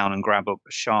scoot down and grab up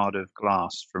a shard of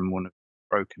glass from one of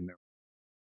the broken mirrors.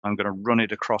 I'm going to run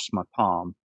it across my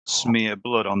palm, smear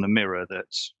blood on the mirror that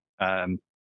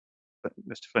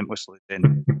Mr. Flint Whistle is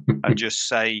in, and just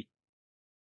say,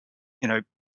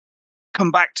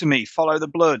 come back to me, follow the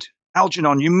blood.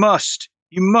 Algernon, you must.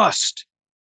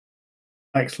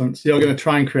 Excellent. So you're going to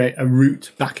try and create a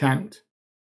route back out.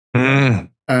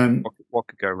 What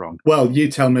could go wrong? Well, you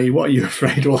tell me. What are you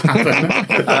afraid will happen?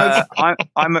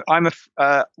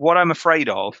 What I'm afraid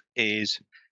of is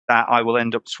that I will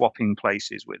end up swapping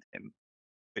places with him,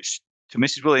 which to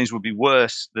Mrs. Williams would be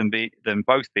worse than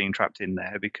both being trapped in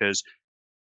there, because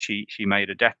she made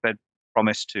a deathbed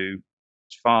promise to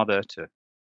his father to look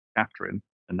after him,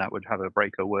 and that would have her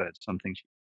break her word. Something.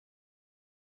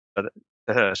 But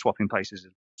to her, swapping places is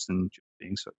worse than just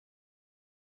being so.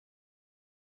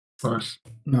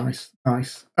 Nice.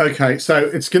 Okay, so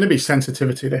it's going to be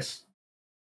sensitivity. This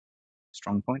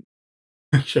strong point.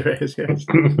 Sure it is. Yes.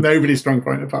 Nobody's strong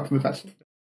point apart from the fashion.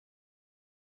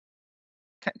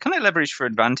 Can I leverage for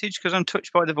advantage because I'm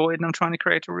touched by the void and I'm trying to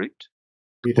create a route?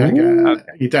 You don't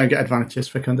get advantages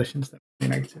for conditions that are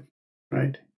negative,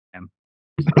 right?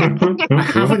 I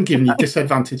haven't given you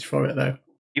disadvantage for it though.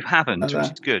 You haven't, which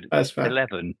is good. That's fair.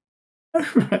 11.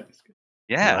 Right.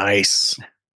 Yeah. Nice.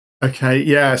 Okay,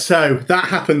 yeah. So that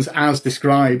happens as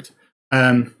described.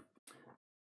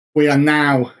 We are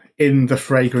now in the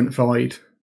fragrant void.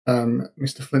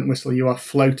 Mr. Flint Whistle, you are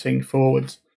floating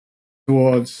forwards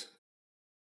towards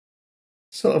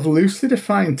sort of loosely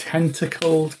defined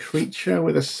tentacled creature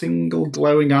with a single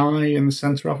glowing eye in the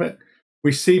center of it.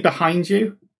 We see behind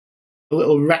you a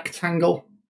little rectangle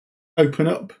open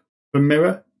up. The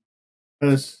mirror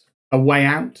as a way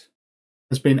out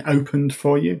has been opened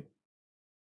for you.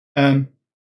 But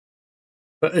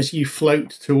as you float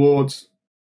towards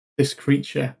this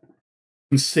creature,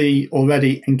 you can see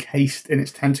already encased in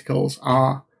its tentacles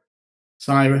are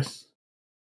Cyrus,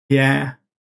 Pierre,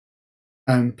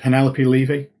 Penelope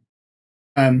Levy.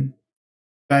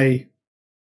 They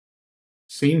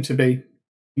seem to be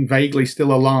vaguely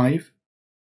still alive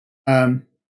and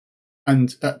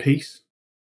at peace.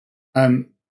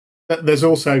 There's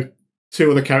also two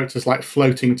other characters like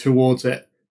floating towards it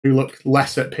who look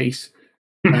less at peace.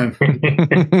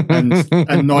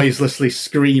 and noiselessly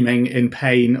screaming in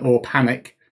pain or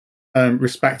panic,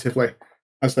 respectively,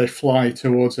 as they fly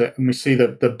towards it. And we see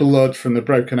the blood from the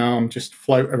broken arm just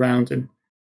float around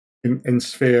in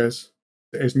spheres.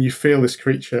 And you feel this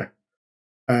creature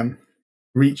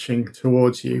reaching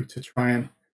towards you to try and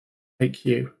take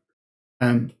you.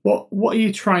 What are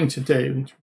you trying to do?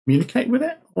 Communicate with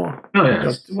it? Or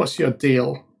what's your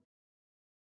deal?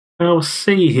 I'll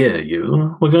see here,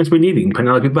 you. We're going to be needing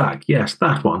Penelope back. Yes,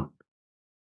 that one.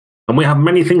 And we have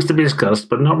many things to be discussed,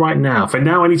 but not right now. For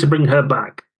now, I need to bring her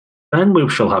back. Then we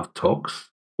shall have talks.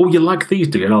 Oh, you like these,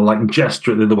 do you? And I'll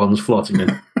gesture at the other ones floating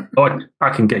in. I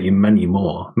can get you many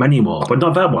more, but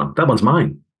not that one. That one's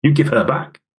mine. You give her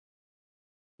back.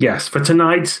 Yes, for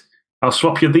tonight, I'll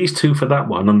swap you these two for that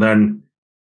one, and then,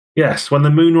 yes, when the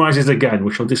moon rises again,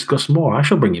 we shall discuss more. I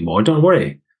shall bring you more, don't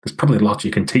worry. There's probably a lot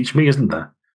you can teach me, isn't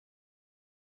there?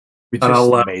 Which is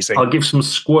amazing. I'll give some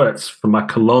squirts from my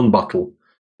cologne bottle,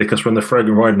 because when the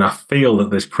fragrant void, and I feel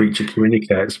that this creature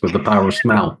communicates with the power of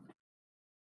smell.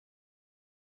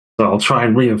 So I'll try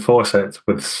and reinforce it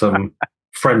with some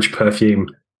French perfume.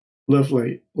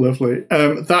 Lovely.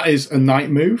 That is a night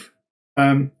move.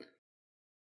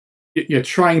 You're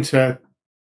trying to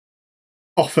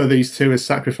offer these two as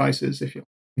sacrifices if you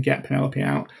get Penelope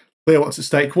out. Clear what's at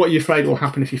stake. What are you afraid will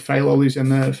happen if you fail or lose your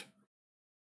nerve?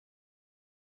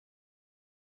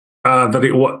 That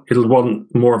it'll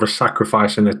want more of a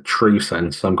sacrifice in a true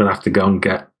sense. I'm going to have to go and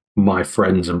get my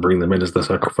friends and bring them in as the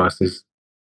sacrifices.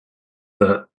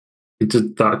 That'll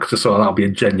be a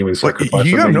genuine sacrifice.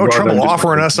 You have no trouble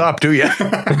offering us up, do you?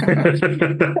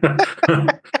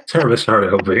 Terribly sorry,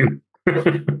 Obin. Have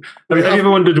you ever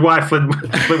wondered why Flint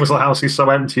Whistle House is so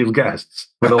empty of guests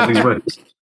with all these rooms?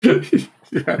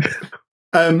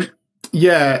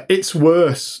 Yeah, it's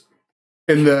worse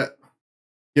in that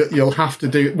you'll have to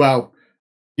do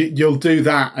you'll do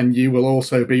that, and you will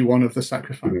also be one of the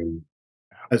sacrifices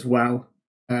as well.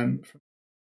 Put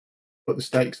the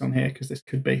stakes on here because this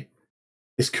could be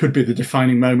the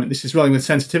defining moment. This is rolling with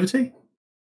sensitivity.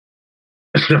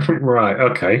 Right.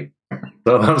 Okay.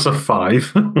 So that's a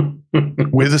 5.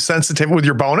 With a sensitivity, with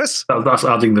your bonus? That's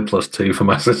adding the +2 for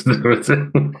my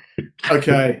sensitivity.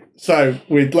 Okay, so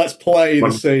let's play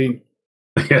the scene.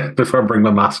 Yeah, before I bring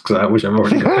my masks out, which I'm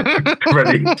already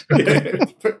ready.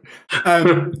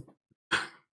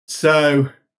 So,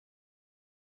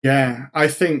 yeah, I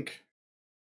think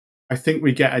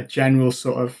we get a general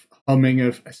sort of humming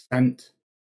of assent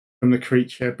from the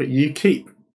creature, but you keep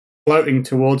floating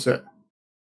towards it,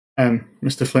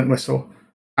 Mr. Flintwhistle,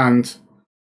 and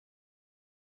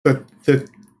the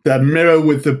mirror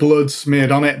with the blood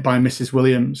smeared on it by Mrs.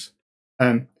 Williams.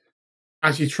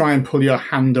 As you try and pull your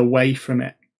hand away from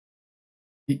it,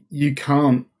 you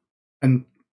can't, and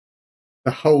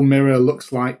the whole mirror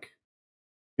looks like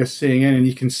you're seeing in, and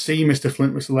you can see Mr.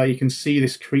 Flintwhistle there. You can see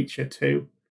this creature too,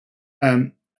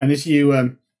 and as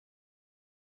you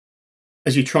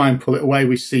try and pull it away,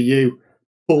 we see you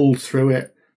pull through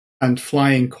it and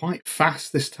flying quite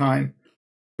fast this time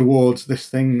towards this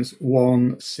thing's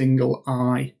one single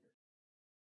eye.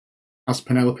 As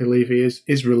Penelope Levy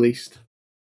is released.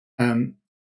 And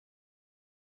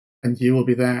you will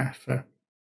be there for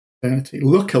eternity.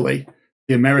 Luckily,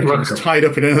 the American is tied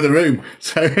up in another room,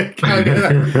 so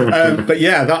but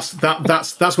yeah, that's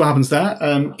what happens there.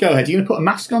 Go ahead. You're going to put a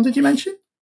mask on? Did you mention?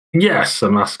 Yes, a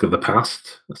mask of the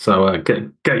past. So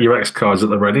get your X cards at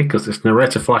the ready, because this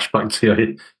narrator flashback to your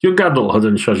young adulthood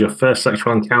and shows your first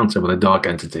sexual encounter with a dark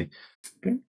entity.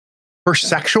 Okay. First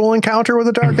sexual encounter with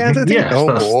a dark entity? Yes,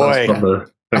 boy.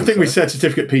 I think we said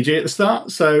certificate PG at the start,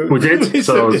 so we did.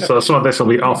 So some of this will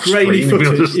be off grainy screen.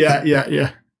 footage.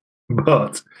 Yeah.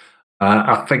 But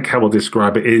I think how we'll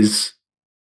describe it is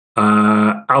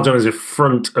Algernon is in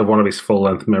front of one of his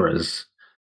full-length mirrors,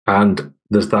 and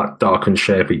there's that darkened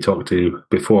shape he talked to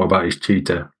before about his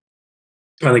tutor.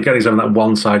 And again, he's having that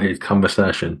one-sided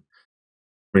conversation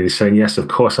where he's saying, yes, of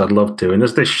course, I'd love to. And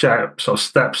as this shape sort of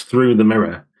steps through the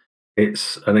mirror,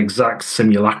 it's an exact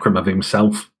simulacrum of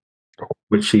himself,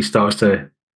 which he starts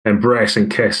to embrace and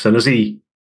kiss. And as the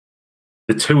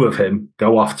two of him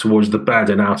go off towards the bed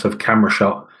and out of camera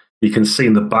shot, you can see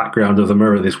in the background of the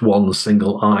mirror this one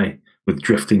single eye with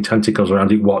drifting tentacles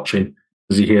around it watching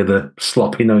as you hear the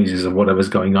sloppy noises of whatever's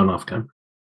going on off camera.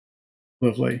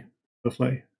 Lovely.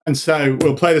 And so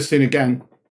we'll play the scene again.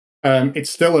 It's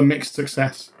still a mixed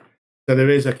success. So there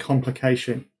is a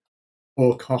complication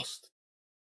or cost.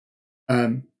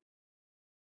 And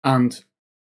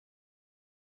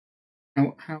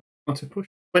how to push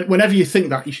it. Whenever you think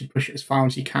that, you should push it as far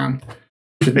as you can.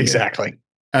 Exactly.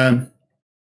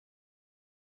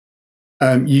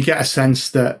 You get a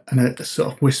sense that, and a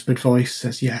sort of whispered voice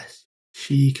says, yes,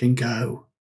 she can go,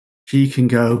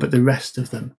 but the rest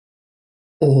of them,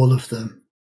 all of them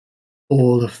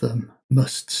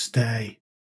must stay.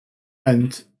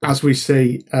 And as we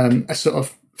see a sort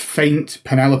of faint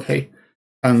Penelope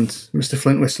and Mr.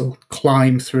 Flintwhistle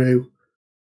climb through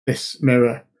this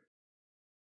mirror,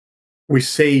 we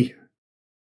see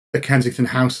the Kensington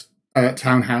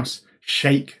townhouse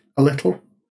shake a little.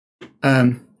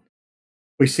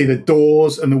 We see the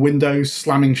doors and the windows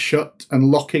slamming shut and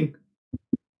locking.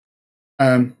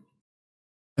 And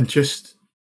just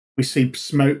we see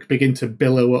smoke begin to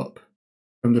billow up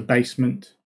from the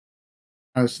basement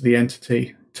as the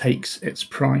entity takes its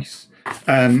price.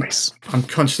 Nice. I'm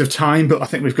conscious of time, but I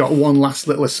think we've got one last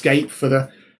little escape for the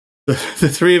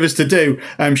three of us to do.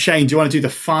 Shane, do you want to do the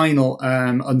final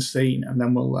unseen, and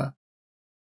then we'll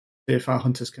see if our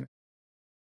hunters can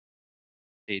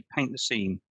paint the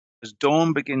scene. As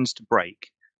dawn begins to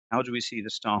break, how do we see the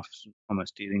staff of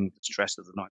Thomas dealing with the stress of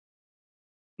the night,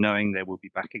 knowing they will be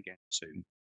back again soon?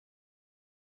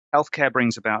 Healthcare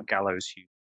brings about gallows humor.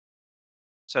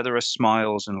 So there are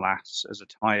smiles and laughs as a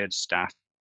tired staff,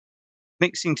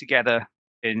 mixing together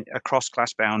across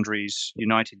class boundaries,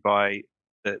 united by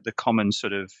the common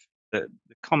sort of the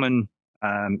common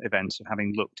events of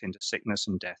having looked into sickness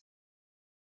and death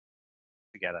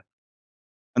together.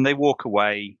 And they walk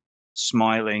away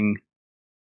smiling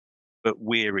but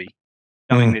weary,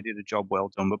 knowing they did a job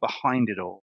well done. But behind it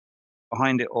all,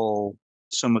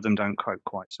 some of them don't cope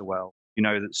quite so well. You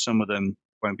know that some of them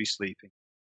won't be sleeping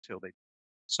till they.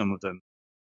 Some of them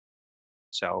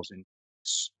themselves in.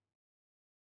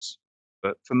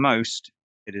 But for most,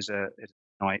 it is a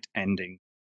night ending,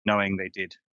 knowing they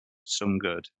did some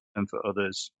good, and for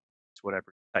others, it's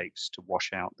whatever it takes to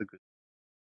wash out the good.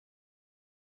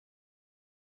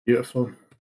 Beautiful.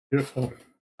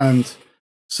 And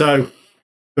so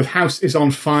the house is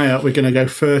on fire. We're going to go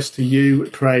first to you,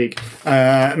 Craig.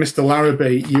 Mr.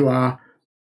 Larrabee, you are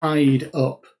tied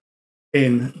up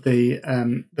in the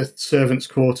servants'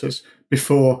 quarters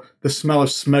before the smell of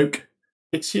smoke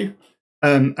hits you,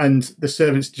 and the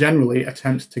servants generally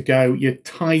attempt to go. You're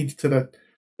tied to the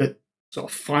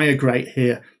sort of fire grate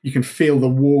here. You can feel the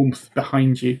warmth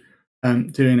behind you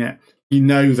doing it. You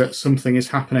know that something is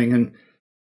happening, and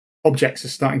objects are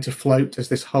starting to float as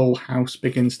this whole house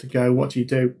begins to go. What do you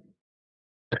do?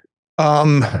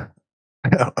 As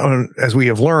we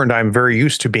have learned, I'm very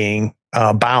used to being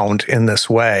bound in this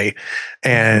way,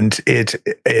 and it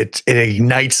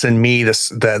ignites in me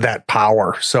that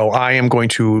power. So I am going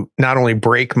to not only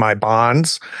break my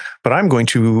bonds, but I'm going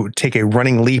to take a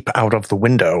running leap out of the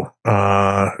window,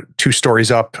 2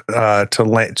 stories up to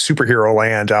superhero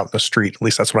land out in the street. At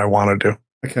least that's what I want to do.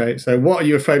 Okay, so what are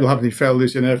you afraid will happen if you fail to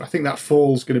lose your nerve? I think that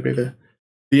fall's going to be the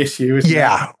issue, isn't it?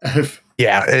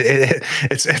 Yeah,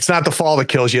 it's not the fall that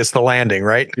kills you; it's the landing,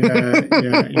 right?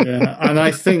 Yeah. And I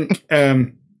think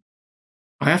I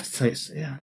have to say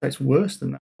it's worse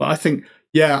than that. But I think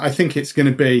it's going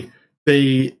to be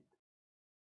the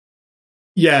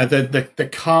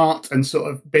cart and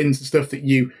sort of bins and stuff that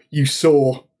you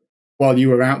saw while you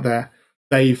were out there.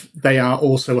 They are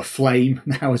also aflame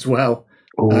now as well.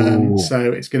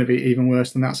 So it's going to be even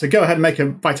worse than that. So go ahead and make a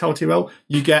vitality roll.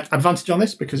 You get advantage on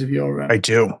this because of your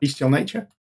bestial nature.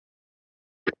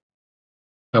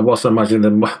 I was imagining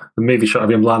the movie shot of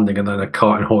him landing and then a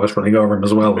cart and horse running over him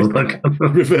as well.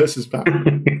 Reverses back.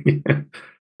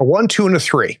 A 1, 2, and a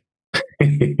 3.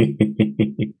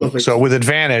 So with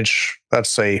advantage,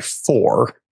 that's a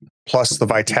 4. Plus the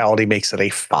vitality makes it a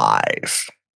 5.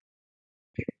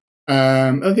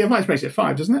 The advantage makes it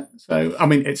 5, doesn't it? So I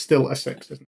mean, it's still a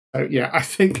 6, isn't it? So yeah, I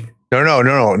think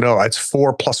no. It's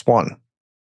 4 plus 1.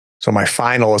 So my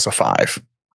final is a 5.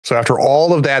 So after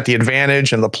all of that, the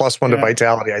advantage and the +1 to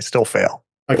vitality, I still fail.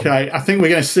 Okay, I think we're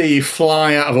going to see you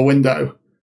fly out of a window,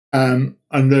 and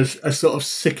there's a sort of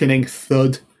sickening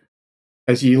thud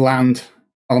as you land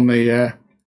on the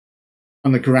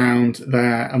ground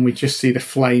there, and we just see the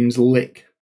flames lick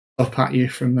up at you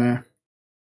from there.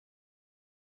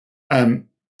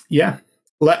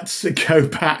 Let's go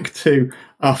back to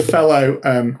our fellow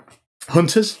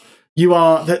hunters. You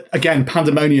are again,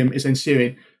 pandemonium is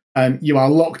ensuing. You are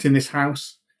locked in this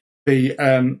house.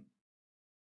 You're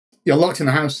locked in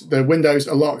the house. The windows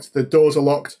are locked. The doors are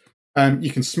locked.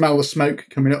 You can smell the smoke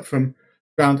coming up from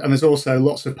ground, and there's also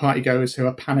lots of partygoers who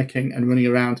are panicking and running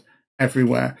around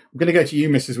everywhere. I'm going to go to you,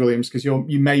 Mrs. Williams, because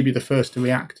you may be the first to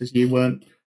react, as you weren't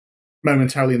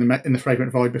momentarily in the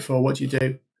fragrant void before. What do you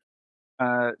do?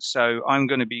 So I'm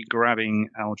going to be grabbing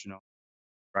Algernon,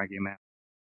 dragging him out,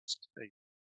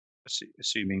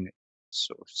 assuming it's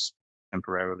sort of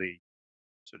temporarily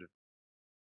sort of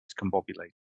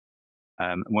discombobulated.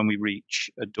 And when we reach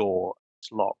a door,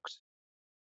 it's locked.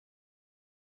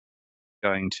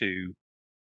 Going to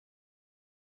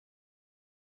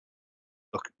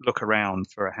look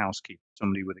around for a housekeeper,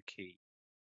 somebody with a key,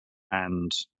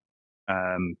 and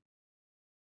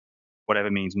whatever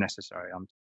means necessary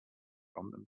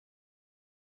from them.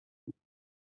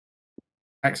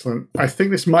 Excellent. I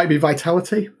think this might be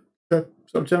vitality to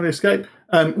sort of generally escape.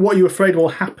 What are you afraid will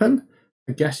happen?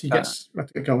 I guess you get.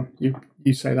 Go on.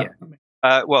 You say that.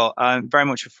 Yeah. Well, I'm very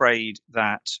much afraid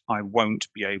that I won't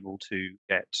be able to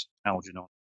get Algernon.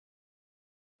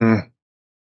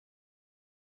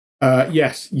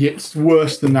 Yes, it's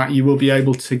worse than that. You will be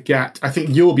able to get. I think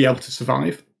you'll be able to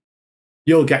survive.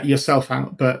 You'll get yourself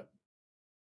out, but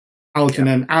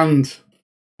Algernon and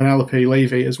Penelope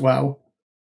Levy as well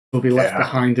will be left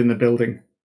behind in the building.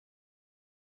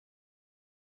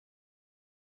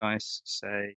 Nice.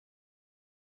 Say,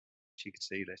 she could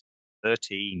see this.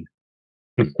 13.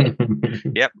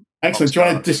 Yep. Excellent. Do you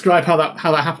want to describe how that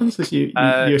happens as you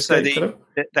escape? So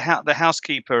the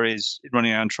housekeeper is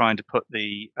running around trying to put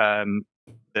the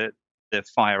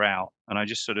fire out, and I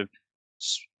just sort of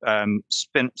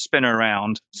spin her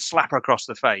around, slap her across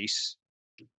the face,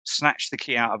 snatch the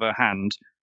key out of her hand,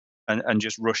 and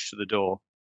just rush to the door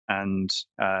and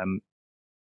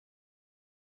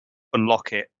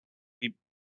unlock it.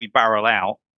 We barrel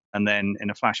out, and then in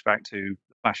a flashback to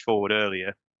flash forward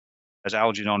earlier, as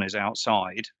Algernon is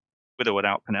outside, with or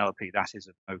without Penelope, that is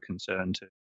of no concern to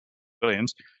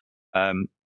Williams.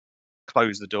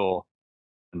 Close the door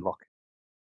and lock it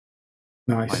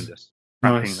behind us,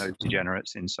 trapping those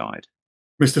degenerates inside.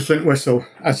 Mr. Flintwhistle,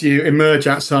 as you emerge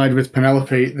outside with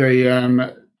Penelope,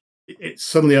 it's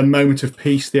suddenly a moment of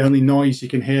peace. The only noise you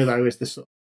can hear, though, is the sort of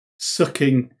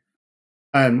sucking,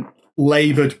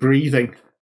 laboured breathing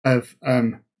of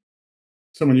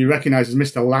someone you recognise as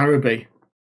Mr. Larrabee,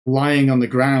 lying on the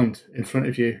ground in front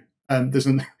of you. There's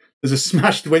a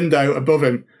smashed window above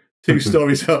him, 2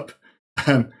 stories up.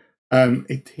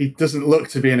 He doesn't look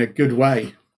to be in a good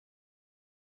way.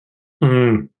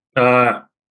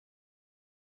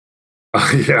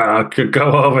 Yeah, I could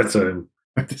go over to him.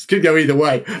 This could go either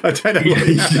way. I don't know.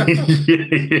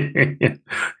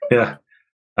 Yeah.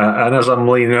 And as I'm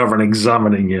leaning over and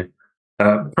examining you,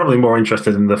 probably more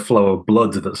interested in the flow of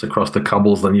blood that's across the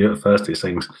cobbles than you at first, it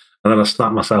seems. And then I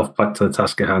snap myself back to the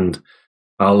task at hand.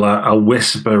 I'll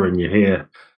whisper in your ear.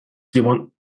 Do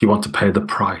you want to pay the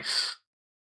price?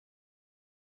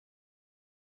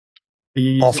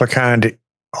 Awfully kind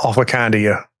of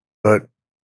you, but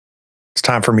it's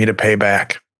time for me to pay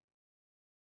back.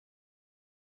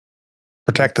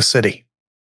 Protect the city.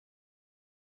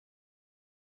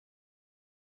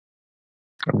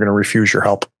 I'm going to refuse your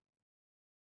help.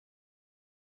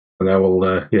 And I will,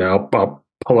 I'll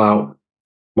pull out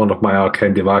one of my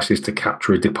arcane devices to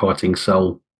capture a departing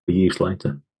soul for use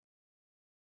later.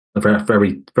 Very,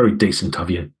 very, very decent of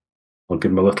you. I'll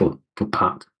give him a little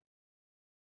pat.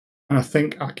 And I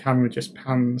think our camera just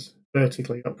pans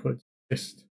vertically upwards,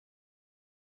 just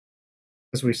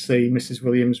as we see Mrs.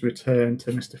 Williams return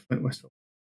to Mr. Flintwhistle.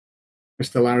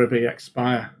 Mr. Larrabee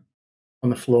expire on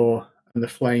the floor, and the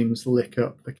flames lick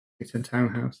up the Kensington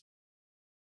townhouse.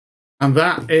 And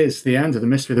that is the end of the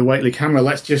Mystery of the Whateley camera.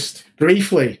 Let's just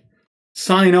briefly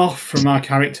sign off from our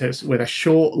characters with a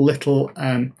short little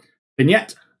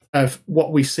vignette of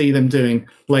what we see them doing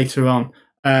later on.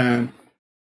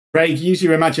 Craig, use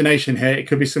your imagination here. It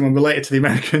could be someone related to the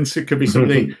Americans. It could be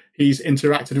somebody he's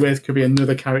interacted with. Could be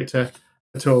another character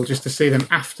at all, just to see them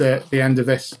after the end of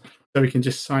this, so we can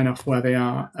just sign off where they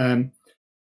are.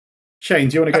 Shane,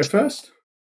 do you want to go first?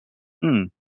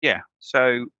 Yeah.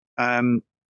 So a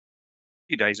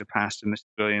few days have passed, and Mr.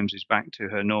 Williams is back to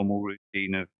her normal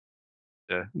routine of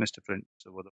Mr. Flint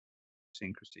or the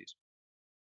idiosyncrasies.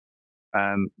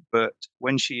 But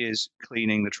when she is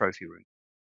cleaning the trophy room,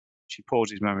 she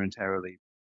pauses momentarily.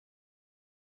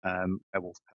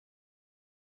 Werewolf.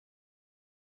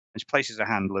 And she places her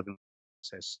hand living,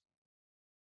 says,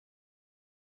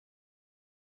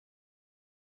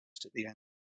 just at the end,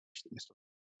 that Mr.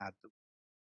 had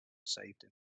saved him.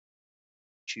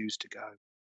 Choose to go.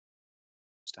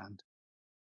 Stand.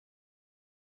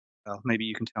 Well, maybe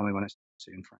you can tell me when it's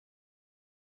soon, Frank.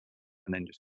 And then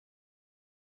just.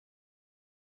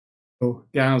 Oh,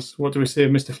 Gaz, what do we see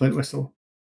of Mr. Flintwhistle?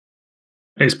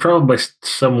 It's probably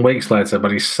some weeks later,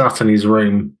 but he's sat in his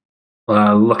room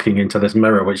looking into this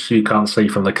mirror, which you can't see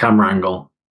from the camera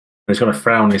angle. He's got a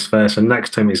frown on his face, and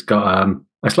next to him he's got,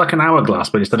 it's like an hourglass,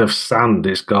 but instead of sand,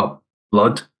 it's got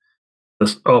blood.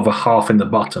 There's over half in the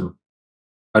bottom.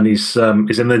 And he's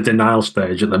in the denial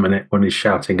stage at the minute when he's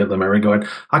shouting at the mirror, going,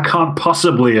 "I can't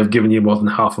possibly have given you more than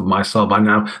half of my soul by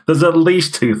now. There's at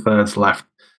least 2/3 left."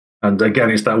 And again,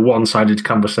 it's that one-sided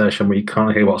conversation where you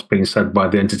can't hear what's being said by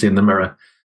the entity in the mirror.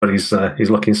 But he's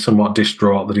looking somewhat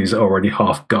distraught that he's already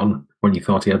half gone when you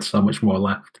thought he had so much more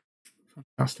left.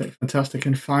 Fantastic, fantastic.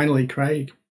 And finally,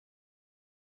 Craig.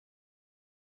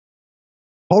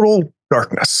 Total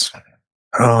darkness.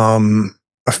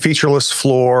 A featureless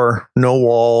floor, no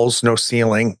walls, no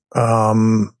ceiling.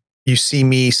 You see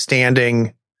me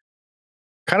standing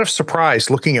kind of surprised,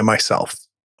 looking at myself,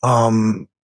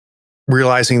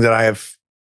 realizing that I have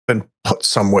been put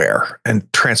somewhere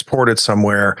and transported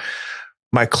somewhere.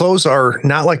 My clothes are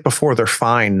not like before. They're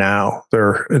fine now.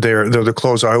 They're the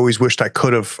clothes I always wished I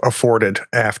could have afforded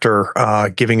after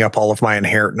giving up all of my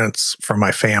inheritance from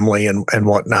my family and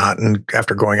whatnot, and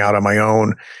after going out on my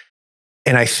own.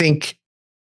 And I think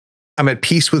I'm at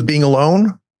peace with being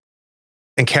alone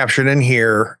and captured in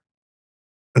here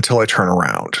until I turn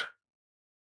around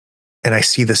and I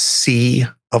see the sea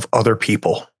of other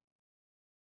people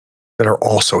that are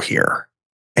also here,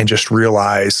 and just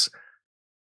realize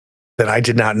that I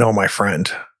did not know my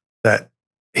friend, that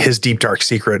his deep, dark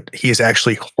secret, he is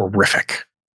actually horrific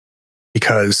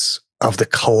because of the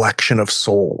collection of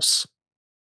souls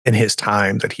in his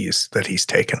time that he's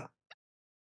taken.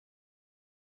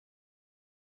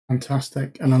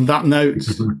 Fantastic. And on that note,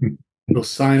 we'll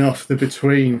sign off the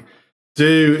Between.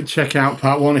 Do check out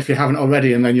part 1 if you haven't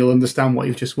already, and then you'll understand what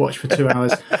you've just watched for 2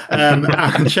 hours.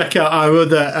 And check out our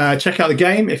other, check out the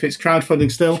game if it's crowdfunding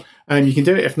still. You can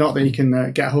do it. If not, then you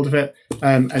can get a hold of it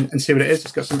and see what it is.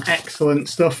 It's got some excellent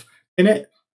stuff in it.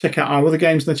 Check out our other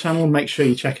games on the channel. Make sure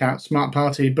you check out Smart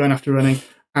Party, Burn After Running,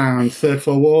 and Third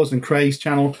Floor Wars and Craig's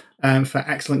channel for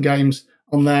excellent games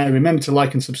on there. Remember to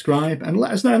like and subscribe, and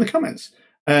let us know in the comments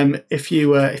if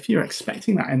you're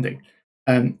expecting that ending.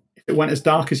 If it went as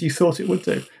dark as you thought it would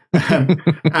do.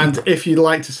 And if you'd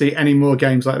like to see any more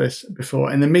games like this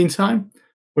before. In the meantime,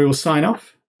 we will sign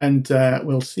off, and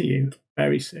we'll see you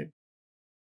very soon.